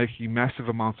organs, making massive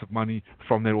amounts of money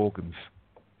from their organs.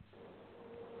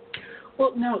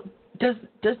 Well, now, does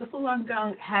the Falun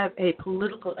Gong have a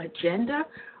political agenda,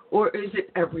 Or is it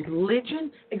a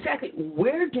religion? Exactly.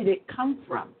 Where did it come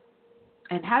from?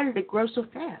 And how did it grow so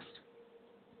fast?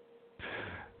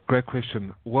 Great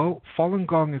question. Well, Falun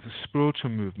Gong is a spiritual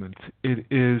movement. It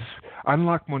is,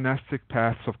 unlike monastic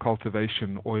paths of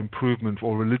cultivation or improvement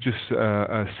or religious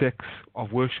sects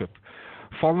of worship,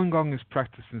 Falun Gong is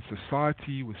practiced in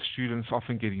society with students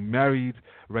often getting married,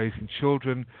 raising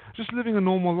children, just living a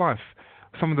normal life.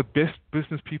 Some of the best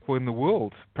business people in the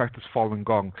world practice Falun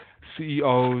Gong.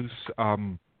 CEOs,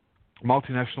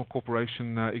 multinational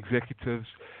corporation executives.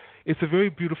 It's a very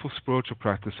beautiful spiritual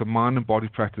practice, a mind and body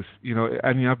practice. You know,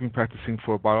 and I've been practicing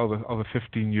for about over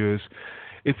 15 years.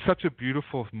 It's such a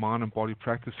beautiful mind and body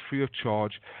practice, free of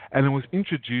charge, and it was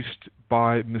introduced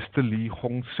by Mr. Li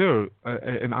Hongzhi,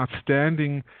 an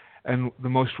outstanding and the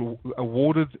most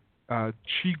awarded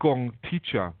Qigong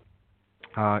teacher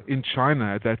in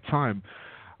China at that time,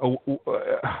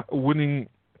 winning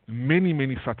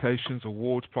many citations,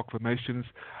 awards, proclamations.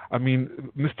 I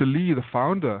mean, Mr. Li, the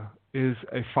founder, is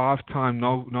a 5-time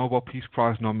Nobel Peace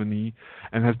Prize nominee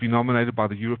and has been nominated by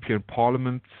the European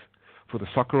Parliament for the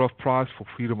Sakharov Prize for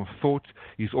Freedom of Thought.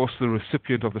 He's also the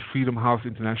recipient of the Freedom House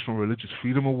International Religious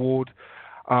Freedom Award.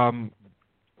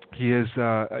 He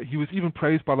was even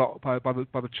praised by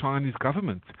the Chinese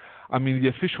government. I mean, the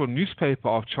official newspaper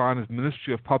of China's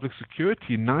Ministry of Public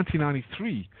Security in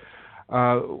 1993,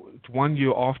 1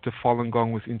 year after Falun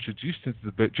Gong was introduced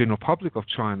into the general public of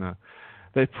China,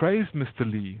 they praised Mr.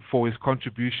 Li for his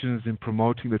contributions in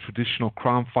promoting the traditional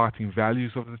crime-fighting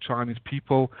values of the Chinese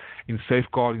people, in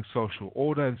safeguarding social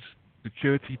order and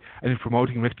security, and in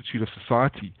promoting rectitude of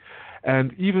society.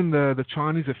 And even the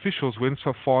Chinese officials went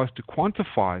so far as to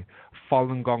quantify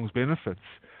Falun Gong's benefits,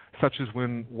 such as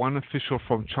when one official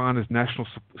from China's National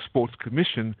Sports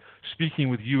Commission, speaking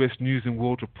with U.S. News and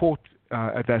World Report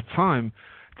at that time,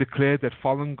 declared that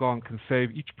Falun Gong can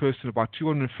save each person about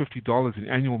 $250 in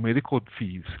annual medical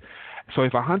fees. So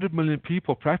if 100 million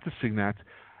people practicing that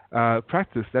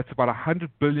that's about 100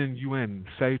 billion yuan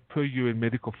saved per year in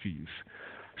medical fees.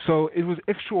 So it was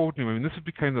extraordinary. I mean, this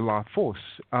became the life force,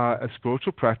 a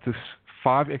spiritual practice,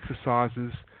 5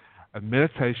 exercises, a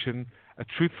meditation, a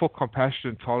truthful,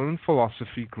 compassionate, tolerant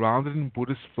philosophy grounded in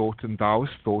Buddhist thought and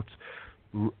Taoist thought,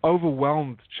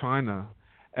 overwhelmed China.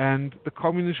 And the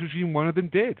communist regime wanted them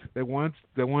dead. They wanted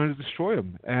to destroy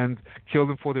them and kill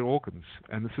them for their organs.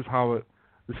 And this is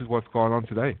what's going on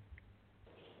today.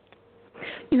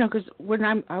 You know, because when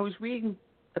I was reading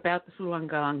about the Falun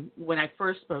Gong when I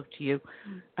first spoke to you,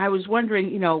 I was wondering,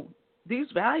 you know, these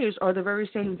values are the very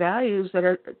same values that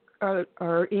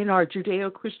are in our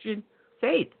Judeo-Christian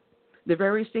faith. The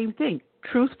very same thing: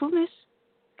 truthfulness,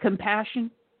 compassion,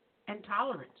 and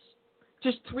tolerance.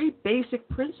 Just 3 basic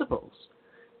principles.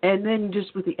 And then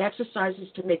just with the exercises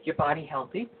to make your body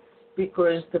healthy,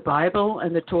 because the Bible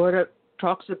and the Torah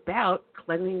talks about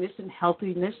cleanliness and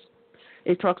healthiness.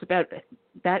 It talks about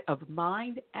that of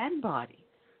mind and body.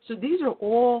 So these are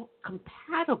all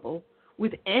compatible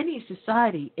with any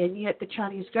society, and yet the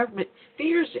Chinese government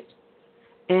fears it.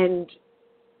 And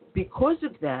because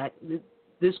of that,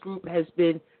 this group has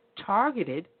been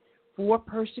targeted for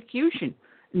persecution.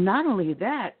 Not only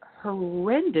that,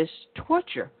 horrendous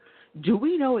torture. Do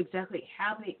we know exactly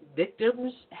how many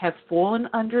victims have fallen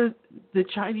under the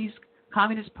Chinese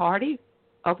Communist Party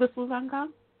of the Falun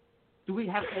Gong? Do we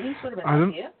have any sort of an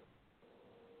idea?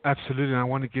 Absolutely, and I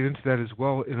want to get into that as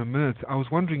well in a minute. I was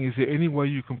wondering, is there any way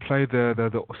you can play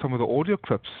some of the audio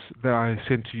clips that I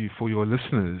sent to you for your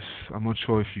listeners? I'm not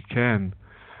sure if you can,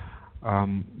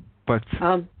 but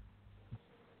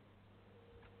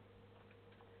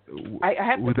I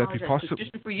have to would that be possible?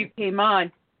 Just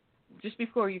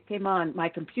before you came on, my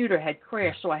computer had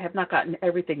crashed, so I have not gotten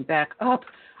everything back up.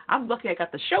 I'm lucky I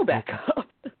got the show back up.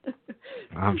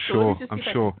 I'm so sure. Let me just see if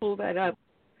I can pull that up.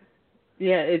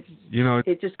 Yeah,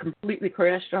 it just completely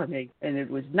crashed on me, and it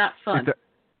was not fun.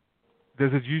 Do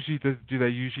they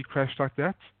usually crash like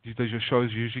that? Does your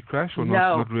shows usually crash or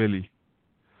no. Not really?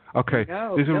 Okay,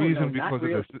 there's a reason because of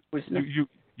this.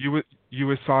 You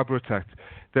were cyber attacked.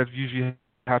 That usually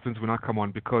happens when I come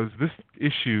on because this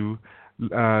issue.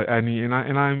 Annie, and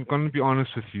I'm going to be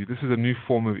honest with you, this is a new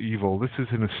form of evil. This is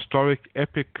an historic,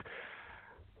 epic,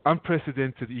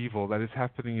 unprecedented evil that is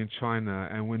happening in China.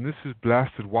 And when this is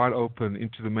blasted wide open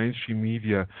into the mainstream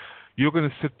media, you're going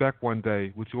to sit back one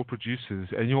day with your producers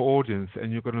and your audience,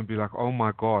 and you're going to be like, oh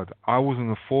my God, I was in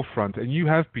the forefront. And you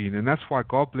have been. And that's why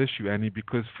God bless you, Annie,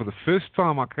 because for the first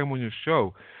time I came on your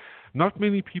show, not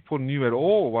many people knew at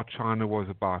all what China was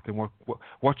about and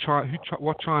what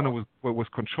China was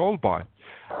controlled by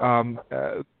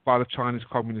the Chinese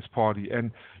Communist Party.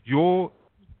 And your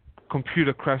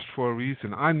computer crashed for a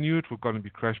reason. I knew it was going to be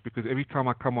crashed because every time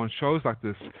I come on shows like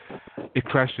this, it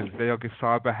crashes. They'll get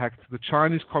cyber hacked. The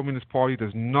Chinese Communist Party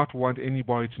does not want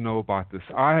anybody to know about this.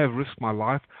 I have risked my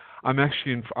life. I'm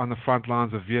actually on the front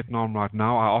lines of Vietnam right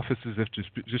now. Our offices have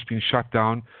just been shut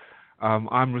down.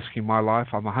 I'm risking my life.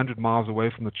 I'm 100 miles away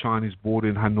from the Chinese border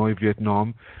in Hanoi,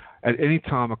 Vietnam. At any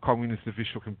time, a communist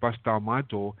official can bust down my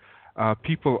door.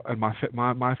 People and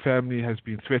my family has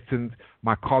been threatened.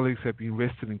 My colleagues have been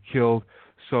arrested and killed.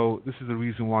 So this is the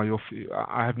reason why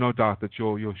I have no doubt that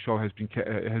your show has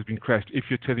been crashed. If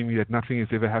you're telling me that nothing has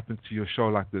ever happened to your show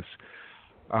like this,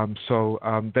 so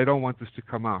they don't want this to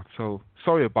come out. So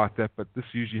sorry about that, but this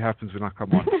usually happens when I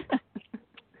come on.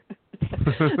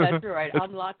 That's all right.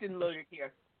 I'm locked and loaded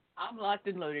here.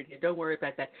 Don't worry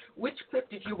about that. Which clip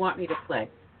did you want me to play?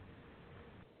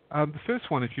 The first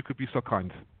one, if you could be so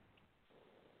kind.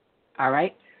 All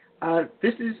right.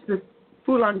 This is the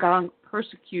Falun Gong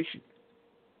persecution.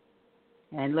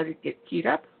 And let it get keyed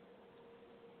up.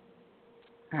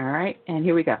 All right, and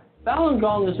here we go. Falun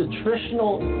Gong is a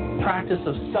traditional practice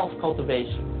of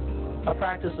self-cultivation, a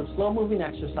practice of slow-moving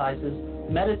exercises,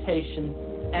 meditation,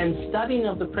 and studying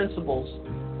of the principles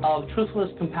of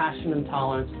truthfulness, compassion, and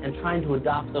tolerance, and trying to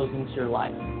adopt those into your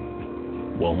life.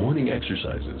 While morning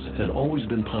exercises had always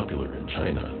been popular in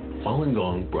China, Falun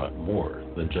Gong brought more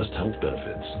than just health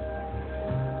benefits.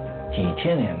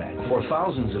 For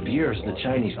thousands of years, the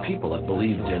Chinese people have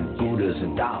believed in Buddhas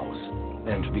and Taos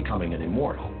and becoming an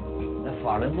immortal.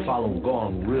 Falun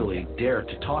Gong really dared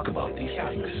to talk about these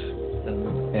things,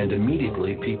 and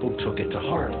immediately people took it to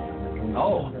heart.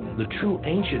 Oh, the true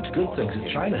ancient good things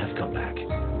of China have come back.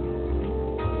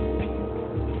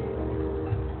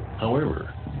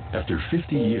 However, after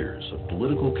 50 years of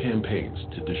political campaigns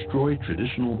to destroy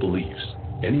traditional beliefs,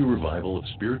 any revival of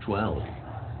spirituality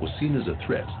was seen as a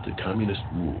threat to communist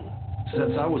rule.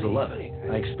 Since I was 11,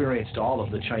 I experienced all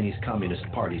of the Chinese Communist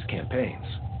Party's campaigns.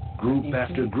 Group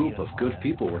after group of good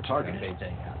people were targeted.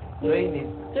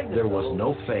 There was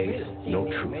no faith, no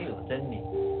truth.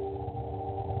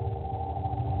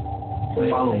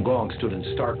 Falun Gong stood in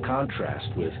stark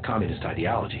contrast with communist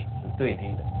ideology.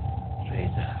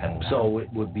 So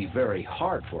it would be very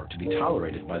hard for it to be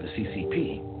tolerated by the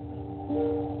CCP.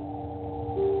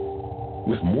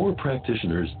 With more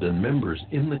practitioners than members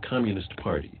in the Communist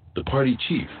Party, the party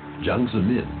chief, Jiang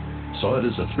Zemin, saw it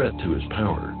as a threat to his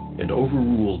power and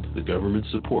overruled the government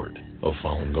support of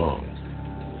Falun Gong.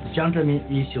 Jiang Zemin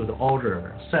issued the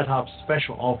order, set up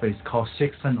special office called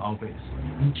Sixth-Hand Office,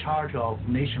 in charge of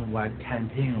nationwide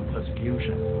campaign of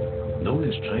persecution. Known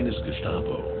as China's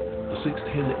Gestapo, the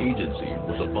Sixth-Hand Agency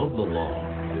was above the law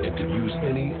and could use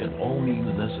any and all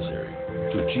means necessary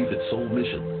to achieve its sole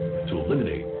mission, to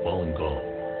eliminate Falun Gong.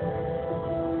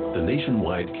 The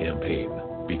nationwide campaign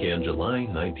began July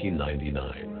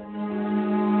 1999.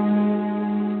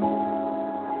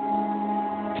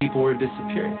 People were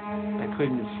disappearing. I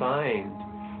couldn't find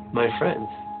my friends.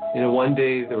 One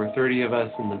day there were 30 of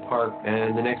us in the park,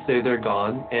 and the next day they're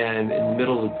gone, and in the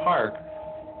middle of the park,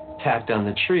 tacked on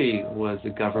the tree was a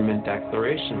government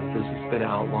declaration. This has been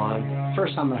outlawed.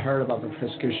 First time I heard about the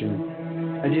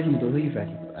persecution, I didn't believe it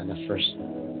at the first.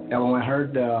 And when I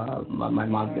heard my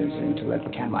mother is into labor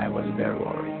camp, I was very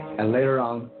worried. And later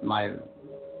on, my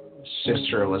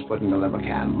sister was put in the labor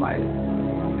camp. My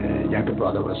younger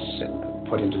brother was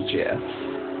put into jail.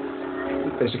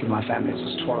 Basically, my family is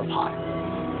just torn apart.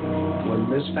 When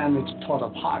this family is torn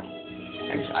apart,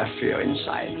 I feel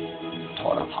inside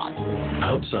torn apart.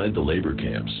 Outside the labor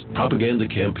camps, propaganda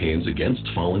campaigns against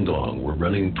Falun Gong were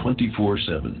running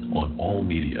 24/7 on all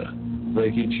media.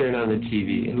 Like you turn on the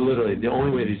TV, and literally the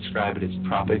only way to describe it is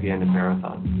propaganda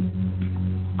marathon.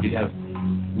 You'd have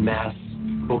mass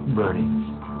book burnings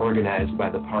organized by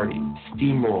the party,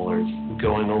 steamrollers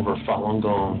going over Falun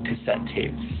Gong cassette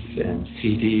tapes and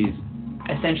CDs.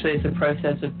 Essentially, it's a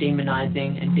process of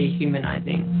demonizing and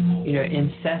dehumanizing,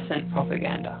 incessant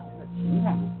propaganda.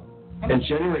 In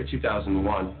January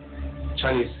 2001,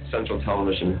 Chinese Central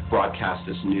Television broadcast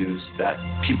this news that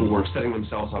people were setting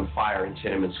themselves on fire in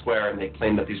Tiananmen Square, and they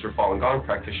claimed that these were Falun Gong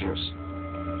practitioners.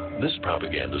 This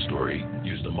propaganda story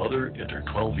used a mother and her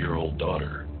 12-year-old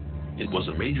daughter. It was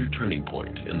a major turning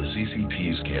point in the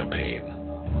CCP's campaign.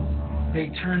 They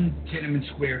turned Tiananmen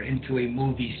Square into a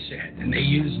movie set, and they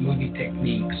used movie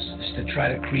techniques to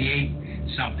try to create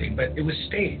something, but it was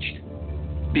staged.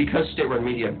 Because state-run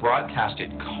media broadcast it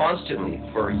constantly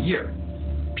for a year,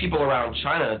 people around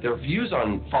China, their views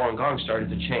on Falun Gong started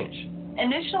to change.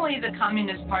 Initially, the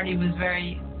Communist Party was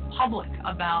very public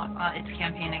about its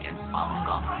campaign against Falun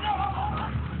Gong.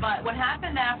 But what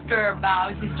happened after,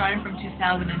 obviously starting from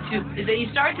 2002, is that you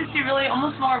started to see really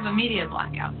almost more of a media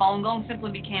blackout. Falun Gong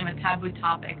simply became a taboo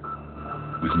topic.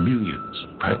 With millions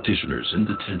of practitioners in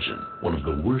detention, one of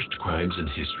the worst crimes in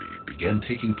history began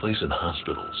taking place in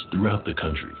hospitals throughout the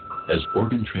country as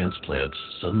organ transplants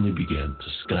suddenly began to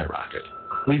skyrocket.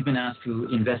 We've been asked to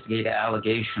investigate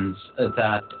allegations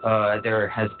that there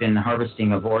has been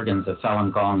harvesting of organs of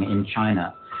Falun Gong in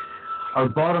China. Our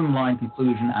bottom line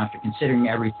conclusion, after considering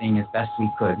everything as best we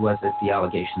could, was that the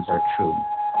allegations are true.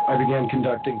 I began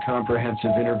conducting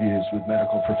comprehensive interviews with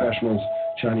medical professionals,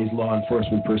 Chinese law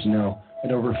enforcement personnel,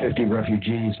 and over 50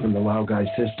 refugees from the Laogai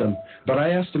system. But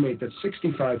I estimate that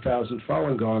 65,000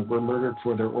 Falun Gong were murdered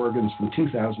for their organs from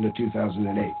 2000 to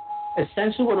 2008.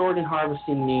 Essentially what organ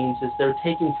harvesting means is they're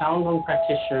taking Falun Gong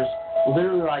practitioners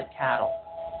literally like cattle,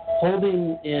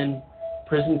 holding in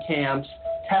prison camps,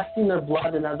 testing their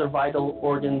blood and other vital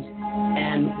organs,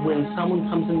 and when someone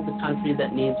comes into the country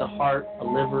that needs a heart, a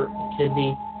liver, a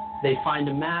kidney, they find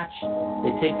a match,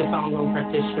 they take the Falun Gong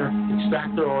practitioner,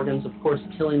 extract their organs, of course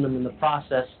killing them in the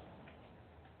process.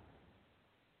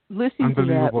 Listening to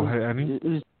that, hey, Annie?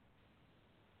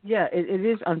 It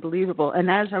is unbelievable. And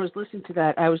as I was listening to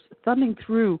that, I was thumbing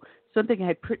through something I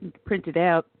had printed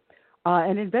out,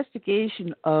 an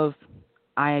investigation of,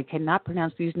 I cannot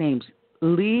pronounce these names,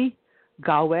 Li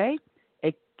Gaowei,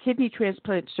 a kidney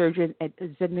transplant surgeon at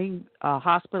Zenning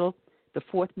Hospital, the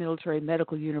 4th Military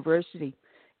Medical University.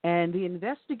 And the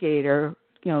investigator,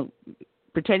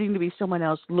 pretending to be someone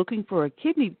else looking for a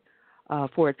kidney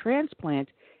for a transplant,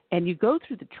 and you go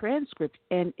through the transcript,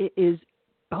 and it is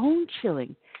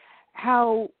bone-chilling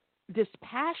how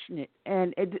dispassionate,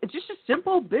 and it's just a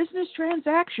simple business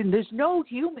transaction. There's no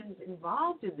humans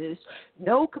involved in this,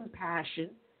 no compassion,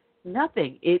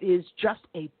 nothing. It is just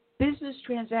a business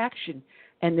transaction,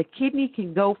 and the kidney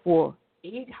can go for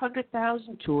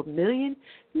 $800,000 to $1 million,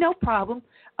 no problem.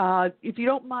 If you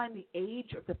don't mind the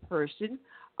age of the person,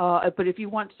 but if you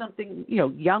want something,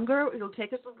 younger, it'll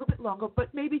take us a little bit longer.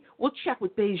 But maybe we'll check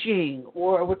with Beijing,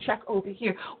 or we'll check over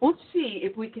here. We'll see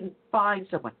if we can find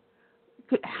someone.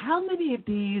 How many of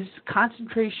these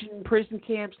concentration prison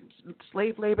camps,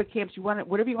 slave labor camps,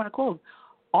 whatever you want to call them,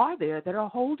 are there that are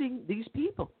holding these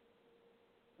people?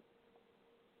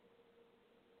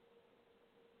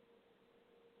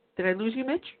 Did I lose you,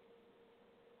 Mitch?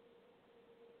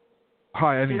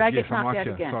 Hi, Annie. Did I yes, get knocked I'm out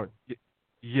here. again? Sorry.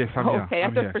 Yes, I'm here. Okay, I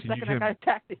I'm thought here. for a second I got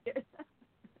attacked again.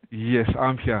 Yes,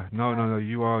 I'm here. No,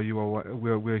 you are.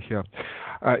 We're here.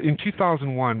 In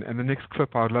 2001, and the next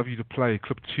clip I'd love you to play,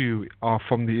 clip 2, are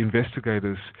from the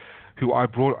investigators who I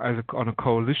brought on a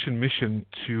coalition mission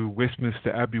to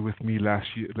Westminster Abbey with me last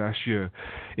year.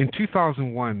 In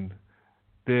 2001,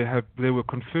 there were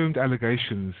confirmed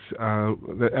allegations,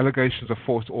 the allegations of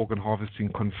forced organ harvesting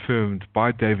confirmed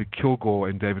by David Kilgore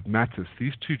and David Mattis.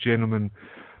 These two gentlemen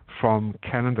from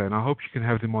Canada, and I hope you can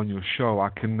have them on your show. I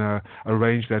can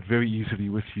arrange that very easily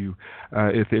with you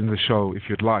at the end of the show if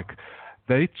you'd like.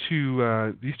 These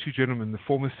two gentlemen, the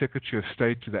former Secretary of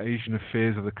State to the Asian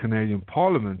Affairs of the Canadian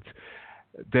Parliament,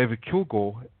 David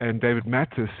Kilgore, and David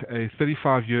Mattis, a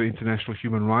 35-year international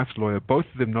human rights lawyer, both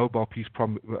of them Nobel Peace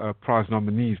Prize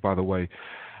nominees, by the way,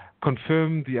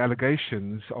 confirmed the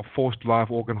allegations of forced live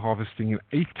organ harvesting in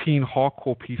 18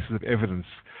 hardcore pieces of evidence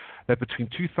that between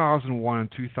 2001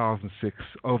 and 2006,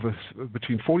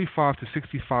 between 45 to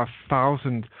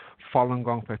 65,000 Falun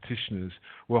Gong practitioners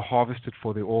were harvested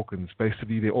for their organs.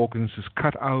 Basically, their organs just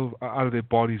cut out of their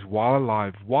bodies while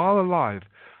alive.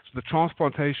 So the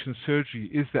transplantation surgery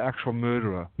is the actual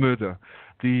murder.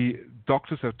 The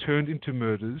doctors have turned into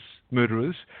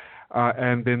murderers,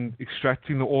 and then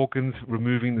extracting the organs,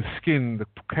 removing the skin, the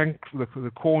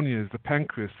corneas, the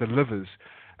pancreas, the livers,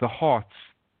 the hearts,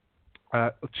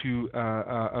 to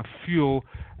fuel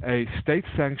a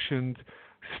state-sanctioned,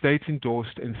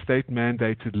 state-endorsed, and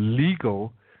state-mandated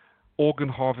legal organ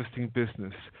harvesting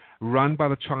business run by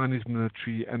the Chinese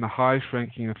military and the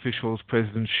highest-ranking officials,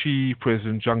 President Xi,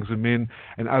 President Jiang Zemin,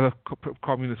 and other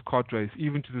communist cadres,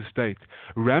 even to this date,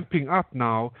 ramping up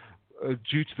now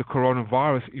due to the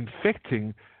coronavirus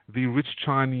infecting the rich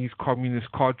Chinese communist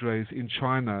cadres in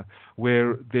China,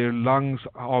 where their lungs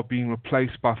are being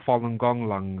replaced by Falun Gong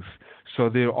lungs. So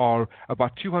there are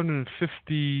about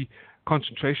 250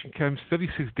 concentration camps,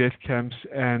 36 death camps,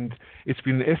 and it's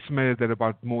been estimated that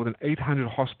about more than 800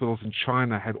 hospitals in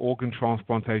China had organ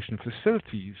transplantation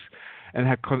facilities and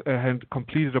had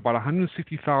completed about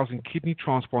 160,000 kidney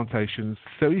transplantations,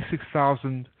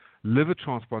 36,000 liver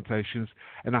transplantations,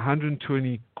 and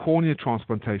 120 cornea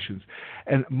transplantations.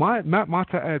 And might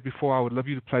I add, before I would love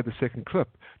you to play the second clip,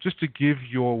 just to give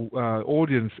your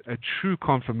audience a true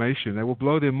confirmation. They will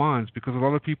blow their minds, because a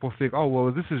lot of people think, oh,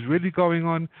 well, this is really going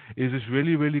on. Is this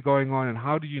really, really going on? And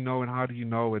how do you know? And how do you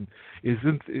know? And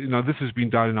isn't, this has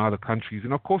been done in other countries.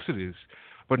 And of course it is,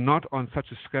 but not on such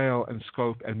a scale and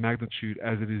scope and magnitude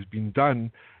as it has been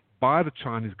done by the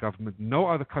Chinese government. No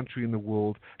other country in the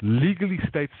world, legally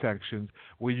state-sanctioned,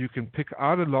 where you can pick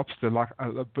out a lobster,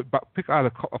 pick out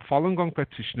a Falun Gong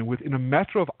practitioner within a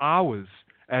matter of hours,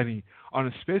 Annie, on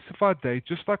a specified day,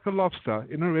 just like a lobster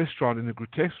in a restaurant, in a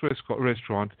grotesque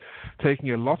restaurant, taking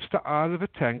a lobster out of a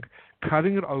tank,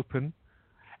 cutting it open,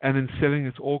 and then selling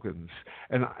its organs.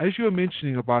 And as you were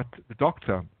mentioning about the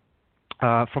doctor,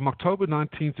 from October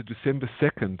 19th to December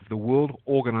 2nd, the World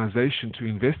Organization to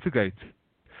Investigate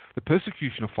the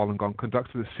Persecution of Falun Gong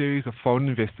conducted a series of phone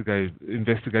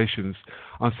investigations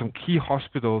on some key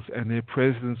hospitals and their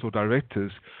presidents or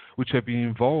directors which have been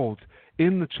involved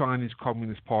in the Chinese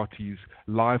Communist Party's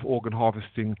live organ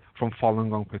harvesting from Falun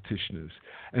Gong practitioners.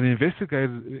 And the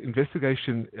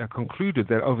investigation concluded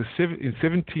that in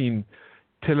 17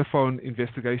 telephone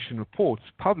investigation reports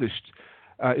published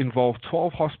involved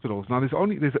 12 hospitals. Now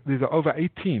there's over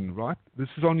 18, right? This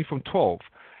is only from 12.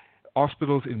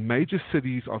 Hospitals in major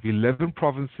cities of 11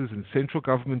 provinces and central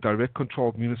government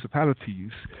direct-controlled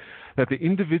municipalities, that the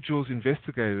individuals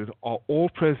investigated are all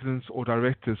presidents or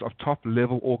directors of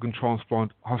top-level organ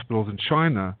transplant hospitals in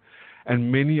China,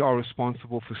 and many are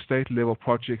responsible for state-level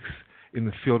projects in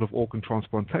the field of organ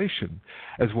transplantation,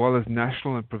 as well as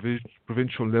national and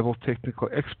provincial-level technical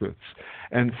experts.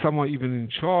 And some are even in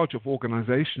charge of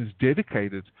organizations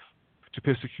dedicated to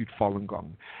persecute Falun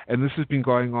Gong. And this has been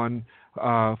going on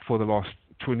for the last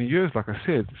 20 years, like I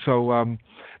said. So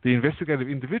the investigative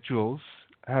individuals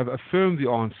have affirmed the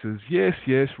answers. Yes,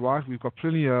 right, we've got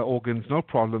plenty of organs, no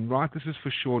problem, right, this is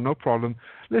for sure, no problem.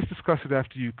 Let's discuss it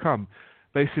after you come.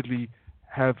 Basically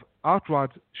have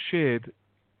outright shared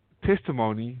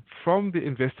testimony from the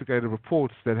investigative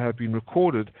reports that have been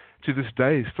recorded to this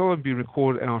day, still have been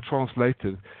recorded and are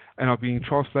translated, and are being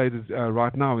translated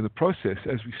right now in the process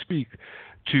as we speak,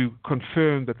 to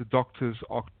confirm that the doctors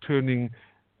are turning,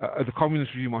 the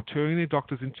communist regime are turning their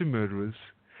doctors into murderers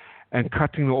and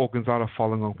cutting the organs out of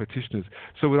Falun Gong practitioners.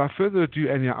 So without further ado,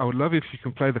 Anya, I would love if you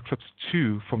can play the clips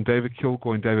too from David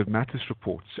Kilgore and David Mattis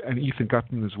reports, and Ethan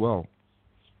Gutmann as well.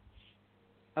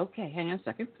 Okay, hang on a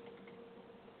second.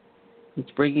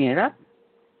 It's bringing it up,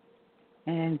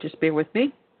 and just bear with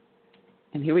me.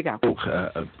 And here we go.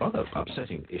 A rather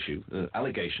upsetting issue,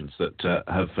 allegations that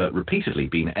have repeatedly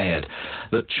been aired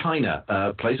that China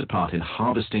plays a part in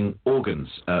harvesting organs,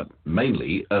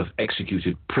 mainly of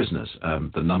executed prisoners.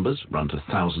 The numbers run to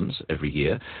thousands every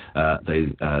year.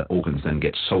 Organs then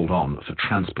get sold on for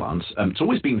transplants. It's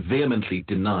always been vehemently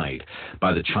denied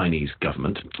by the Chinese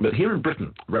government. But here in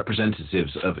Britain,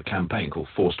 representatives of a campaign called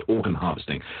Forced Organ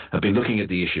Harvesting have been looking at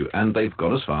the issue, and they've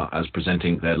got as far as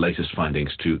presenting their latest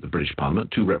findings to the British Parliament.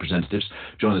 Two representatives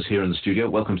join us here in the studio.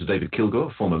 Welcome to David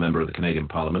Kilgore, former member of the Canadian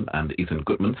Parliament, and Ethan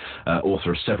Gutmann,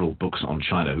 author of several books on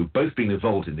China, who've both been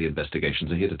involved in the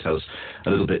investigations, are here to tell us a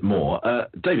little bit more.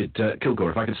 David Kilgore,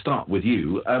 if I could start with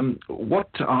you, what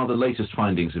are the latest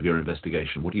findings of your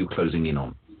investigation? What are you closing in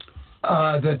on?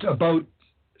 That about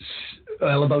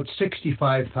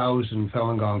 65,000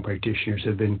 Falun Gong practitioners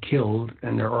have been killed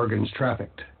and their organs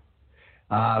trafficked.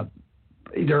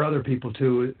 There are other people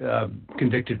too,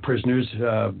 convicted prisoners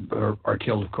are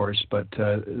killed, of course, but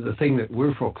the thing that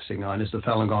we're focusing on is the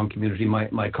Falun Gong community.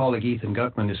 My colleague Ethan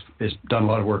Gutmann has done a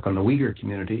lot of work on the Uyghur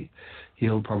community.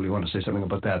 He'll probably want to say something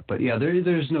about that. But yeah,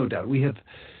 there's no doubt. We have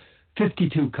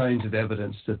 52 kinds of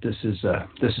evidence that this is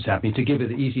happening. To give you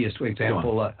the easiest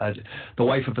example, the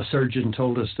wife of a surgeon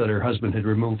told us that her husband had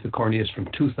removed the corneas from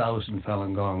 2,000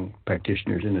 Falun Gong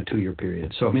practitioners in a 2-year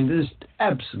period. So, I mean, there's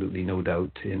absolutely no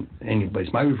doubt in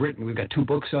anybody's mind. We've got 2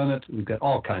 books on it. We've got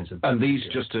all kinds of... And these,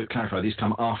 just to clarify, these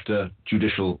come after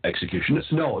judicial executions?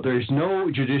 No, there's no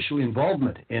judicial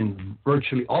involvement in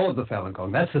virtually all of the Falun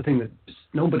Gong. That's the thing that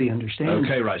nobody understands.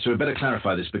 Okay, right. So we better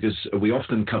clarify this, because we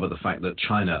often cover the fact that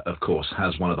China, of course,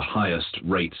 has one of the highest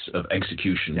rates of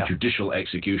execution, judicial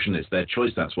execution. It's their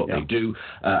choice. That's what they do.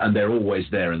 And they're always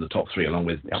there in the top 3, along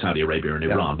with Saudi Arabia and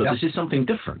Iran. But this is something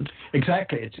different.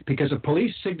 Exactly. It's because of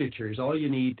police signatures, all you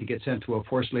need to get sent to a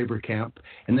forced labor camp.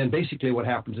 And then basically what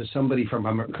happens is somebody from,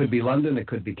 it could be London, it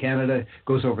could be Canada,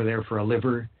 goes over there for a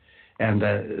liver. And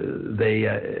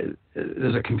there's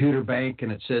a computer bank,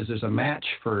 and it says there's a match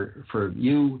for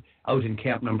you out in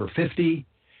camp number 50.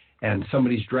 and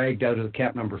somebody's dragged out of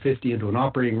Camp Number 50 into an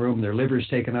operating room, their liver's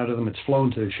taken out of them, it's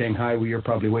flown to Shanghai where you're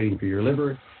probably waiting for your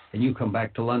liver, and you come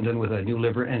back to London with a new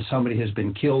liver, and somebody has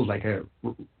been killed like a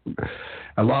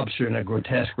lobster in a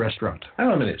grotesque restaurant. Hang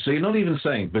on a minute. So you're not even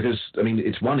saying, because, I mean,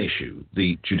 it's one issue,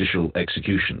 the judicial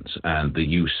executions and the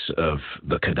use of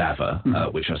the cadaver,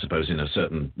 which I suppose in a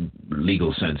certain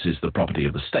legal sense is the property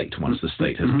of the state once the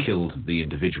state has killed the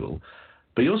individual.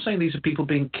 But you're saying these are people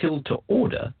being killed to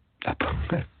order?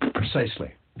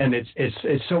 Precisely. And it's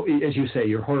so, as you say,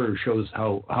 your horror shows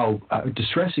how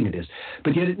distressing it is.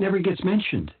 But yet it never gets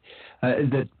mentioned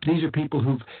that these are people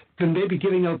who've been maybe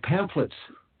giving out pamphlets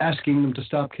asking them to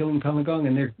stop killing Falun Gong,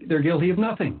 and they're guilty of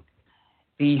nothing.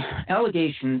 The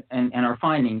allegation and our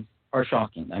findings are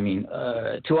shocking. I mean,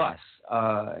 to us,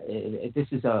 this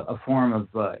is a form of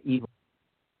evil.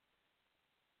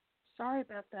 Sorry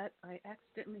about that. I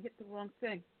accidentally hit the wrong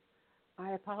thing.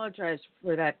 I apologize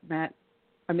for that,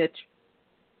 Mitch.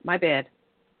 My bad.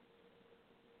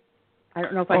 I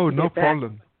don't know if I can get no back.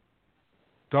 problem.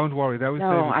 Don't worry. That was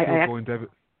David Kilgour and David.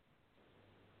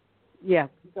 Yeah,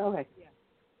 go ahead. Yeah.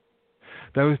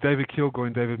 That was David Kilgour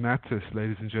and David Matas,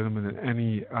 ladies and gentlemen. And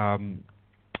Annie,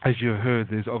 as you heard,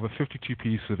 there's over 52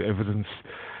 pieces of evidence.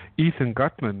 Ethan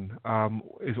Gutmann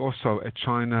is also a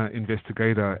China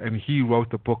investigator, and he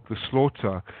wrote the book, The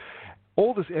Slaughter.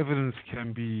 All this evidence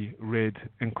can be read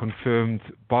and confirmed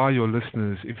by your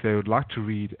listeners if they would like to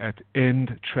read at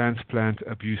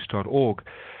endtransplantabuse.org.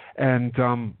 And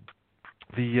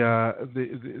the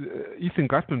Ethan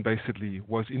Gutmann basically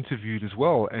was interviewed as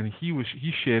well, and he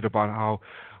shared about how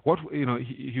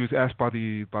he was asked by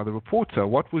the reporter,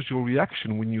 what was your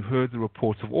reaction when you heard the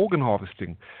reports of organ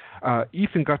harvesting?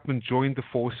 Ethan Gutmann joined the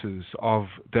forces of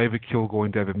David Kilgour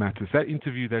and David Matas. That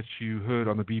interview that you heard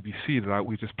on the BBC that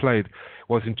we just played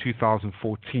was in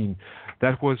 2014.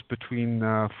 That was between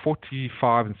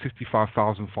 45 and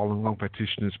 65,000 Falun Gong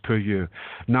practitioners per year.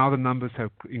 Now the numbers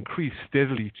have increased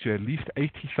steadily to at least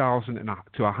 80,000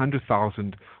 to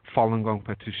 100,000 Falun Gong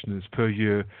practitioners per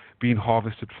year being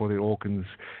harvested for their organs.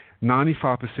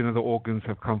 95% of the organs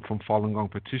have come from Falun Gong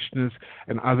practitioners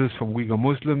and others from Uyghur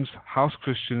Muslims, House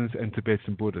Christians, and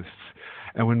Tibetan Buddhists.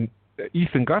 And when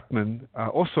Ethan Gutmann,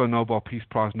 also a Nobel Peace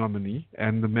Prize nominee,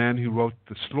 and the man who wrote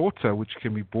The Slaughter, which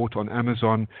can be bought on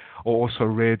Amazon or also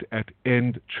read at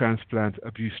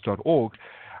endtransplantabuse.org,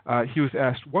 he was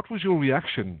asked, what was your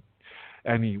reaction,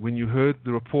 Annie, when you heard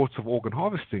the reports of organ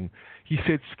harvesting? He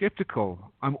said,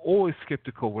 skeptical. I'm always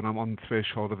skeptical when I'm on the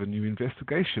threshold of a new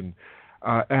investigation.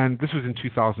 And this was in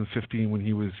 2015 when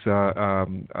he was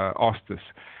asked this.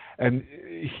 And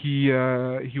he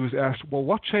was asked, well,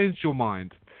 what changed your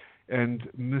mind? And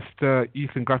Mr.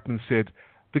 Ethan Gutmann said,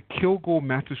 the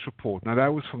Kilgour-Matas report. Now,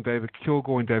 that was from David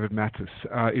Kilgour and David Matas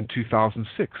in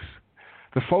 2006.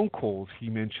 The phone calls he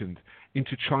mentioned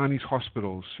into Chinese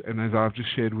hospitals, and as I've just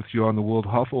shared with you on the World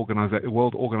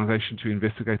Organization to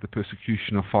investigate the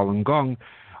persecution of Falun Gong,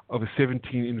 over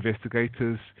 17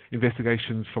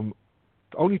 investigations from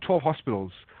only 12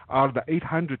 hospitals out of the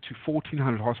 800 to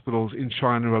 1,400 hospitals in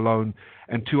China alone,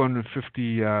 and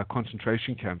 250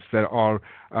 concentration camps that are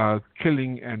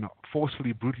killing and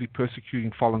forcefully, brutally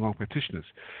persecuting Falun Gong practitioners.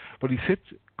 But he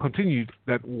continued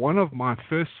that one of my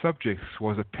first subjects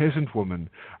was a peasant woman,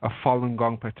 a Falun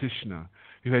Gong practitioner,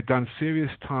 who had done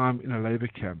serious time in a labor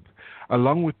camp.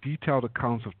 Along with detailed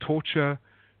accounts of torture,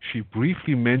 she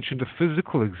briefly mentioned a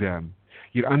physical exam.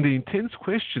 Yet under intense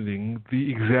questioning,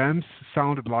 the exams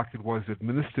sounded like it was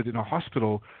administered in a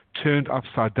hospital turned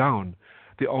upside down.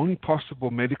 The only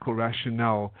possible medical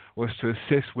rationale was to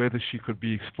assess whether she could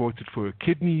be exploited for her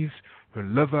kidneys, her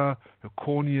liver, her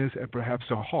corneas, and perhaps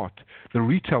her heart, the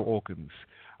retail organs,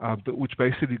 which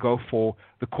basically the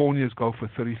corneas go for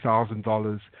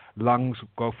 $30,000, lungs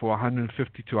go for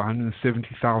 $150,000 to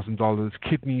 $170,000,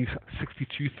 kidneys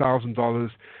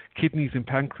 $62,000, kidneys and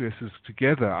pancreases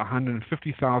together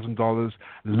 $150,000,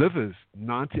 livers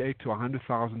 $98,000 to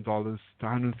 $100,000 to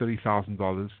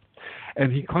 $130,000,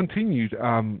 and he continued,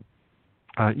 Ethan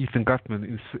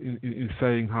Gutmann, in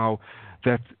saying how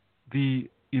that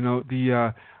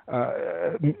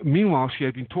meanwhile, she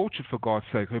had been tortured, for God's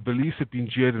sake. Her beliefs had been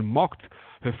jeered and mocked,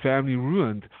 her family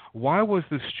ruined. Why was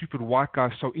this stupid white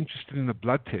guy so interested in the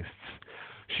blood tests?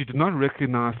 She did not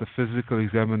recognize the physical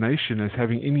examination as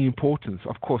having any importance.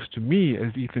 Of course, to me,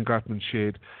 as Ethan Gutmann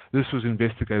shared, this was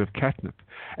investigative catnip.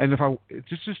 And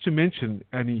just to mention,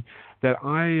 Annie, that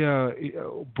I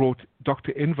brought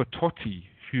Dr. Enver Tohti,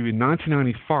 who in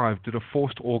 1995 did a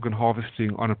forced organ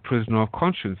harvesting on a prisoner of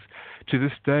conscience. To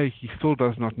this day, he still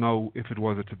does not know if it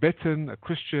was a Tibetan, a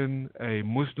Christian, a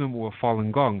Muslim, or a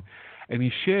Falun Gong. And he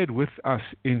shared with us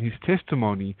in his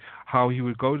testimony how he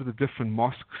would go to the different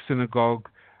mosque, synagogue,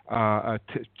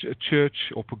 church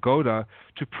or pagoda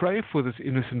to pray for this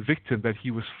innocent victim that he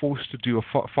was forced to do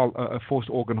a forced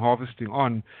organ harvesting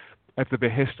on at the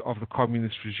behest of the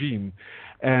communist regime.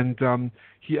 And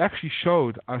he actually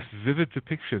showed us vivid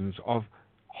depictions of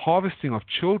harvesting of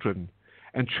children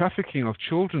and trafficking of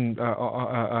children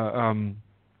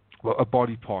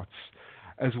body parts,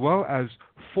 as well as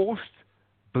forced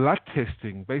blood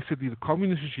testing, basically the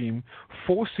communist regime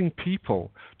forcing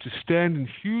people to stand in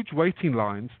huge waiting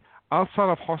lines outside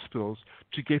of hospitals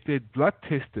to get their blood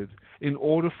tested in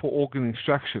order for organ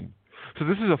extraction. So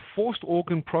this is a forced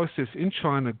organ process in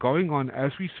China going on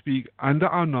as we speak under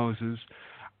our noses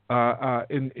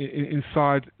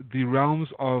inside the realms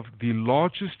of the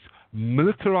largest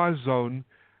militarized zone,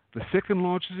 the second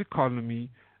largest economy,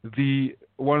 the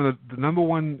number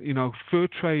one, fur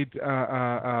trade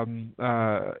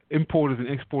importers and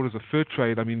exporters of fur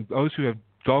trade. I mean, those who have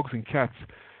dogs and cats,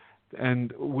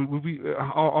 and we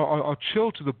are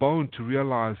chilled to the bone to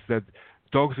realize that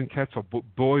dogs and cats are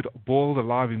boiled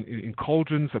alive in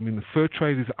cauldrons. I mean, the fur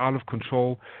trade is out of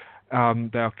control. They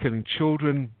are killing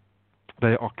children.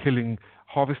 They are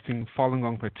harvesting Falun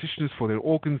Gong practitioners for their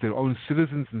organs, their own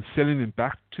citizens, and selling them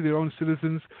back to their own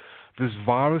citizens. This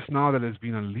virus now that has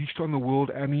been unleashed on the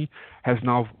world, Annie, has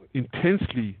now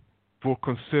intensely brought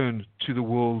concern to the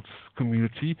world's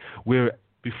community, where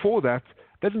before that,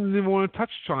 they didn't even want to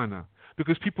touch China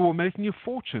because people were making a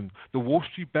fortune. The Wall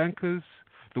Street bankers,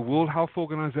 the World Health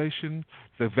Organization,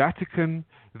 the Vatican,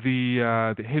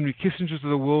 the Henry Kissingers of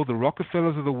the world, the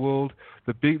Rockefellers of the world,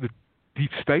 the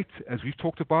deep state, as we've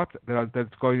talked about,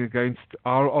 that's going against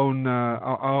our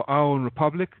own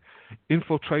republic,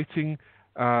 infiltrating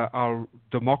our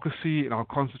democracy and our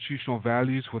constitutional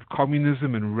values with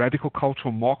communism and radical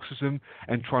cultural Marxism,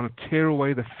 and trying to tear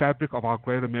away the fabric of our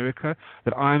great America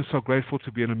that I am so grateful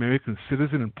to be an American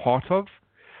citizen and part of.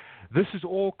 This is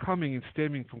all coming and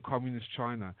stemming from communist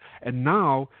China. And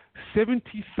now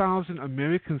 70,000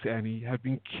 Americans, Annie, have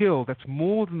been killed. That's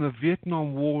more than the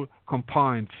Vietnam War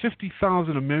combined.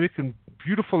 50,000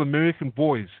 beautiful American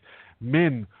boys,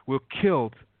 men, were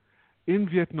killed in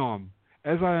Vietnam.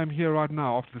 As I am here right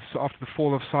now, after the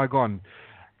fall of Saigon,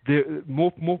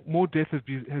 more death has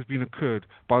been occurred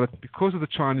because of the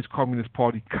Chinese Communist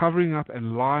Party covering up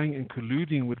and lying and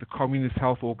colluding with the Communist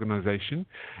Health Organization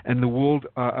and the World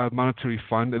Monetary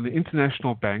Fund and the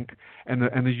International Bank and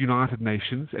the United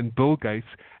Nations and Bill Gates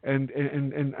and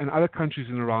other countries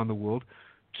in around the world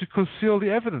to conceal the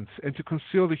evidence and to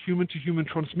conceal the human-to-human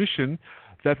transmission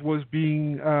that was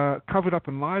being covered up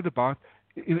and lied about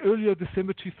in earlier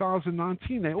December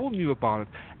 2019. They all knew about it.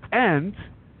 And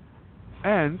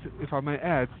if I may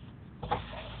add,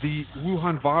 the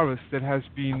Wuhan virus that has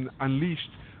been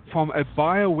unleashed from a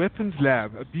bioweapons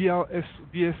lab, a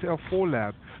BSL-4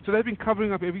 lab. So they've been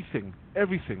covering up everything.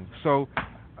 So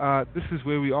this is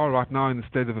where we are right now in the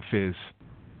state of affairs.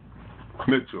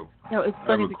 Mitchell, it's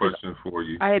I have a question for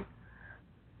you. Go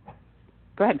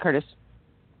ahead, Curtis.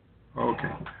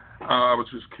 Okay. I was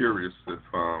just curious if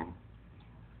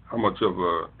how much of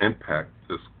an impact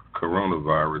this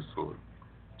coronavirus or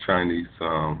Chinese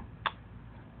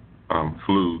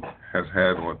flu has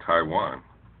had on Taiwan.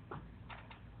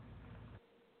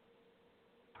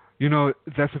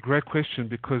 That's a great question,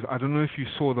 because I don't know if you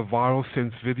saw the Viral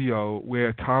Sense video where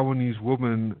a Taiwanese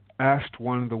woman asked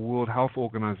one of the World Health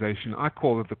Organization, I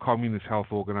call it the Communist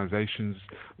Health Organization's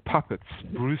puppets,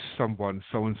 Bruce someone,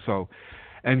 so-and-so.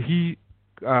 And he,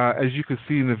 as you can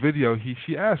see in the video,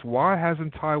 she asked, why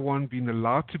hasn't Taiwan been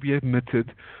allowed to be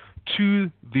admitted to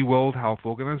the World Health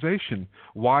Organization?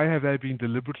 Why have they been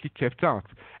deliberately kept out?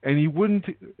 And he wouldn't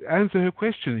answer her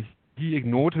question. He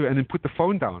ignored her and then put the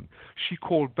phone down. She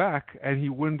called back and he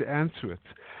wouldn't answer it.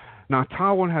 Now,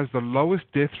 Taiwan has the lowest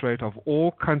death rate of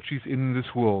all countries in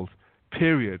this world,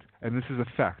 period. And this is a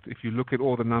fact if you look at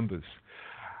all the numbers.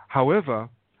 However,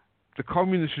 the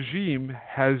communist regime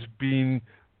has been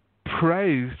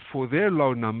praised for their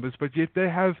low numbers, but yet they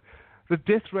have the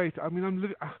death rate. I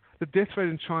mean, the death rate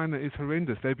in China is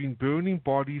horrendous. They've been burning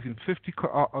bodies in 50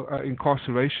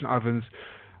 incarceration ovens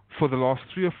for the last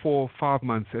 3 or 4 or 5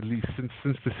 months, at least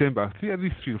since December, at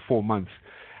least 3 to 4 months.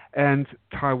 And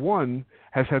Taiwan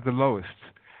has had the lowest.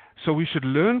 So we should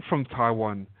learn from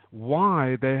Taiwan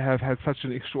why they have had such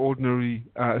an extraordinary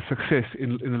success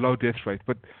in the low death rate.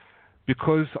 But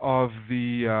because of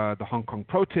the Hong Kong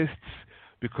protests,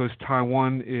 because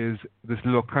Taiwan is this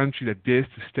little country that dares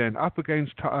to stand up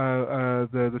against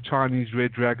the Chinese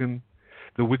Red Dragon,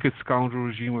 the wicked scoundrel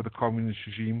regime of the communist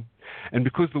regime. And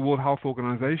because the World Health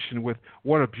Organization, with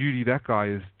what a beauty that guy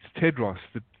is, Tedros,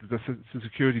 the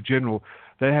Security General,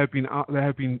 they have been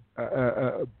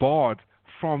barred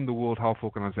from the World Health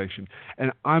Organization.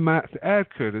 And I might add,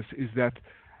 Curtis, is that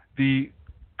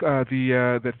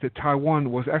that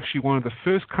Taiwan was actually one of the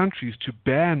first countries to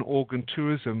ban organ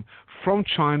tourism from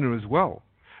China as well,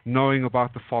 knowing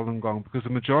about the Falun Gong, because the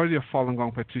majority of Falun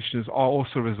Gong practitioners are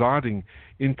also residing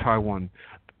in Taiwan.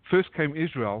 First came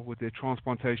Israel with their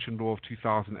transplantation law of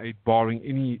 2008, barring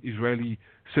any Israeli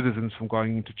citizens from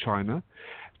going into China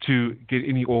to get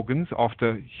any organs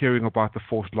after hearing about the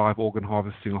forced live organ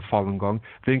harvesting of Falun Gong.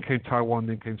 Then came Taiwan,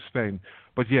 then came Spain.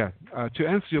 But yeah, to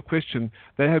answer your question,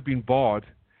 they have been barred,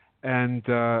 and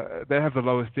they have the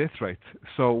lowest death rate.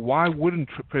 So why wouldn't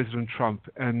President Trump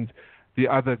and the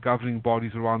other governing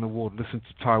bodies around the world listen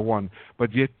to Taiwan?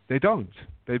 But yet they don't.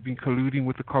 They've been colluding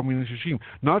with the communist regime.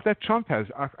 Not that Trump has,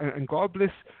 and God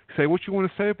bless, say what you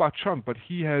want to say about Trump, but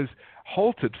he has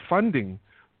halted funding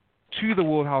to the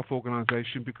World Health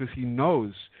Organization because he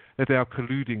knows that they are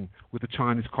colluding with the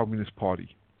Chinese Communist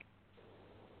Party.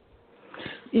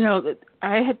 You know,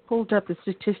 I had pulled up the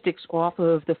statistics off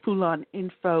of the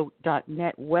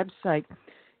FulanInfo.net website,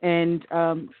 and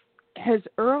as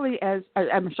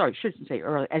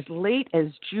late as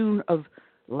June of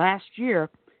last year,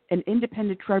 an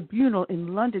independent tribunal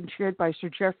in London chaired by Sir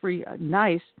Geoffrey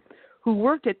Nice, who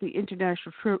worked at the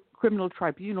International Criminal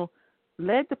Tribunal,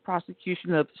 led the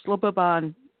prosecution of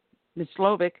Slobodan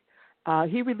Milosevic.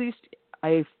 He released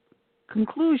a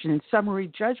conclusion and summary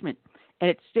judgment, and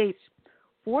it states,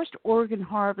 forced organ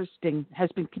harvesting has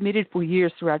been committed for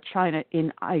years throughout China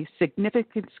in a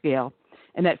significant scale,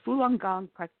 and that Falun Gong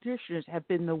practitioners have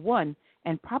been the one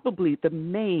and probably the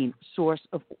main source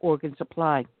of organ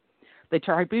supply. The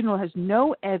tribunal has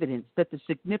no evidence that the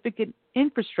significant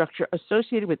infrastructure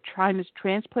associated with China's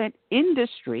transplant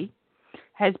industry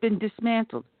has been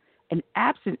dismantled, and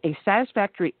absent a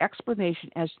satisfactory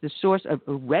explanation as to the source of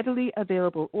readily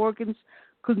available organs,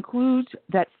 concludes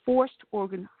that forced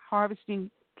organ harvesting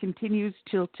continues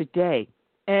till today.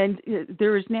 And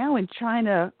there is now in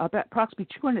China about approximately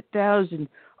 200,000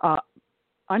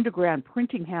 underground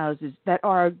printing houses that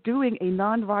are doing a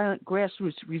nonviolent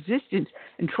grassroots resistance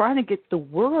and trying to get the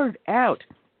word out.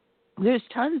 There's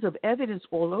tons of evidence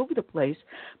all over the place,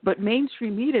 but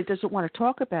mainstream media doesn't want to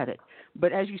talk about it.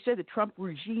 But as you said, the Trump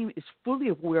regime is fully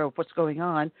aware of what's going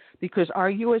on because our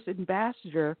U.S.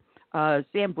 ambassador,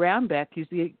 Sam Brownback, he's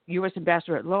the U.S.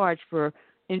 ambassador at large for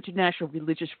international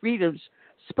religious freedoms,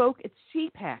 spoke at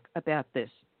CPAC about this.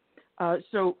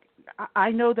 So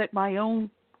I know that my own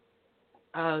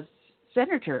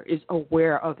senator is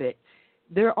aware of it.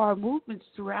 There are movements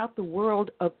throughout the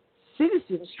world of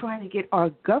citizens trying to get our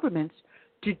governments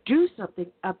to do something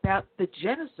about the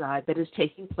genocide that is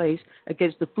taking place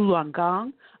against the Falun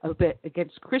Gong,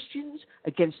 against Christians,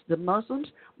 against the Muslims,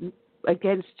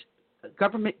 against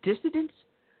government dissidents.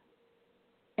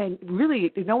 And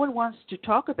really, no one wants to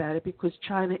talk about it because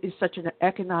China is such an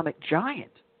economic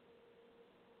giant.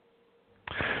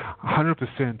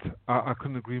 100%. I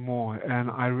couldn't agree more.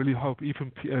 And I really hope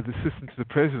even the assistant to the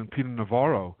president, Peter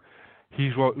Navarro,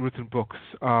 he's written books.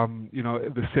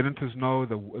 The senators know,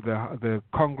 the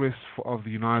Congress of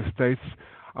the United States,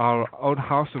 our own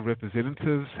House of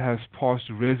Representatives has passed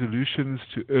resolutions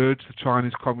to urge the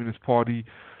Chinese Communist Party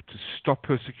to stop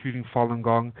persecuting Falun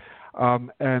Gong.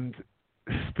 And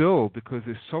still, because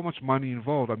there's so much money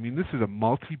involved, I mean, this is a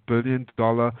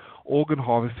multi-billion-dollar organ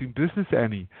harvesting business,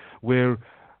 Annie, where,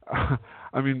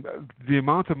 the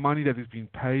amount of money that is being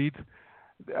paid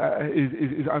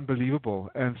is unbelievable.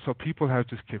 And so people have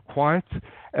just kept quiet.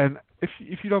 And if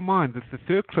you don't mind, the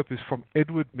third clip is from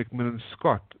Edward McMillan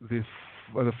Scott, the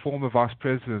former vice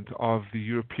president of the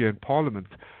European Parliament,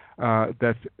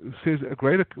 that says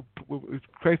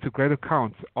creates a great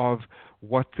account of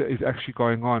what is actually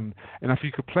going on. And if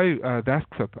you could play that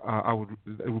clip,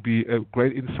 it would be a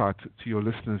great insight to your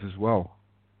listeners as well.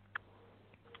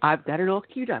 I've got it all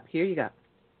queued up. Here you go.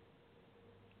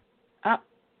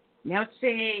 Now it's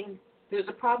saying there's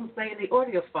a problem playing the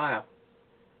audio file.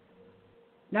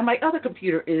 Now my other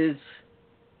computer is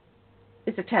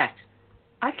attacked.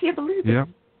 I can't believe it. Yeah,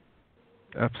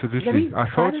 absolutely. I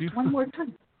told you. One more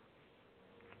time.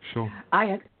 Sure.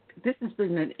 This has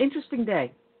been an interesting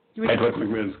day. Edward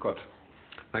McMillan Scott.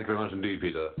 Thank you very much indeed,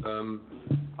 Peter.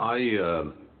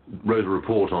 I wrote a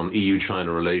report on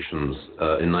EU-China relations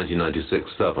in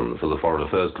 1996-7 for the Foreign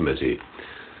Affairs Committee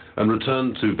and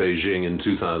returned to Beijing in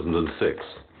 2006,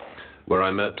 where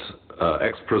I met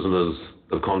ex-prisoners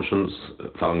of conscience,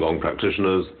 Falun Gong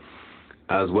practitioners,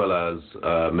 as well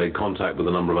as made contact with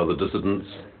a number of other dissidents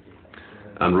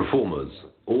and reformers.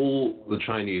 All the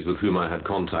Chinese with whom I had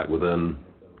contact were then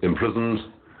imprisoned,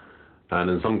 and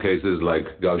in some cases,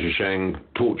 like Gao Zhisheng,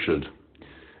 tortured.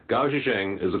 Gao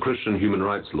Zhisheng is a Christian human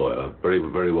rights lawyer, very,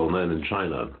 very well known in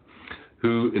China,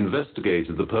 who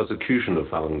investigated the persecution of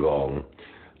Falun Gong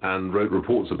and wrote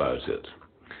reports about it.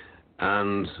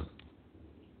 And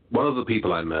one of the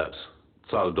people I met,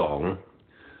 Cao Dong,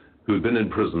 who had been in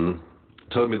prison,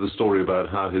 told me the story about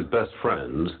how his best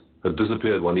friend had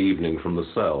disappeared one evening from the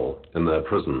cell in their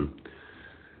prison.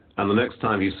 And the next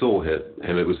time he saw him,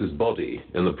 it was his body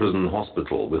in the prison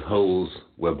hospital with holes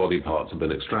where body parts had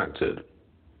been extracted.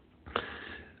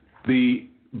 The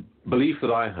belief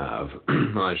that I have,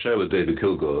 and I share with David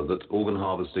Kilgour, that organ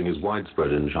harvesting is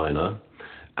widespread in China,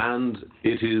 and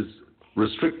it is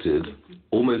restricted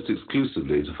almost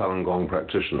exclusively to Falun Gong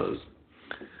practitioners.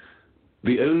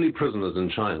 The only prisoners in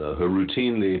China who are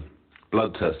routinely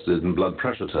blood tested and blood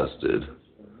pressure tested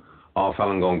are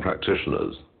Falun Gong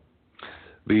practitioners.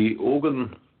 The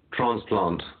organ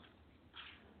transplant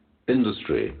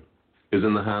industry is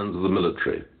in the hands of the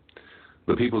military.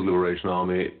 The People's Liberation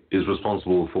Army is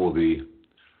responsible for the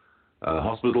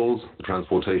hospitals, the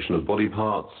transportation of body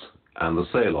parts, and the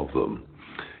sale of them.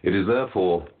 It is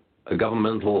therefore a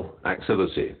governmental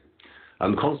activity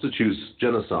and constitutes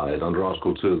genocide under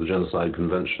Article 2 of the Genocide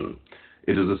Convention.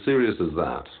 It is as serious as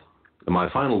that. And my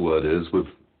final word is, with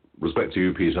respect to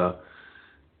you, Peter,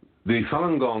 the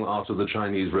Falun Gong are to the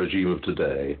Chinese regime of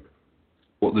today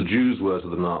what the Jews were to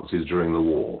the Nazis during the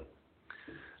war.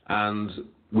 And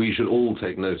we should all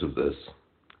take note of this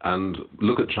and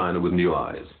look at China with new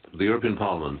eyes. The European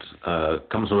Parliament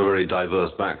comes from a very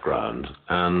diverse background,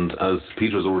 and as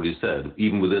Peter has already said,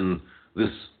 even within this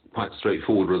quite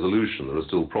straightforward resolution, there are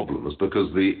still problems,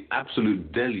 because the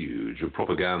absolute deluge of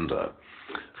propaganda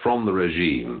from the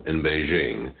regime in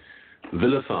Beijing,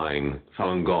 vilifying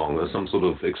Falun Gong as some sort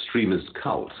of extremist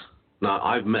cult. Now,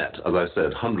 I've met, as I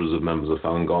said, hundreds of members of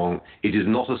Falun Gong. It is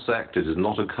not a sect, it is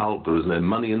not a cult, there is no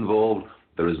money involved,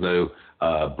 there is no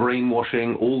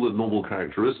brainwashing. All the normal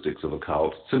characteristics of a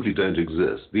cult simply don't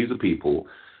exist. These are people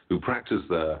who practice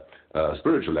their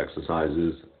spiritual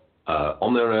exercises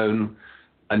on their own,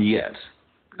 and yet,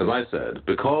 as I said,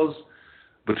 because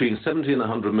between 70 and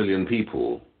 100 million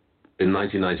people in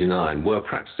 1999 were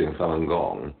practicing Falun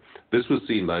Gong, this was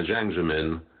seen by Jiang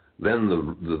Zemin, then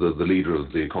the leader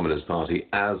of the Communist Party,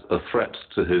 as a threat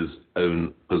to his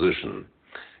own position.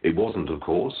 It wasn't, of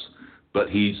course, but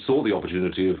he saw the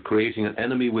opportunity of creating an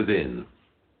enemy within.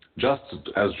 Just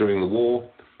as during the war,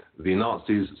 the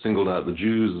Nazis singled out the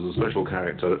Jews as a special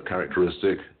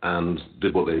characteristic and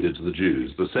did what they did to the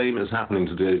Jews. The same is happening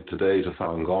today to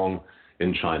Falun Gong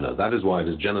in China. That is why it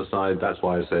is genocide. That's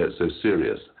why I say it's so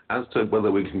serious. As to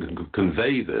whether we can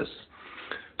convey this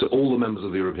to all the members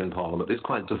of the European Parliament, it's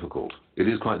quite difficult. It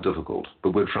is quite difficult,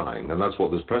 but we're trying. And that's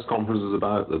what this press conference is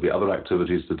about. There'll be other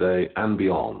activities today and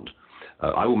beyond.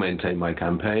 I will maintain my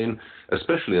campaign,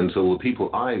 especially until the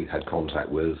people I had contact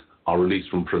with are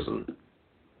released from prison.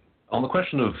 On the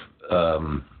question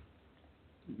of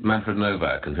Manfred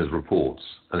Novak and his reports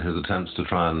and his attempts to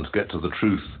try and get to the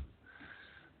truth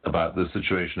about the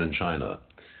situation in China,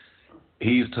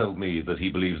 he's told me that he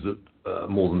believes that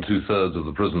more than 2/3 of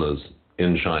the prisoners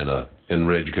in China in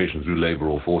re-education through labor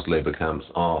or forced labor camps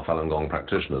are Falun Gong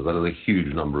practitioners. That is a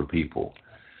huge number of people.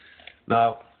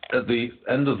 Now, at the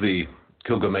end of the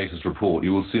Kilgour-Matus report,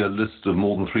 you will see a list of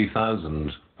more than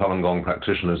 3,000 Falun Gong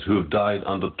practitioners who have died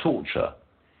under torture.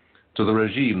 To the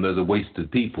regime, those are wasted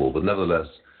people, but nevertheless,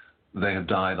 they have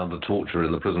died under torture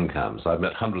in the prison camps. I've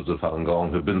met hundreds of Falun Gong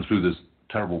who have been through this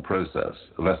terrible process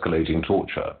of escalating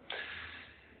torture.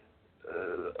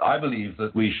 I believe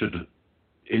that we should,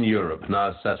 in Europe,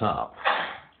 now set up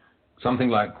something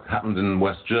like happened in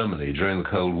West Germany during the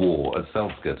Cold War at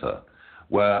Salzgitter,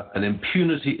 where an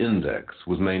impunity index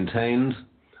was maintained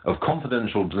of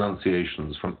confidential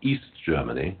denunciations from East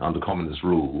Germany under communist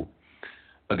rule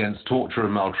against torture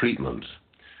and maltreatment.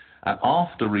 And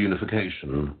after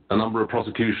reunification, a number of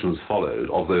prosecutions followed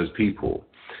of those people.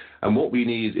 And what we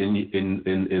need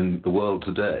in the world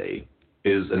today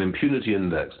is an impunity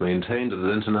index maintained at an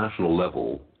international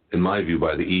level, in my view,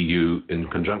 by the EU in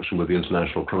conjunction with the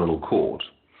International Criminal Court,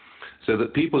 so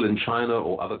that people in China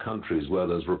or other countries where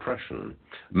there's repression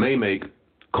may make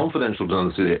confidential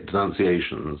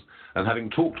denunciations, and having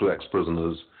talked to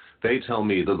ex-prisoners, they tell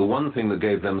me that the one thing that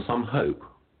gave them some hope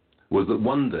was that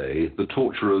one day the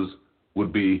torturers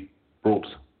would be brought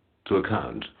to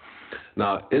account.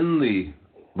 Now, in the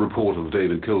report of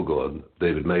David Kilgour,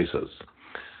 David Matus,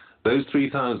 those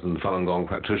 3,000 Falun Gong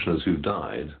practitioners who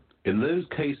died, in those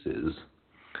cases,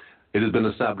 It has been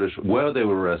established where they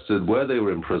were arrested, where they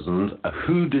were imprisoned,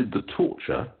 who did the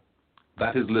torture.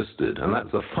 That is listed, and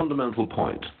that's a fundamental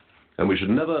point. And we should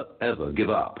never, ever give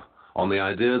up on the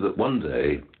idea that one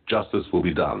day justice will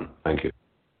be done. Thank you.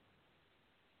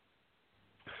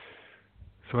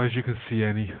 So as you can see,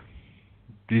 Annie,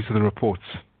 these are the reports.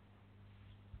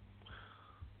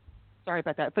 Sorry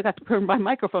about that. I forgot to turn my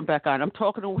microphone back on. I'm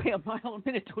talking away a mile a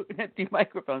minute to an empty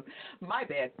microphone. My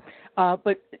bad.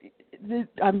 But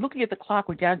I'm looking at the clock.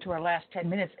 We're down to our last 10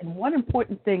 minutes. And one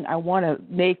important thing I want to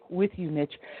make with you,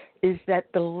 Mitch, is that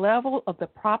the level of the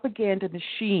propaganda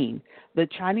machine the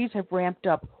Chinese have ramped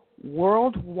up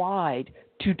worldwide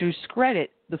to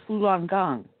discredit the Falun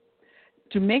Gong,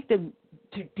 to make them,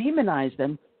 to demonize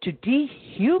them, to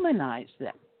dehumanize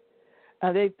them.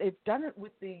 They've done it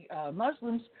with the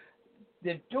Muslims.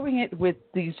 They're doing it with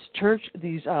these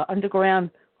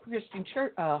underground Christian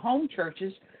home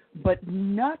churches, but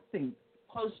nothing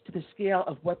close to the scale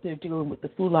of what they're doing with the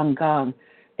Falun Gong.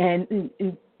 And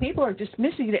people are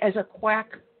dismissing it as a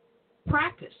quack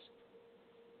practice.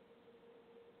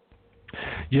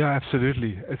 Yeah,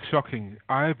 absolutely. It's shocking.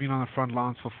 I have been on the front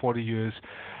lines for 40 years,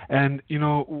 and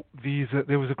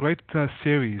there was a great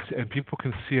series, and people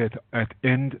can see it at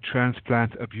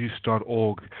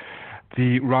endtransplantabuse.org.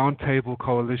 The Roundtable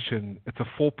Coalition. It's a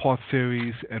 4-part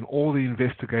series, and all the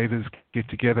investigators get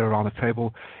together around the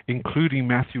table, including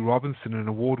Matthew Robinson, an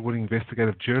award-winning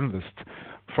investigative journalist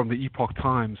from the Epoch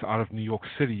Times out of New York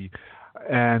City,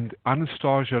 and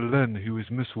Anastasia Lin, who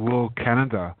is Miss World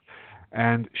Canada.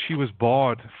 And she was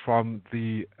barred from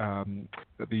the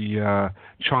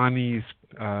Chinese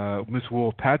Miss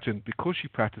World pageant because she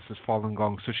practices Falun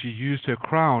Gong. So she used her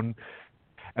crown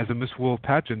as a Miss World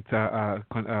pageant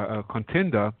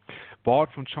contender, barred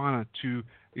from China, to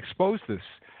expose this.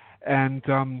 And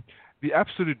the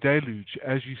absolute deluge,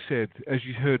 as you said, as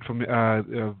you heard from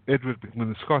Edward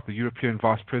McMillan-Scott, the European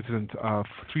Vice President,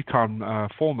 3-time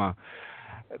former,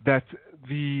 that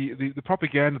the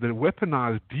propaganda, the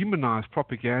weaponized, demonized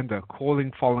propaganda,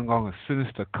 calling Falun Gong a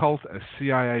sinister cult, a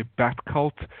CIA-backed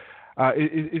cult,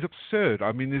 is absurd.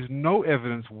 I mean, there's no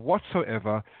evidence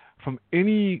whatsoever from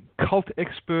any cult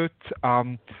expert,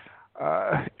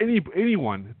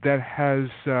 anyone that has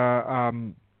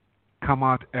come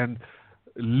out and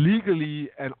legally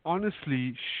and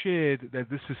honestly shared that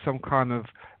this is some kind of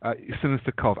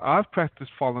sinister cult. I've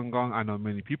practiced Falun Gong. I know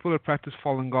many people that practice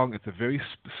Falun Gong. It's a very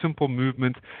simple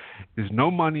movement. There's no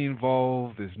money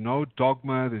involved. There's no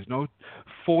dogma. There's no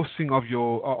forcing of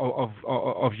you out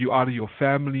of your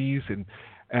families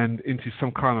and into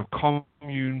some kind of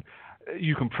commune.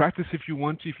 You can practice if you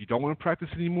want to. If you don't want to practice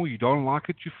anymore, you don't like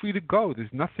it, you're free to go.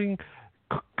 There's nothing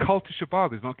cultish about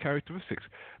it. There's no characteristics.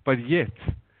 But yet,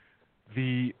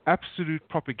 the absolute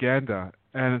propaganda,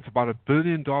 and it's about $1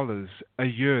 billion a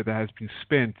year that has been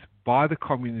spent by the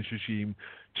communist regime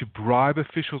to bribe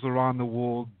officials around the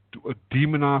world,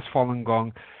 demonize Falun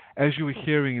Gong. As you were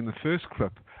hearing in the first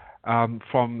clip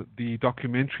from the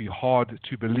documentary Hard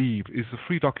to Believe, is a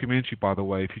free documentary, by the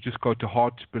way. If you just go to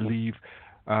Hard to Believe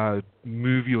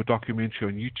movie or documentary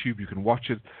on YouTube, you can watch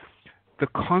it. The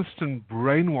constant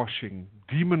brainwashing,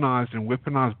 demonized and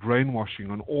weaponized brainwashing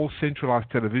on all centralized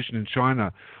television in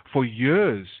China for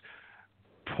years,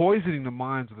 poisoning the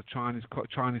minds of the Chinese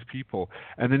people,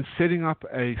 and then setting up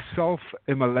a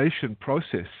self-immolation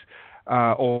process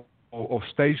or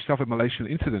staged self-immolation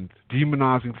incident,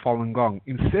 demonizing Falun Gong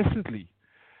incessantly,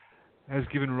 has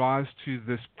given rise to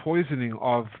this poisoning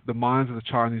of the minds of the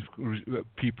Chinese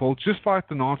people, just like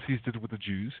the Nazis did with the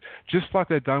Jews, just like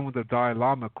they've done with the Dalai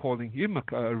Lama, calling him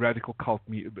a radical cult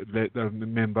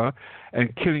member,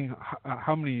 and killing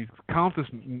how many countless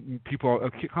people,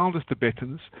 countless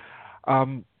Tibetans.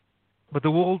 But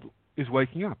the world is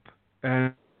waking up,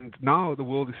 and now the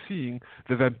world is seeing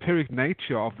the vampiric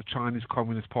nature of the Chinese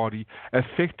Communist Party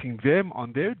affecting them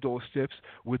on their doorsteps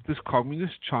with this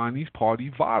Communist Chinese Party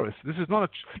virus. This is not a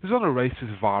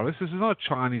racist virus. This is not a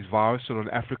Chinese virus or an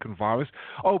African virus.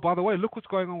 Oh, by the way, look what's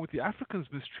going on with the Africans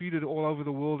mistreated all over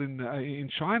the world in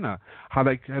China. How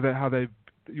they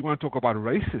you want to talk about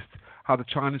racist? How the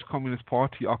Chinese Communist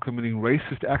Party are committing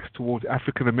racist acts towards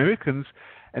African Americans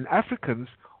and Africans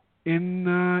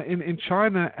in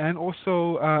China, and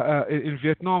also in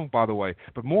Vietnam, by the way,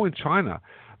 but more in China.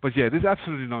 But yeah, there's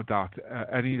absolutely no doubt,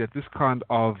 Annie, that this kind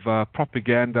of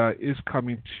propaganda is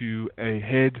coming to a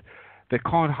head. They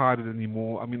can't hide it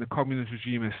anymore. I mean, the communist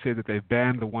regime has said that they've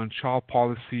banned the one-child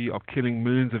policy of killing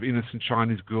millions of innocent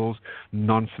Chinese girls.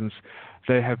 Nonsense.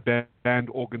 They have banned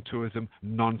organ tourism.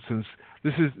 Nonsense.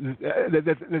 This is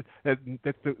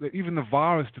even the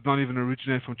virus did not even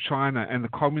originate from China, and the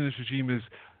communist regime is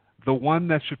the one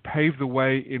that should pave the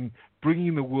way in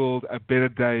bringing the world a better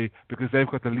day because they've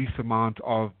got the least amount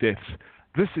of deaths.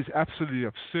 This is absolutely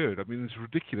absurd. I mean, it's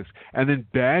ridiculous. And then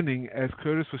banning, as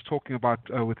Curtis was talking about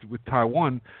with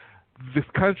Taiwan, the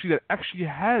country that actually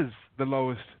has the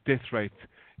lowest death rate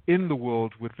in the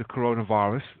world with the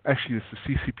coronavirus, actually it's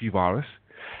the CCP virus,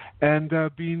 and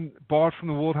being barred from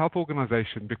the World Health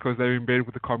Organization because they're in bed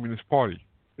with the Communist Party.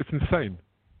 It's insane.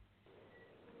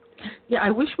 Yeah, I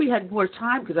wish we had more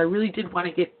time because I really did want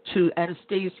to get to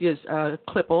Anastasia's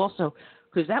clip also,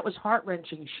 because that was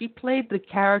heart-wrenching. She played the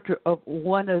character of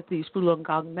one of these Falun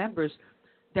Gong members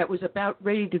that was about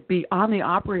ready to be on the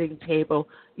operating table.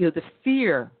 You know, the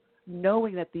fear,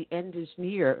 knowing that the end is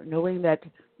near, knowing that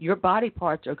your body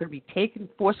parts are going to be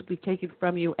forcibly taken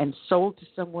from you and sold to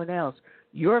someone else.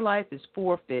 Your life is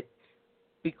forfeit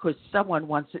because someone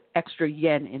wants extra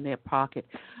yen in their pocket.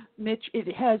 Mitch,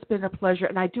 it has been a pleasure,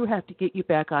 and I do have to get you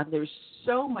back on. There's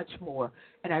so much more,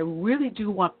 and I really do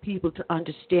want people to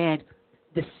understand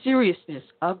the seriousness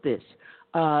of this,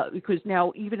 because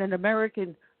now even an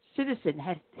American citizen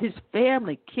had his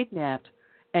family kidnapped,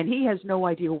 and he has no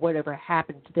idea whatever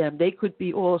happened to them. They could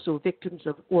be also victims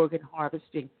of organ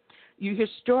harvesting. You hear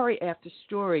story after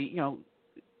story, you know,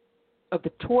 of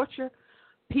the torture,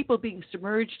 people being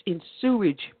submerged in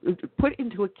sewage, put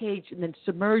into a cage and then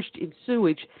submerged in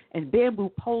sewage, and bamboo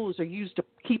poles are used to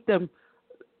keep them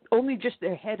only just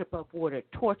their head above water,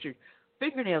 tortured,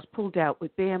 fingernails pulled out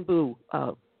with bamboo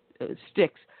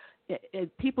sticks,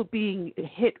 people being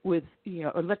hit with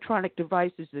electronic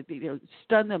devices that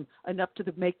stun them enough to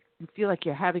make you feel like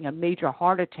you're having a major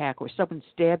heart attack or someone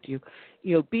stabbed you,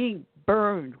 being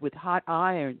burned with hot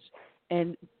irons.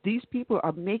 And these people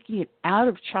are making it out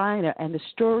of China, and the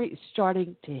story is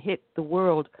starting to hit the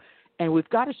world. And we've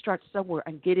got to start somewhere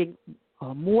and getting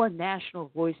a more national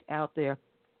voice out there.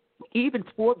 Even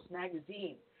Forbes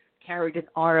magazine carried an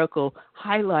article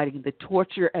highlighting the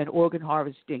torture and organ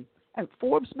harvesting at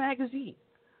Forbes magazine.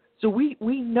 So we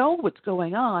know what's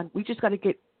going on. We just got to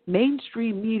get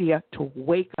mainstream media to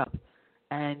wake up.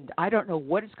 And I don't know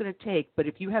what it's going to take, but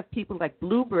if you have people like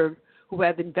Bloomberg who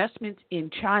have investments in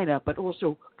China but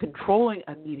also controlling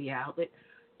a media outlet,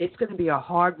 it's going to be a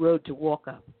hard road to walk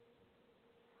up.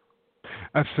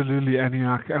 Absolutely, Annie, and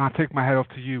I take my hat off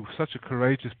to you. Such a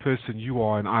courageous person you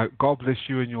are, and God bless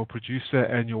you and your producer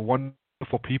and your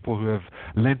wonderful people who have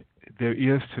lent their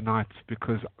ears tonight,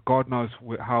 because God knows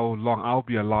how long I'll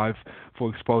be alive for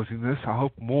exposing this. I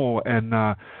hope more. And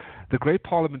the great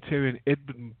parliamentarian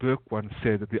Edmund Burke once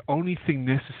said that the only thing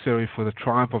necessary for the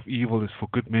triumph of evil is for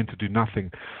good men to do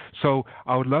nothing. So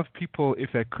I would love people,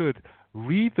 if they could,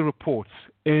 read the reports,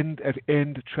 end at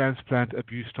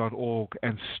endtransplantabuse.org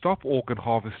and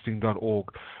stoporganharvesting.org.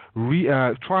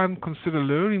 Try and consider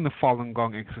learning the Falun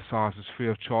Gong exercises free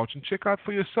of charge and check out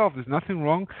for yourself. There's nothing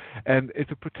wrong, and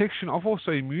it's a protection of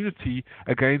also immunity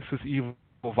against this evil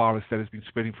virus that has been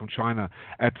spreading from China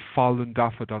at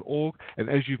falundafa.org, and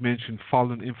as you've mentioned,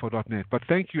 faluninfo.net. But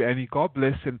thank you, Annie. God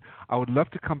bless, and I would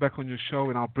love to come back on your show,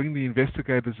 and I'll bring the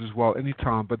investigators as well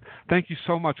anytime. But thank you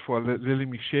so much for letting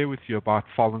me share with you about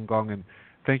Falun Gong, and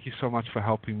thank you so much for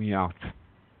helping me out.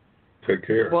 Take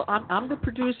care. Well, I'm the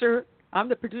producer. I'm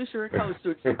the producer and host,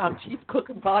 so I'm chief cook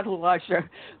and bottle washer.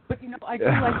 But, I do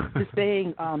like the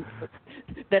saying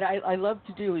that I love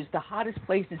to do is the hottest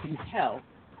places in hell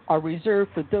are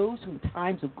reserved for those who, in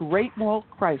times of great moral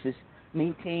crisis,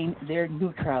 maintain their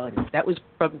neutrality. That was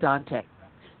from Dante.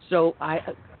 So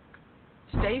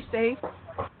stay safe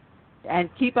and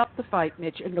keep up the fight,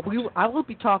 Mitch. And I will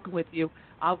be talking with you.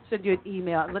 I'll send you an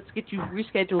email, and let's get you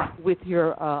rescheduled with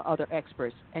your other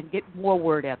experts and get more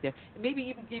word out there. And maybe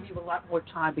even give you a lot more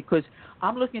time, because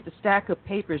I'm looking at the stack of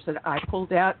papers that I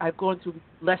pulled out. I've gone through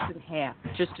less than half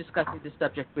just discussing this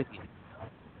subject with you.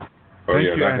 Oh,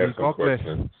 yeah, and I have some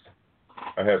questions.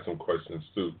 I have some questions,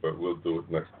 too, but we'll do it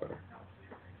next time.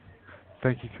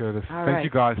 Thank you, Curtis. All Thank right.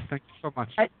 you, guys. Thank you so much.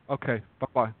 Okay,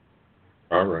 bye-bye.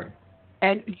 All right.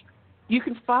 And you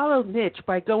can follow Mitch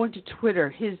by going to Twitter.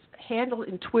 His handle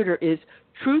in Twitter is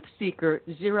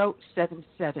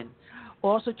TruthSeeker077.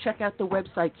 Also, check out the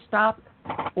website,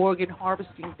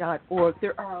 stoporganharvesting.org.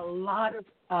 There are a lot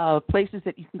of places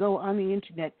that you can go on the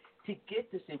Internet to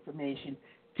get this information,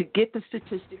 to get the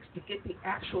statistics, to get the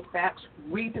actual facts,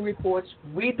 read the reports,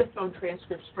 read the phone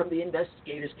transcripts from the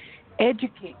investigators,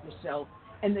 educate yourself,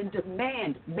 and then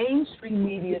demand mainstream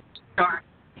media start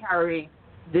carrying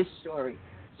this story.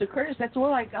 So, Curtis, that's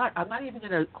all I got. I'm not even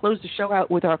going to close the show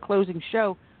out with our closing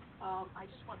show. I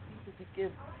just want people to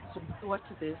give some thought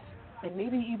to this, and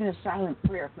maybe even a silent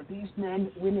prayer for these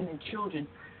men, women, and children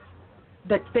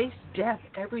that face death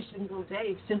every single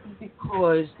day simply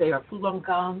because they are Falun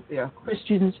Gong, they are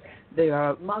Christians, they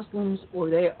are Muslims, or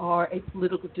they are a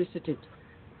political dissident.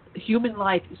 Human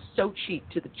life is so cheap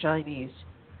to the Chinese,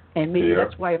 and maybe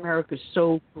that's why America is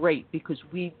so great, because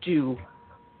we do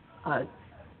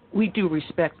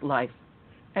respect life.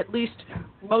 At least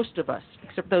most of us,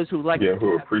 except those who like to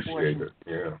who have appreciate abortions.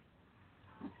 it. Yeah.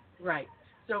 Right.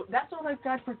 So that's all I've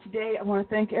got for today. I want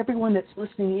to thank everyone that's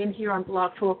listening in here on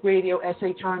Blog Talk Radio,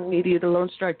 SHR Media, the Lone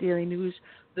Star Daily News.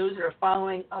 Those that are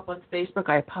following up on Facebook,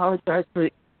 I apologize for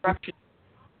the interruption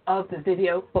of the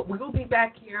video, but we will be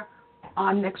back here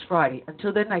on next Friday.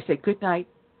 Until then, I say good night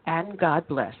and God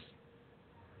bless.